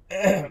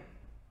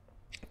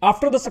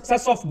 After the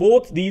success of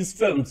both these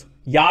films,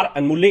 Yaar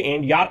Anmulle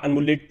and Yaar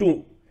Anmulle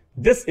 2,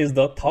 this is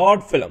the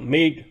third film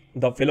made.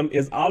 The film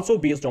is also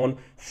based on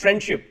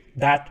friendship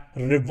that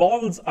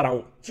revolves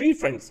around three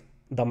friends.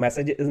 The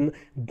message in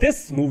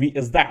this movie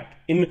is that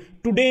in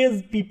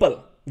today's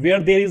people, where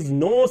there is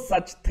no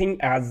such thing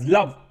as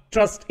love,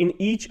 trust in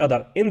each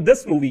other, in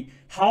this movie,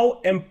 how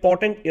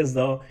important is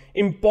the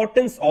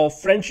importance of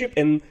friendship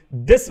in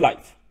this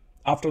life.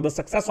 After the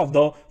success of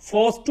the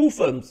first two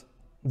films,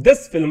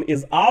 this film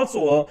is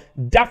also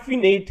a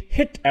definite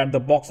hit at the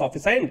box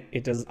office, and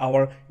it is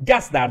our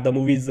guess that the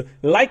movie is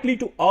likely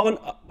to earn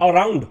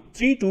around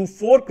 3 to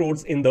 4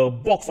 crores in the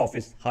box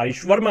office.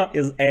 Harish Verma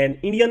is an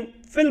Indian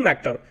film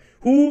actor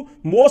who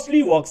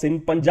mostly works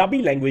in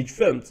Punjabi language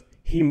films.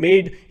 He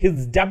made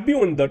his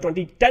debut in the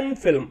 2010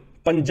 film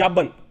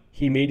Punjaban.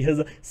 He made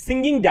his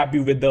singing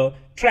debut with the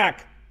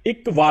track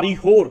Ik Wari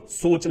Hor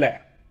Soch Le,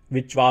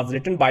 which was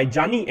written by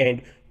Jani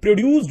and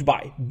produced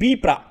by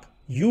Batra.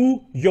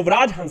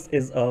 Yuvraj Hans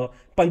is a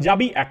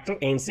Punjabi actor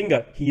and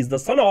singer. He is the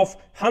son of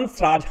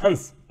Hansraj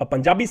Hans, a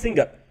Punjabi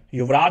singer.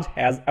 Yuvraj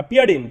has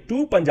appeared in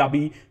 2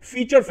 Punjabi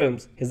feature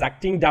films. His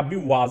acting debut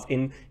was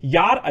in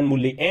Yaar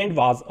Anmulle and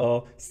was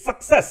a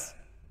success.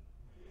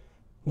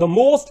 The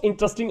most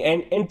interesting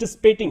and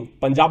anticipating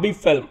Punjabi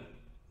film,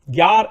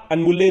 Yaar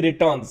Anmulle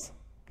Returns.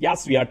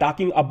 Yes, we are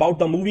talking about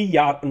the movie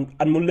Yaar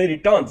Anmulle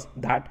Returns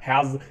that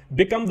has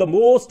become the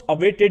most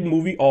awaited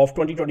movie of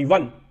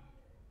 2021.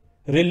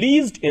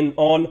 Released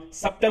on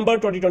September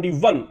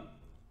 2021.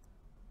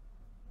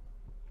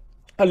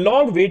 A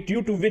long wait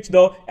due to which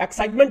the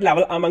excitement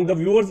level among the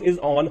viewers is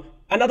on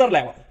another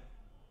level.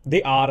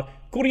 They are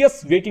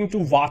curious waiting to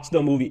watch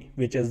the movie,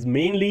 which is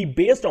mainly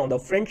based on the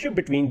friendship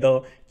between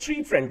the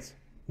three friends.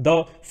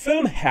 The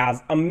film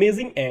has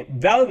amazing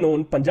and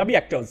well-known Punjabi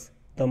actors.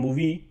 The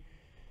movie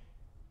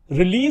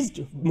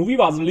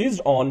was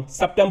released on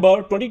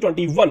September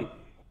 2021.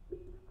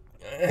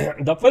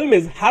 The film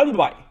is helmed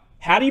by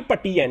Harry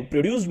Bhatti and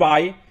produced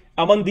by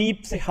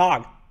Amandeep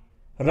Sihag,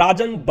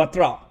 Rajan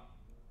Batra,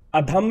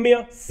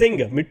 Adamya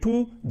Singh,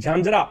 Mithu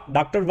Jhajhra,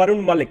 Dr.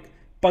 Varun, Malik,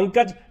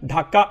 Pankaj,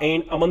 Dhaka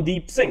and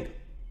Amandeep Singh.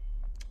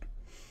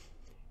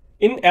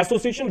 In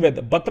association with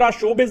Batra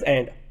Showbiz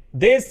and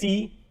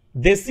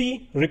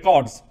Desi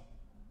Records.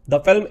 The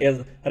film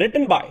is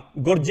written by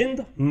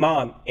Gurjind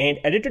Maan and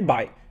edited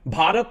by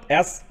Bharat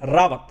S.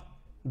 Rawat.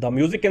 The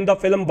music in the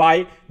film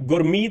by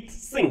Gurmeet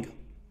Singh.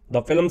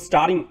 The film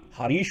starring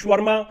Harish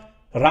Verma,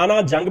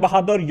 Rana Jang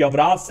Bahadur,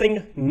 Yuvraj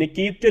Singh,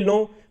 Nikit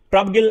Chillo,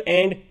 Prabh Gill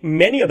and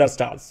many other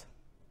stars.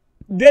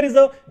 There is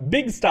a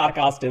big star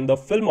cast in the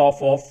film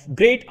of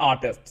great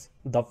artists.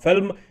 The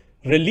film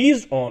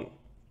released on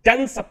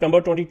 10 September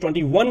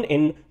 2021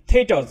 in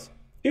theaters.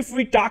 If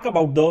we talk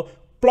about the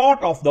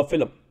plot of the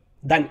film,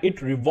 then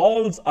it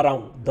revolves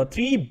around the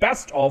three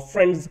best of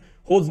friends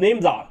whose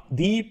names are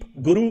Deep,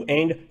 Guru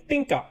and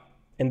Tinka.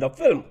 In the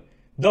film,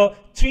 the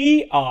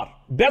three are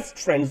best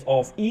friends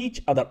of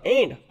each other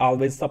and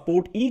always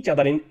support each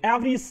other in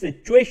every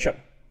situation,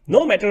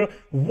 no matter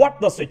what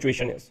the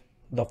situation is.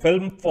 The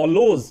film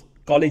follows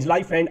college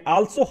life and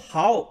also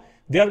how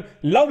their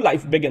love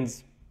life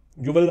begins.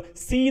 You will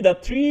see the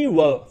three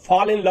will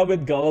fall in love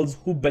with girls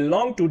who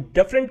belong to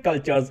different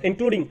cultures,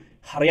 including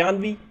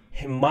Haryanvi,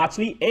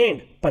 Himachali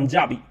and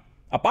Punjabi.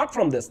 Apart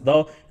from this,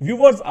 the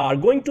viewers are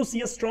going to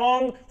see a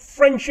strong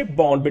friendship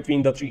bond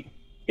between the three.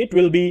 It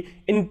will be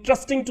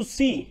interesting to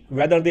see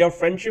whether their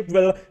friendship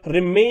will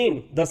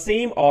remain the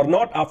same or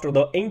not after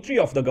the entry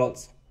of the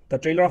girls. The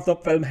trailer of the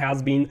film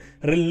has been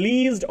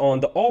released on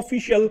the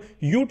official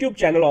YouTube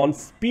channel on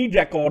Speed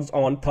Records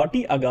on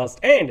 30 August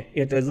and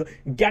it is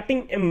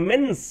getting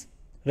immense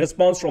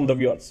response from the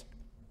viewers.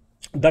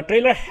 The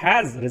trailer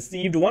has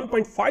received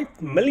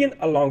 1.5 million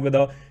along with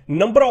a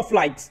number of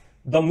likes.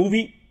 The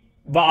movie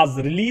was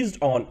released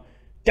on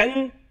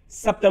 10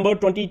 September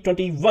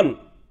 2021.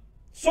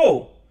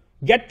 So,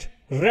 get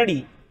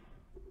ready.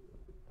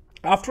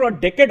 After a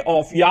decade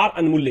of Yaar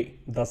Anmulle,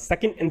 the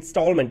second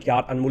installment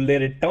Yaar Anmulle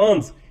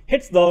Returns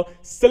hits the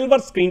silver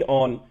screen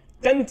on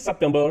 10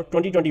 September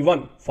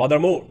 2021.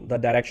 Furthermore, the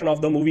direction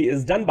of the movie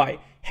is done by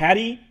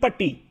Harry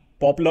Bhatti,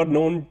 popular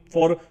known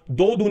for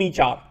Do Duni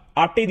Char,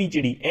 Aate Di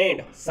Chidi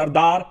and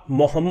Sardar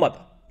Mohammad.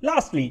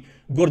 Lastly,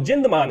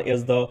 Gurjind Maan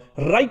is the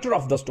writer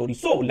of the story.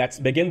 So let's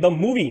begin the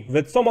movie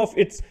with some of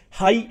its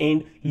high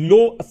and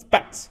low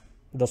aspects.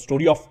 The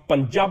story of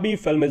Punjabi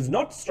film is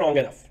not strong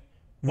enough.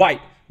 While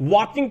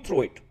walking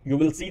through it, you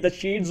will see the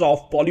shades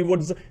of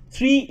Bollywood's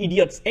Three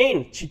Idiots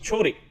and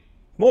Chichore.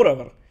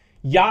 Moreover,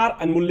 Yaar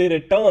Anmulle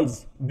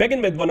Returns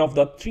begin with one of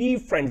the three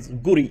friends,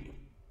 Guri.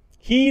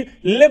 He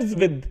lives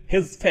with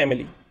his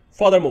family.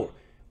 Furthermore,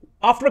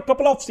 after a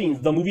couple of scenes,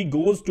 the movie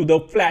goes to the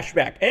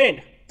flashback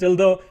and till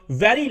the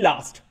very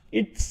last,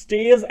 it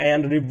stays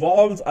and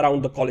revolves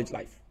around the college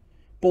life.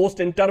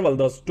 Post-interval,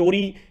 the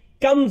story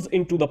comes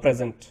into the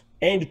present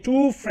and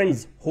two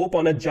friends hope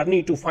on a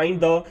journey to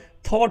find the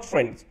third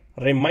friend,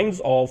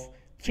 reminds of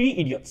Three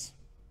Idiots.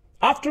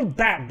 After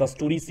that, the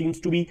story seems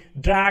to be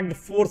dragged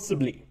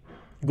forcibly.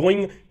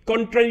 Going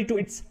contrary to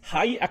its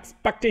high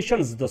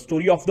expectations, the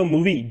story of the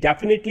movie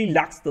definitely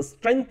lacks the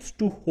strength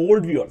to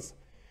hold viewers.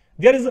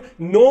 There is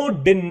no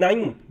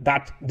denying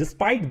that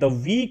despite the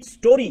weak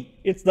story,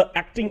 it's the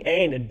acting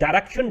and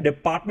direction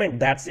department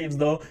that saves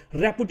the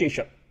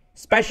reputation.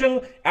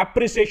 Special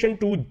appreciation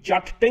to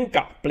Jat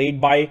Tinka,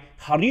 played by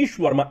Harish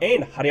Verma,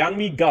 and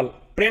Haryanvi girl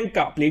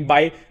Priyanka, played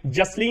by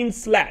Jasleen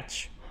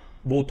Slatch.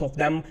 Both of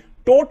them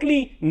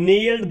totally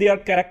nailed their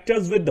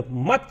characters with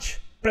much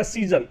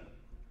precision.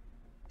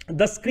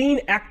 The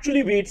screen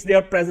actually waits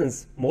their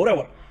presence.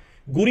 Moreover,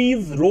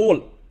 Guri's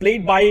role,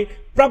 played by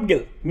Prabh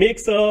Gill,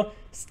 makes a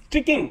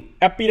striking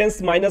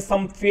appearance minus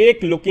some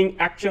fake-looking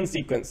action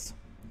sequence.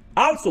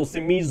 Also,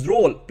 Simmi's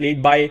role,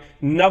 played by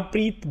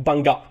Navpreet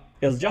Banga,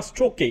 is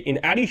just okay. In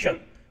addition,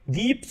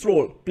 Deep's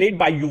role, played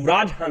by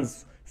Yuvraj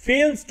Hans,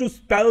 fails to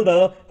spell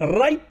the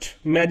right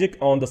magic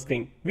on the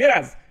screen,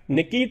 whereas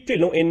Nikki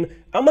Tillo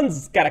in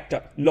Aman's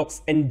character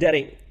looks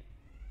endearing.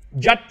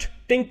 Jat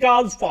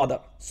Tinka's father,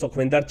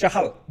 Sukhvinder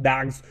Chahal,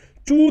 bags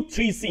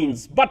 2-3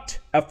 scenes but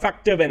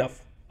effective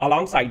enough.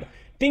 Alongside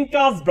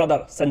Tinka's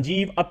brother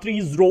Sanjeev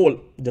Atri's role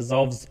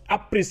deserves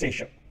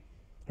appreciation.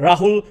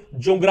 Rahul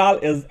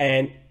Jungral is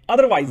an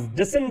otherwise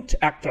decent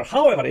actor.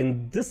 However,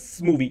 in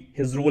this movie,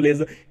 his role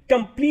is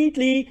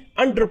completely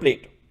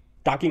underplayed.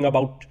 Talking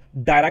about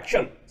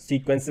direction,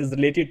 sequences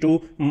related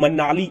to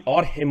Manali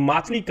or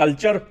Himachali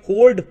culture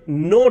hold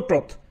no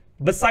truth.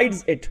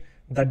 Besides it,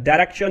 the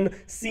direction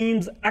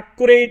seems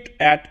accurate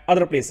at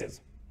other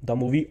places. The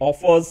movie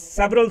offers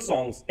several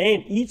songs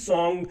and each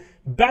song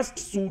best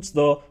suits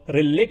the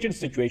related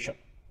situation.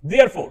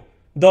 Therefore,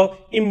 the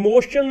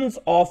emotions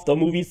of the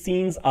movie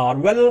scenes are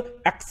well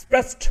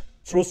expressed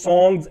through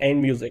songs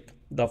and music.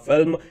 The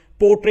film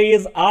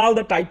portrays all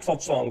the types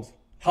of songs.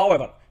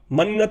 However,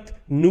 Mannat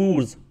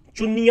Noor's,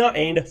 Chunniya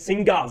and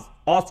Singha's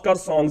Oscar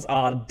songs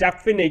are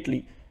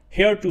definitely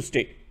here to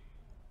stay.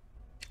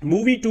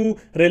 Movie to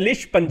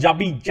relish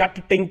Punjabi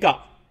Jat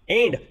Tinka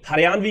and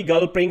Haryanvi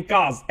girl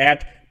Priyanka's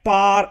at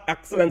par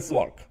excellence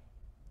work.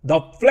 The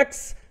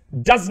flex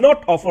does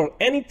not offer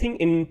anything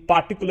in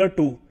particular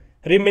to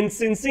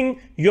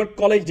reminiscing your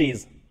college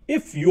days.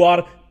 If you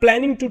are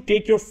planning to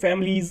take your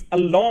families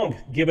along,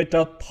 give it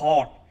a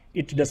thought.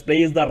 It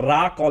displays the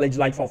raw college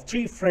life of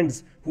three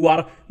friends who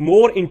are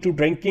more into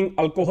drinking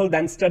alcohol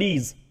than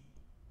studies.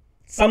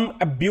 Some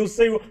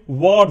abusive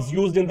words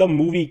used in the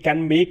movie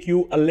can make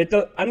you a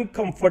little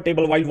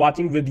uncomfortable while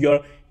watching with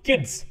your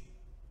kids.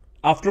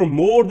 After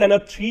more than a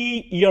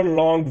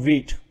 3-year-long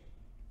wait,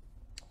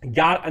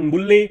 Yaar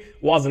Anmulle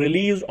was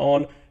released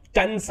on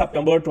 10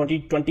 September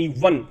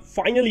 2021.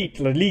 Finally, it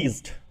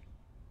released.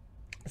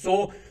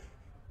 So,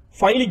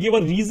 finally give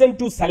a reason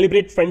to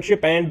celebrate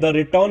friendship and the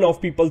return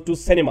of people to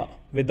cinema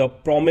with the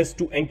promise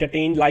to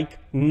entertain like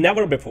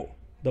never before.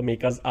 The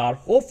makers are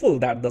hopeful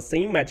that the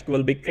same magic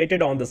will be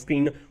created on the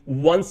screen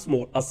once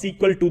more, a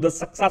sequel to the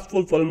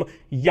successful film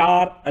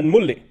Yaar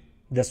Anmulle.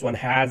 This one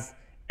has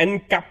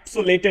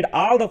encapsulated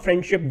all the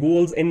friendship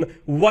goals in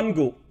one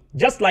go,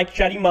 just like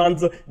Shree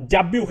Man's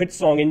debut hit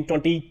song in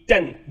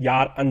 2010,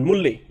 Yaar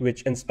Anmulle,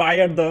 which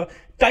inspired the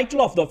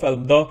title of the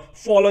film the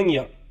following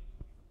year.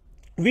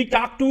 We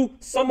talked to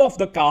some of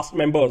the cast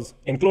members,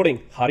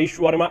 including Harish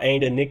Verma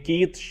and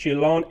Niket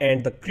Shillon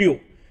and the crew.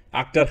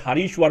 Actor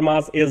Harish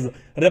Verma is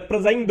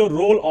reprising the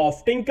role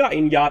of Tinka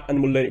in Yaar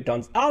Anmulle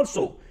Returns.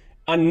 Also,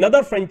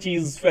 another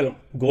franchise film,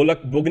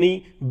 Golak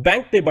Bugni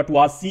Bankte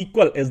Batwa's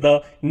sequel, is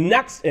the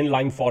next in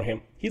line for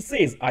him. He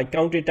says, I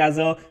count it as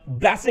a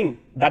blessing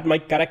that my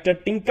character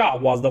Tinka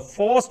was the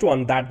first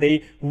one that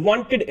they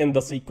wanted in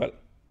the sequel.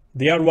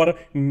 There were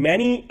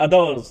many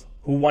others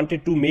who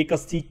wanted to make a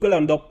sequel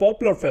on the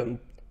popular film,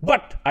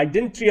 but I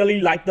didn't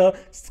really like the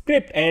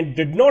script and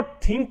did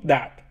not think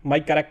that my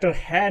character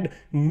had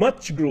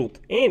much growth,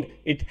 and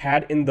it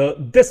had in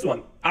this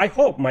one. I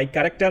hope my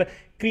character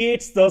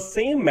creates the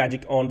same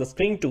magic on the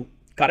screen too.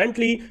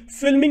 Currently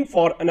filming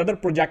for another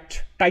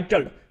project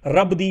titled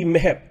Rab Di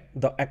Meher,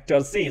 the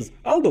actor says.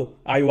 Although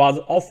I was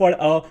offered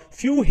a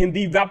few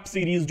Hindi web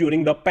series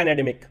during the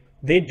pandemic,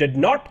 they did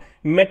not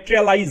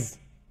materialize.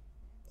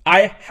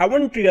 I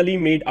haven't really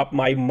made up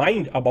my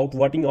mind about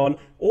working on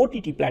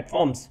OTT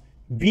platforms,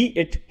 be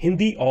it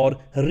Hindi or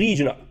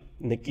regional.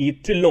 Nikki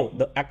Tillo,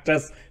 the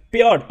actress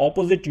paired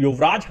opposite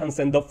Yuvraj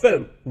in the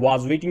film,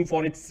 was waiting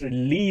for its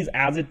release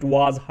as it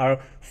was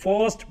her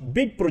first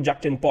big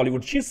project in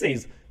Bollywood. She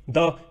says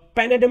the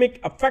pandemic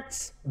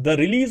affects the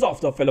release of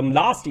the film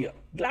last year.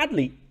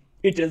 Gladly,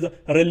 it is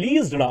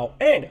released now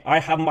and I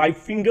have my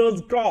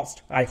fingers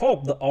crossed. I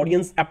hope the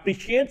audience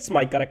appreciates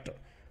my character.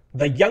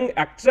 The young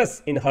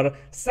actress in her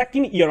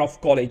second year of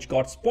college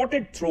got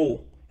spotted through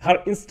her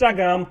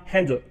Instagram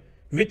handle,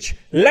 which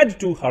led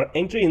to her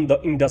entry in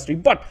the industry.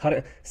 But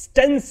her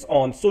stance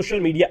on social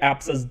media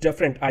apps is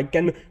different. I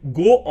can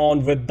go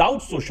on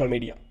without social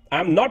media. I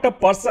am not a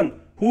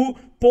person who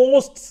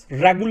posts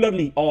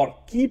regularly or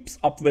keeps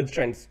up with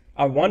trends.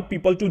 I want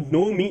people to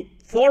know me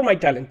for my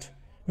talent,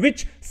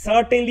 which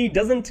certainly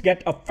doesn't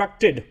get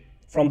affected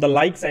from the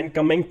likes and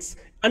comments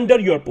under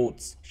your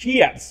posts.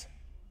 She adds,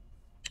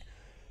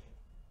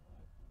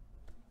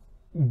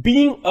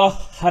 being a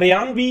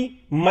Haryanvi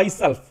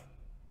myself,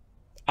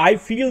 I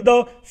feel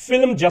the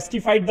film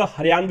justified the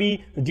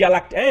Haryanvi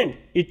dialect and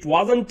it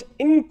wasn't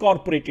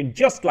incorporated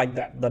just like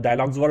that. The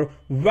dialogues were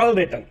well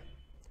written.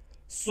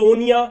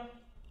 Sonia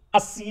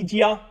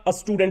Asijia, a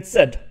student,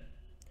 said,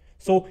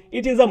 so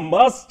it is a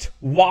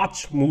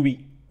must-watch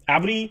movie.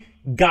 Every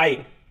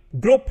guy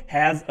group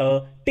has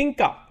a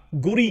Tinka,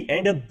 Guri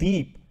and a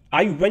Deep.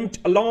 I went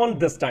alone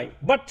this time,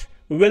 but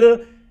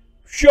will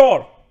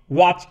sure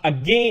watch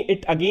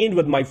it again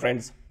with my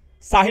friends.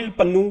 Sahil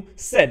Pannu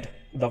said,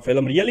 the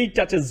film really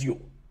touches you.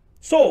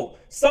 So,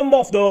 some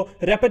of the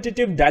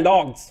repetitive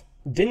dialogues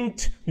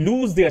didn't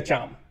lose their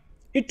charm.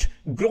 It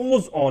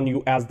grows on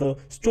you as the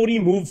story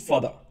moves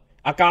further.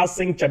 Akash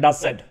Singh Chadha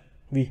said,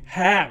 we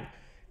have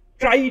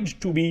tried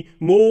to be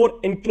more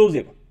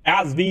inclusive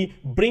as we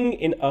bring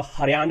in a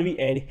Haryanvi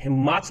and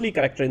Himachali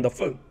character in the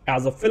film.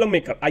 As a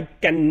filmmaker, I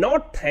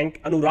cannot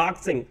thank Anurag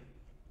Singh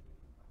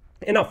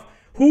enough,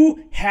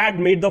 who had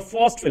made the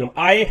first film.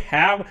 I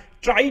have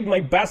tried my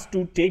best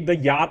to take the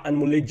Yaar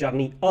Anmulle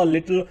journey a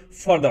little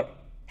further.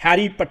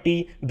 Harry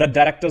Bhatti, the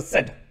director,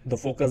 said, the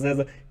focus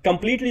is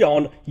completely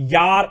on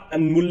Yaar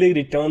Anmulle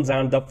Returns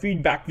and the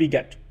feedback we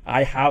get.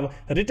 I have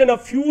written a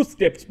few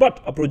scripts,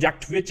 but a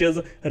project which is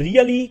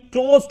really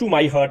close to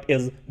my heart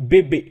is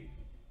Bebe.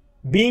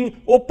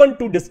 Being open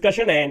to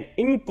discussion and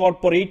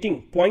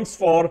incorporating points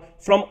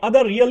from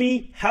other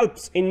really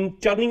helps in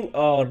turning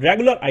a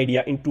regular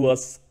idea into a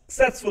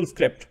successful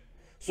script.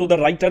 So the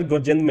writer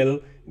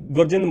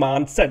Gurjin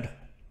Maan said,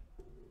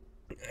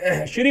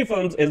 Shree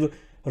Films is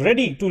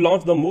ready to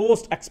launch the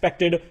most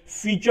expected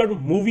feature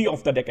movie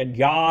of the decade,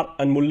 Yaar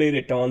Anmulle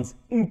Returns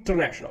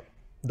International.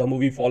 The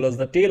movie follows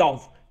the tale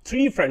of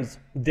three friends,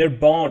 their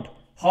bond,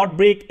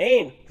 heartbreak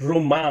and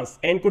romance,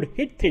 and could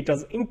hit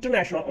theaters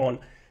international on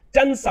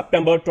 10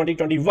 September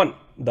 2021.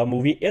 The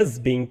movie is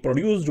being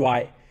produced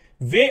by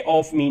way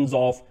of means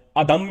of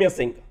Adamya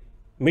Singh,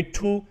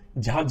 Mithu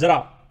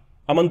Jhajhra,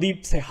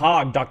 Amandeep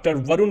Sihag, Dr.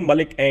 Varun,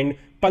 Malik and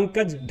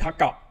Pankaj,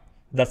 Dhaka.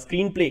 The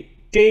screenplay,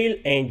 tale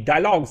and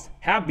dialogues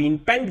have been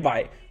penned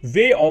by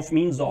way of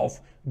means of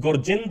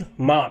Gurjin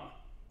Maan.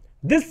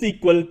 This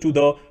sequel to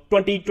the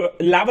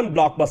 2011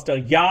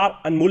 blockbuster Yaar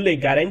Anmulle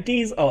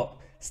guarantees a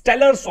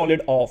stellar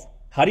solid of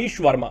Harish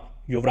Verma,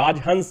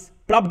 Yuvraj,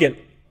 Prabh Gill,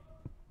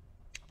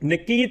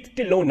 Niket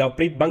Tillo,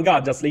 Navpreet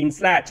Banga, Jasleen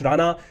Slach,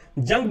 Rana,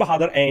 Jung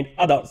Bahadur and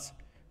others.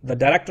 The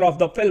director of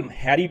the film,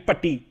 Harry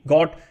Bhatti,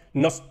 got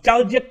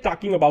nostalgic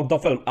talking about the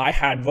film. I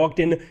had worked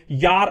in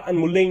Yaar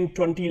Anmulle in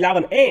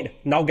 2011 and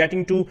now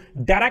getting to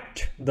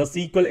direct the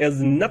sequel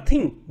is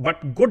nothing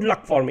but good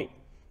luck for me.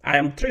 I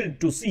am thrilled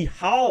to see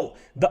how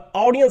the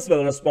audience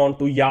will respond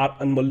to Yaar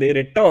Anmulle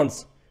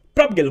Returns.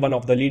 Prabh Gill, one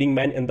of the leading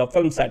men in the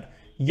film, said,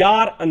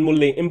 Yaar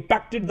Anmulle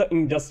impacted the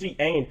industry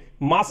and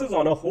masses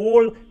on a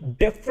whole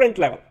different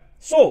level.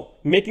 So,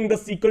 making the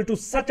sequel to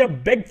such a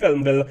big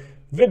film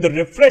with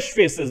refreshed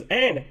faces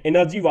and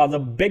energy was a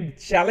big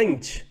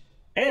challenge.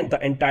 And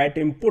the entire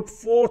team put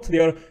forth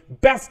their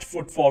best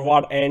foot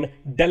forward and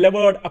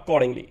delivered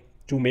accordingly.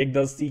 To make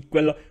the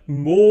sequel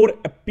more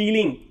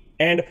appealing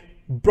and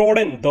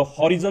broaden the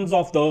horizons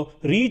of the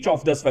reach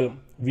of this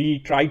film, we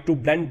tried to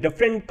blend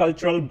different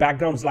cultural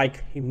backgrounds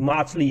like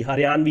Himachali,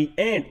 Haryanvi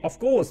and of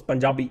course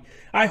Punjabi.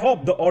 I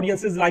hope the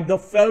audiences like the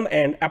film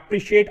and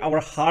appreciate our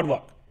hard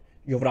work.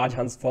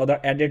 Yuvraj further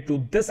added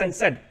to this and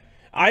said,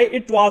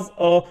 it was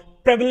a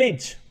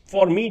privilege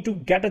for me to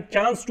get a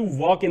chance to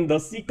work in the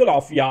sequel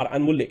of Yaar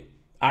Anmulle.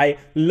 I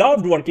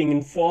loved working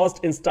in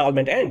first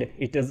installment and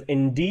it is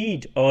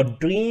indeed a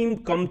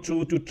dream come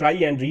true to try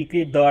and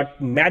recreate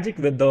that magic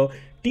with the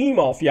team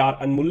of Yaar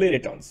Anmulle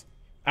Returns.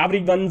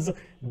 Everyone's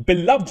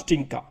beloved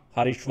Tinka,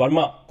 Harish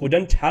Verma,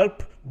 couldn't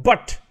help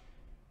but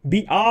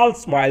be all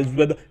smiles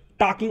with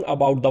talking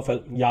about the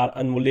film. Yaar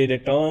Anmulle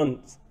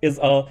Returns is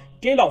a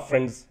tale of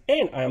friends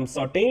and I am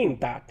certain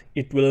that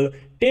it will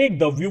take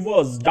the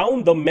viewers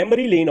down the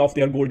memory lane of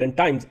their golden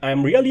times. I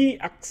am really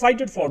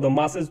excited for the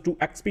masses to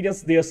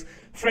experience this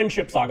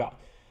friendship saga.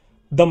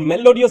 The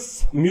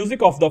melodious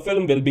music of the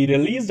film will be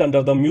released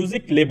under the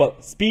music label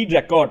Speed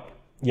Record.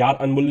 Yaar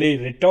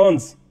Anmulle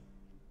Returns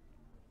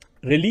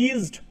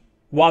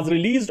was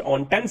released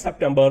on 10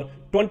 September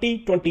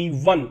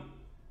 2021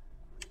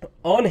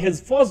 On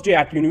his first day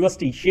at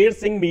university, Sher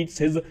Singh meets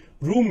his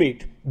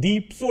roommate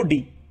Deep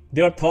Sodhi.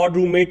 Their third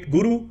roommate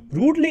Guru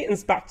rudely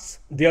inspects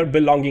their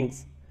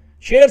belongings.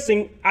 Sher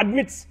Singh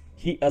admits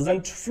he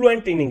isn't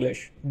fluent in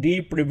English.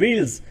 Deep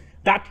reveals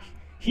that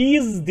he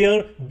is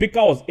there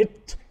because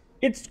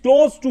it's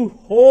close to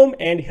home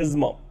and his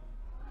mom.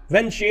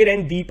 When Sher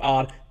and Deep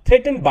are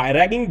threatened by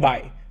ragging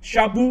by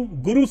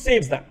Shabu, Guru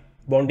saves them.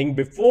 Bonding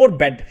before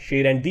bed,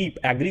 Sher and Deep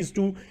agrees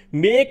to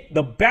make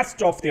the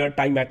best of their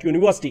time at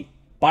university,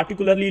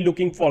 particularly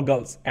looking for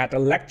girls. At a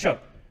lecture,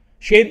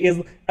 Sher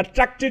is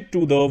attracted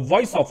to the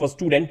voice of a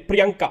student,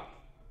 Priyanka,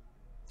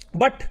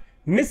 but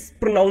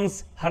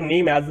mispronounce her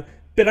name as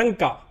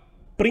Prinka.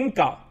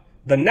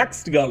 The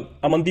next girl,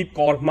 Amandeep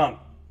Kaur,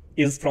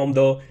 is from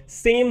the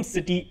same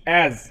city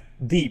as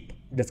Deep.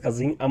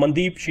 Discussing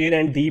Amandeep, Sher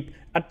and Deep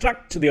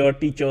attract their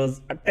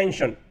teacher's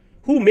attention,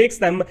 who makes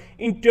them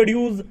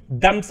introduce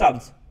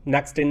themselves.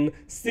 Next in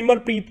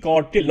Simarpreet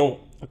Kaur Tillon,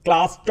 a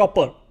class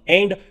topper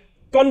and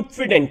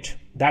confident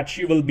that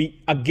she will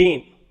be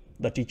again.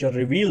 The teacher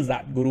reveals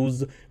that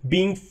Guru's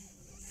been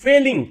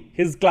failing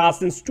his class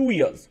since 2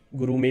 years.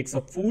 Guru makes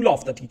a fool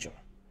of the teacher.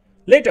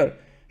 Later,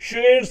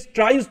 Sher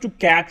tries to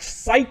catch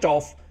sight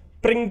of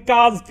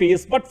Prinka's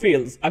face but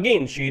fails.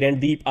 Again, Sher and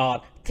Deep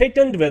are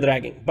threatened with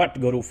ragging, but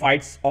Guru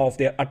fights off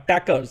their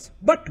attackers.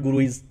 But Guru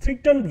is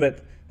threatened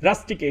with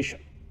rustication.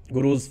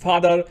 Guru's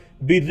father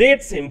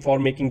berates him for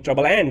making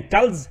trouble and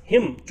tells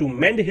him to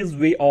mend his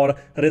way or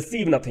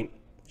receive nothing.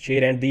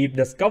 Sher and Deep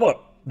discover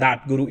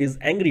that Guru is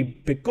angry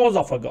because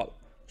of a girl.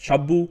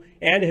 Shabu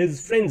and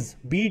his friends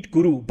beat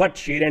Guru, but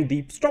Sher and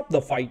Deep stop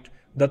the fight.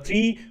 The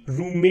three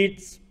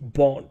roommates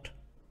bond.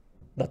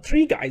 The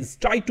three guys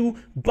try to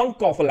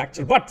bunk off a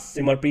lecture, but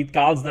Simarpreet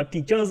calls the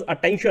teacher's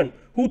attention,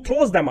 who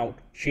throws them out.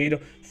 Sher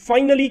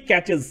finally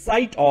catches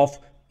sight of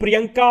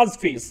Priyanka's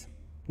face.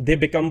 They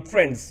become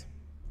friends.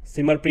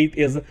 Simarpreet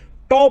is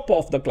top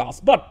of the class,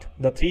 but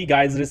the three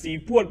guys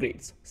receive poor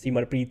grades.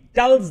 Simarpreet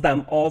tells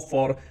them off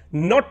for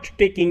not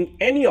taking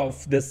any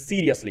of this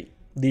seriously.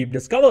 Deep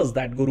discovers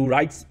that Guru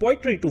writes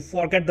poetry to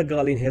forget the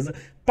girl in his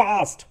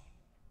past.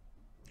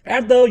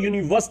 At the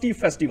university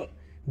festival,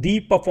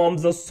 Deep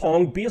performs a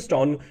song based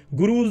on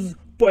Guru's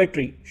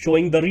poetry,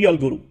 showing the real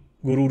Guru.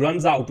 Guru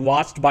runs out,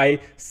 watched by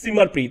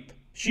Simarpreet.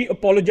 She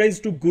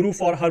apologizes to Guru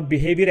for her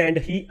behavior and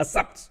he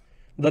accepts.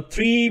 The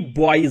three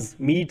boys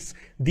meets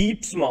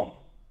Deep's mom,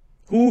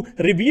 who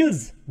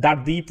reveals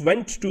that Deep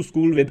went to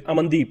school with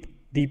Amandeep.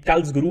 Deep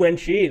tells Guru and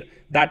Sher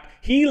that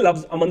he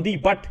loves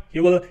Amandeep, but he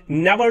will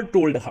never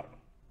told her.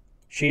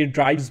 Sher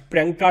drives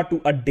Priyanka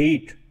to a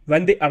date.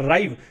 When they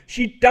arrive,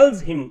 she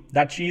tells him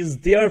that she is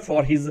there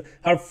for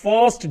her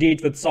first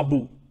date with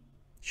Sabu.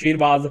 Sher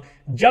was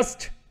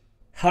just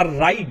her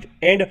ride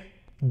and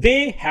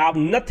they have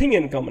nothing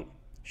in common.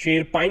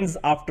 Sher pines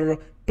after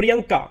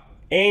Priyanka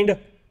and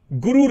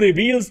Guru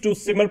reveals to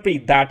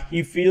Simarpreet that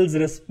he feels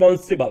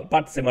responsible,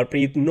 but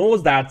Simarpreet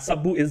knows that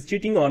Sabu is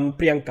cheating on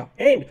Priyanka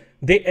and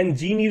they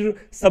engineer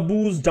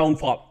Sabu's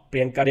downfall.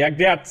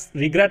 Priyanka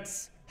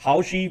regrets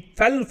how she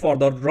fell for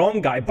the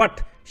wrong guy,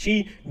 but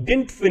she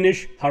didn't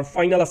finish her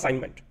final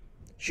assignment.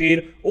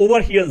 Sher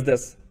overhears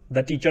this.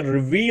 The teacher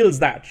reveals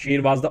that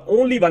Sher was the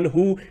only one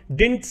who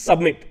didn't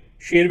submit.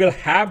 Sher will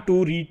have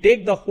to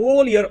retake the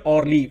whole year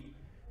or leave.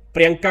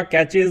 Priyanka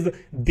catches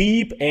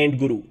Deep and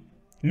Guru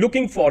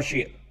looking for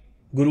Sher.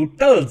 Guru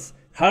tells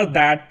her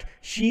that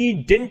she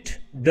didn't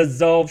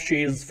deserve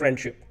Sher's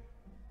friendship.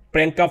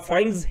 Priyanka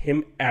finds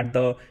him at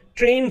the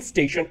train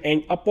station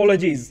and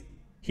apologizes.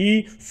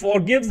 He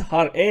forgives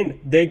her and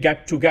they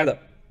get together.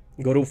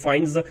 Guru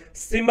finds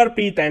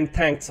Simarpreet and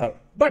thanks her,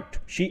 but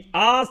she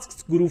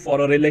asks Guru for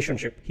a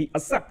relationship. He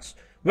accepts.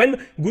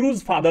 When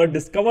Guru's father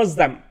discovers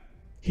them,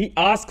 he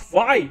asks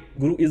why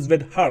Guru is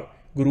with her.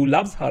 Guru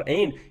loves her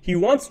and he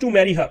wants to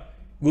marry her.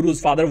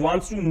 Guru's father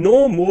wants to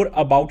know more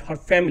about her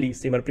family.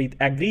 Simarpreet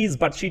agrees,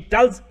 but she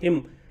tells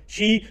him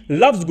she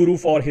loves Guru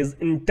for his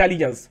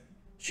intelligence.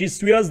 She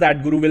swears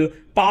that Guru will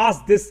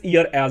pass this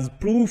year as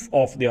proof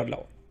of their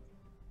love.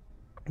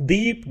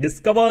 Deep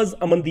discovers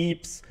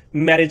Amandeep's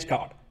marriage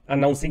card,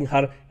 announcing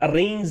her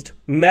arranged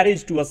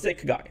marriage to a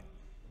Sikh guy.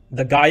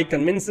 The guy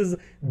convinces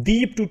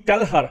Deep to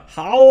tell her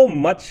how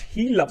much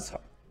he loves her.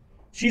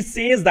 She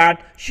says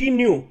that she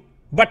knew,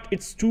 but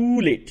it's too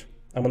late.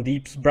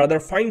 Amandeep's brother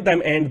finds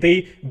them and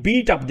they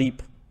beat up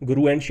Deep.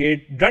 Guru and Sher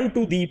run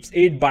to Deep's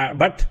aid,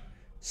 but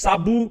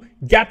Sabu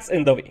gets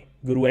in the way.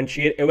 Guru and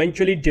Sher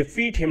eventually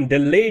defeat him.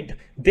 Delayed,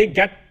 they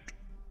get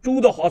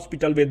to the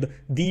hospital with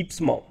Deep's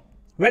mom.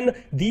 When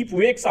Deep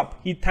wakes up,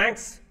 he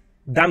thanks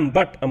them,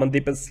 but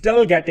Amandeep is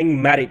still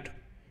getting married.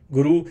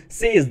 Guru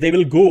says they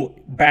will go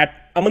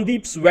at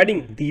Amandeep's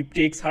wedding. Deep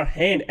takes her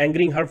hand,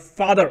 angering her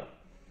father,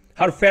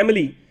 her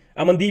family.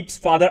 Amandeep's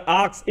father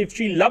asks if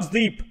she loves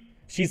Deep.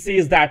 She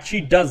says that she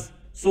does,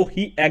 so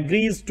he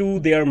agrees to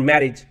their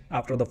marriage.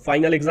 After the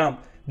final exam,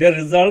 their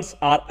results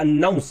are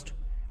announced.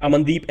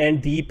 Amandeep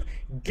and Deep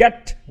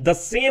get the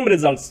same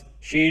results.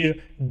 Sher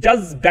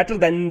does better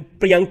than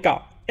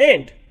Priyanka,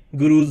 and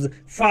Guru's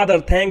father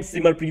thanks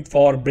Simarpreet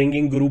for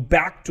bringing Guru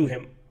back to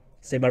him.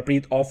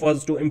 Simarpreet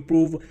offers to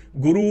improve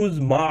Guru's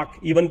mark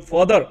even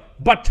further,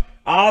 but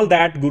all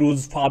that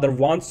Guru's father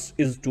wants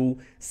is to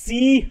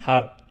see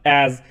her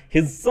as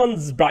his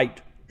son's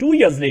bride. 2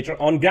 years later,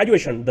 on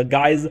graduation, the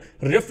guys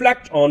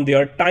reflect on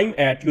their time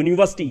at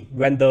university.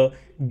 When the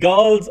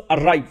girls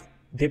arrive,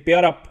 they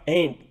pair up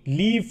and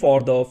leave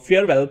for the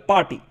farewell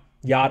party.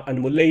 Yaar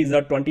Anmulle is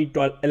a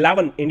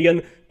 2011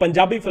 Indian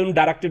Punjabi film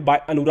directed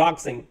by Anurag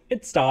Singh.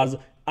 It stars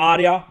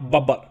Arya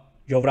Babbar,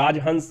 Yuvraj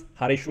Hans,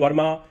 Harish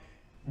Verma,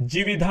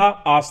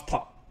 Jividha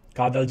Astha,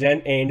 Kadal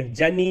Jain and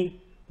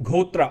Jenny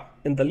Ghotra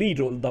in the lead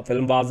role. The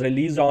film was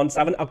released on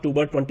 7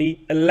 October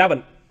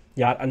 2011.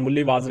 Yaar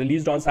Anmulle was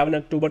released on 7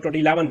 October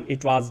 2011.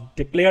 It was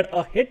declared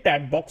a hit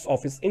at Box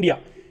Office India.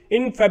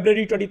 In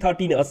February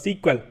 2013, a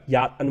sequel,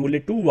 Yaar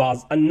Anmulle 2,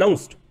 was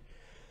announced,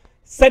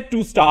 set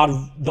to star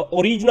the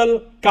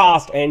original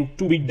cast and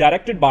to be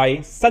directed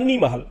by Sunny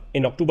Mahal.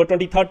 In October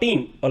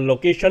 2013, a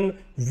location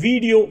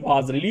video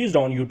was released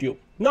on YouTube.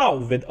 Now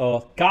with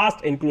a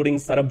cast including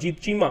Sarabjit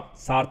Chima,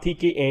 Sarthi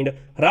K and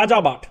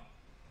Raja Bhatt.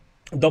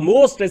 The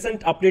most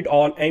recent update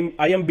on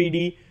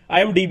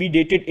IMDb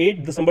dated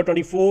 8 December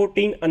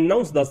 2014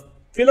 announced the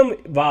film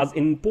was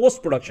in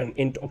post-production.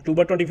 In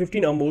October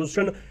 2015, a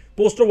motion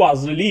poster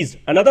was released.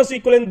 Another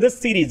sequel in this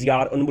series,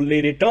 Yaar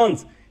Anmulle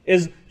Returns,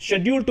 is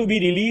scheduled to be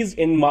released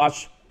in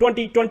March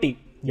 2020.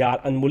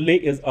 Yaar Anmulle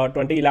is a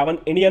 2011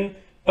 Indian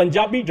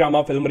Punjabi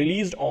drama film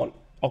released on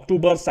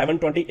October 7,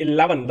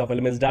 2011. The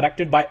film is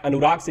directed by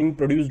Anurag Singh,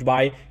 produced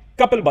by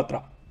Kapil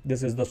Batra.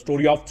 This is the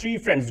story of three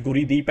friends,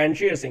 Guri, Deep and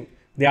Shree Singh.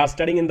 They are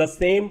studying in the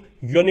same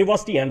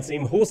university and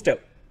same hostel.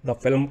 The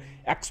film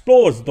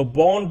explores the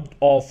bond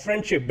of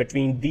friendship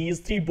between these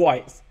three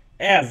boys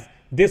as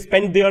they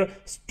spend their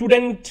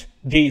student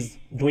days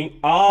doing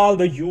all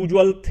the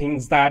usual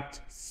things that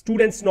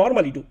students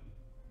normally do.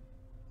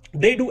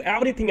 They do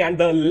everything, and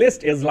the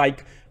list is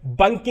like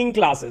bunking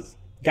classes,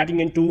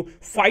 getting into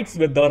fights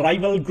with the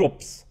rival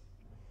groups,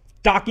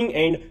 talking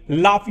and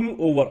laughing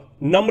over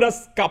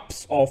numerous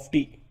cups of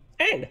tea,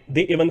 and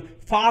they even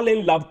fall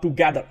in love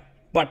together.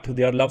 But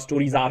their love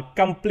stories are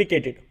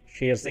complicated.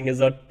 Shree Singh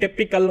is a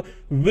typical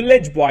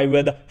village boy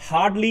with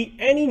hardly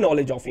any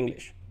knowledge of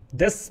English.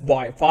 This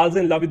boy falls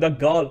in love with a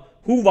girl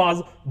who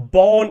was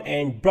born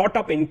and brought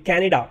up in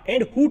Canada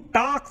and who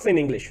talks in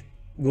English.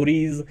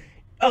 Guri is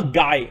a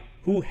guy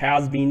who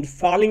has been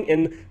falling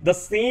in the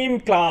same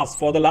class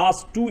for the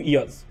last 2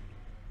 years.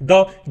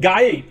 The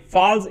guy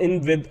falls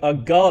in with a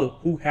girl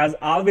who has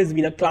always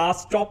been a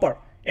class topper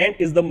and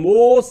is the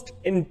most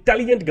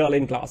intelligent girl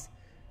in class.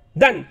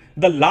 Then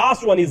the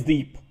last one is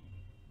Deep.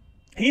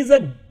 He's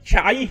a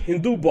shy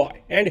Hindu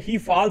boy and he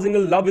falls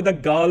in love with a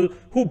girl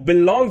who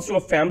belongs to a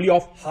family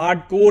of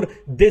hardcore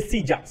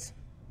desi jats.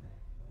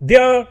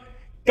 There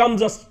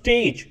comes a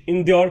stage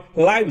in their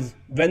lives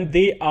when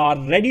they are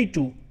ready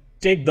to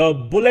take the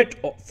bullet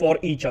for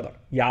each other.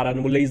 Yaar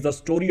Anmulle is the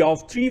story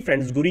of three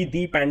friends, Guri,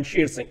 Deep and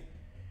Shree Singh,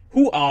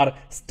 who are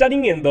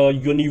studying in the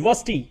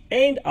university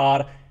and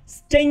are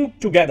staying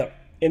together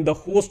in the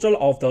hostel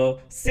of the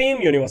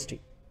same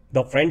university.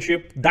 The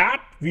friendship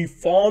that we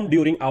formed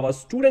during our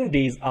student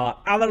days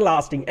are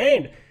everlasting,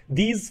 and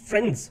these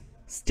friends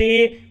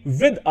stay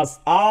with us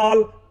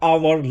all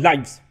our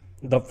lives.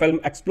 The film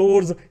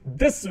explores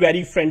this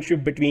very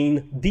friendship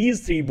between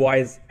these three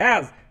boys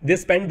as they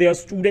spend their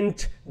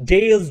student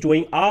days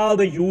doing all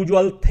the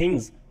usual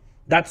things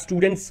that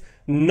students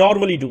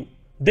normally do.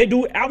 They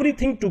do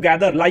everything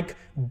together, like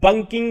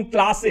bunking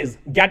classes,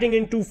 getting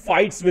into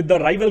fights with the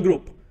rival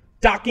group,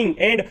 talking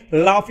and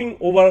laughing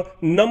over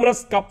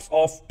numerous cups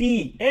of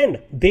tea, and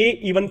they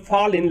even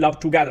fall in love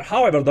together.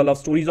 However, the love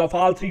stories of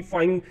all three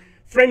fine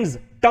friends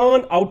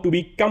turn out to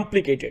be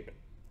complicated.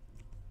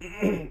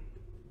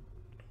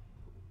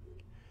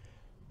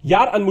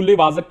 Yaar Anmulle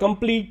was a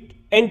complete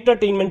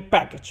entertainment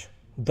package.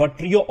 The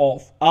trio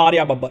of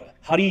Arya Babbar,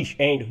 Harish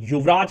and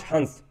Yuvraj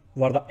Hans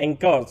were the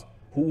anchors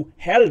who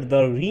held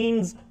the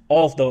reins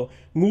of the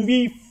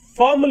movie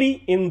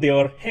firmly in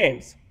their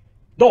hands.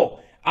 Though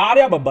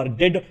Arya Babbar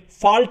did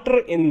falter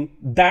in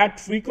that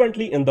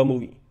frequently in the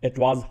movie, it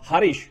was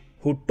Harish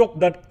who took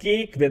the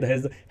cake with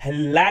his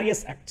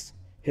hilarious acts.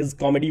 His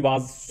comedy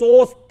was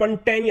so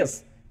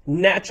spontaneous,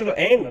 natural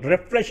and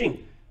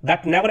refreshing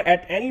that never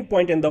at any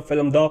point in the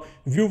film the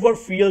viewer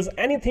feels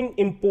anything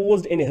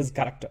imposed in his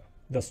character.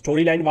 The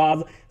storyline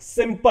was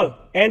simple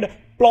and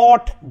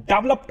plot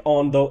developed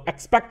on the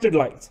expected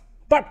lines.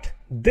 But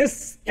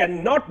this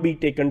cannot be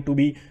taken to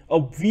be a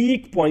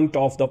weak point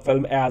of the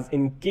film, as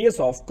in case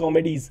of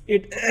comedies,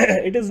 it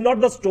is not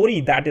the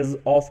story that is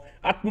of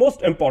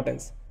utmost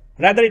importance.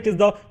 Rather, it is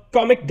the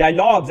comic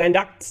dialogues and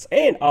acts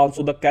and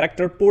also the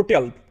character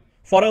portrayal.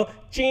 For a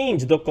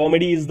change, the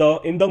comedy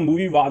in the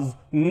movie was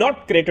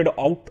not created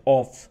out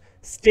of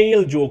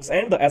stale jokes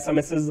and the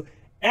SMSs,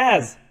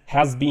 as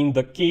has been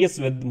the case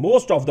with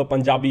most of the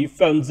Punjabi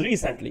films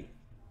recently.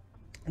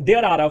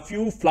 There are a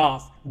few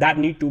flaws that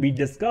need to be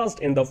discussed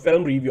in the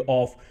film review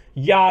of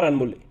Yaar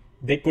Anmulle.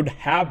 They could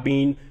have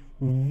been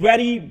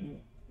very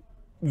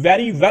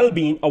very well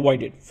been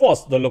avoided.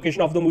 First, the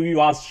location of the movie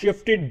was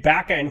shifted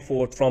back and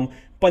forth from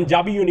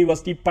Punjabi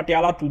University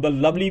Patiala to the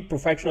lovely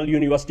professional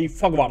university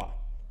Fagwara.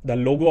 The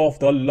logo of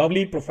the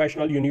lovely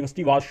professional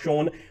university was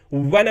shown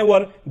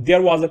whenever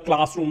there was a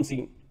classroom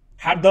scene.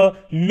 Had the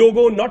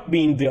logo not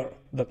been there,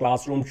 the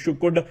classroom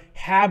could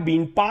have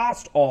been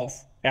passed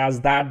off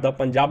as that the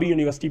Punjabi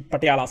University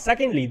Patiala.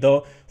 Secondly,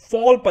 the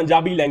foul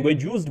Punjabi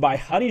language used by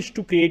Harish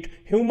to create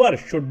humor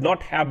should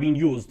not have been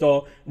used.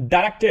 The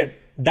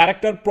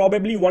director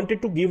probably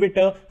wanted to give it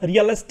a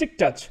realistic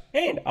touch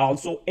and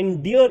also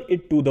endear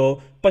it to the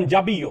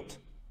Punjabi youth,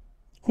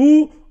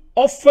 who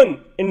often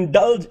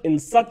indulge in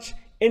such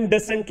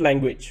indecent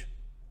language.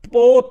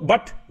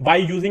 But by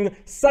using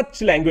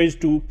such language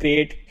to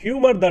create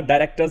humor, the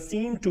director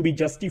seemed to be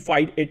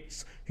justified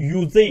its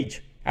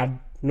usage. At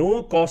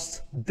no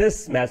cost,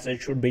 this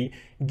message should be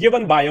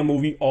given by a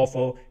movie of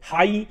a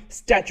high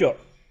stature.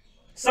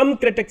 Some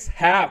critics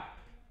have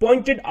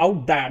pointed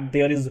out that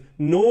there is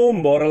no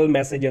moral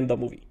message in the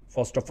movie.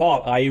 First of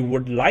all, I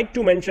would like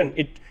to mention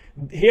it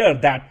here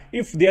that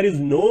if there is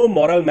no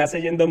moral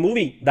message in the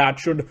movie, that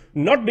should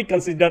not be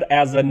considered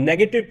as a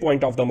negative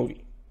point of the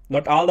movie.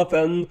 Not all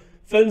the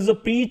films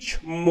preach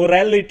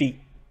morality.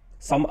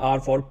 Some are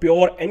for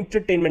pure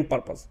entertainment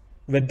purpose,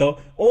 with the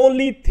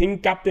only thing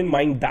kept in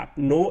mind that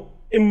no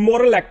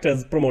immoral act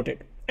is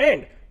promoted,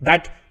 and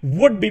that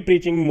would be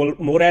preaching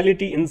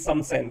morality in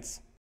some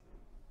sense.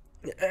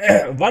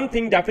 One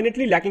thing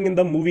definitely lacking in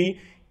the movie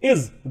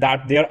is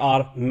that there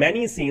are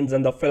many scenes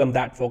in the film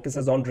that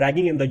focuses on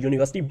ragging in the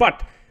university,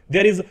 but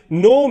there is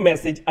no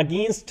message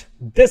against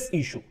this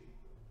issue.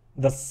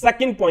 The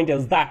second point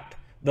is that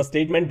the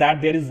statement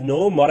that there is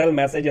no moral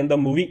message in the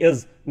movie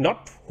is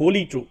not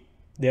wholly true.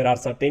 There are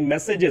certain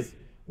messages.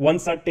 One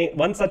such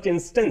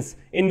instance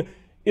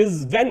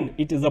is when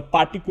it is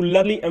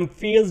particularly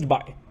emphasized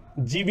by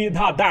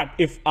Jividha that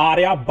if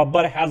Arya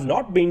Babbar has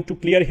not been to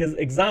clear his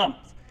exams,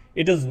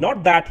 it is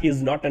not that he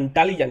is not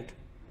intelligent.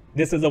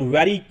 This is a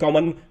very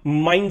common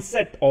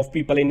mindset of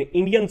people in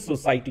Indian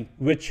society,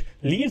 which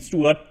leads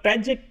to a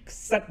tragic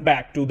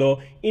setback to the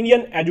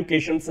Indian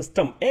education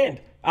system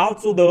and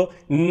also the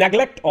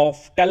neglect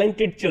of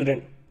talented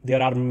children.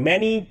 There are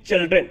many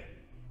children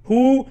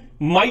who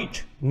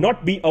might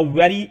not be a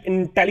very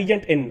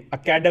intelligent in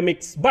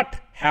academics but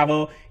have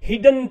a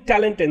hidden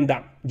talent in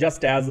them,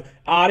 just as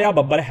Arya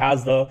Babbar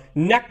has the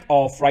knack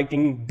of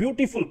writing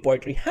beautiful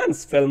poetry.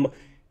 Hence, film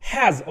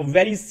has a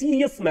very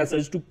serious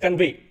message to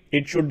convey.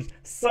 It should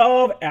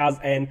serve as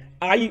an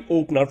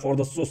eye-opener for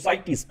the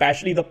society,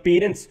 especially the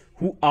parents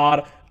who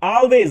are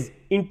always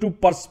into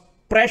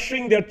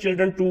pressuring their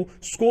children to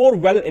score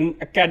well in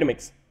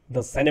academics. The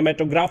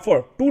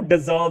cinematographer too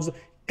deserves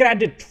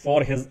credit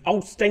for his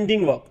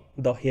outstanding work.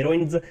 The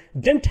heroines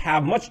didn't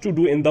have much to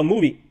do in the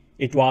movie.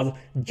 It was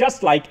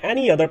just like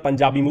any other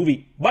Punjabi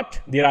movie, but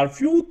there are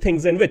few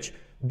things in which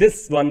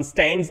this one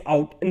stands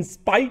out in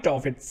spite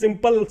of its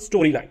simple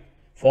storyline.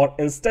 For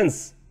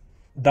instance,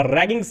 the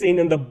ragging scene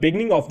in the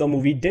beginning of the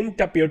movie didn't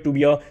appear to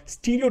be a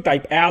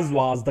stereotype, as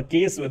was the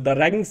case with the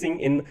ragging scene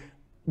in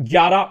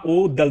Gyara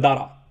O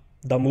Dildara.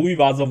 The movie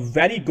was a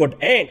very good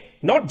and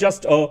not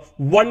just a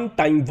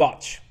one-time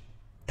watch.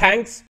 Thanks.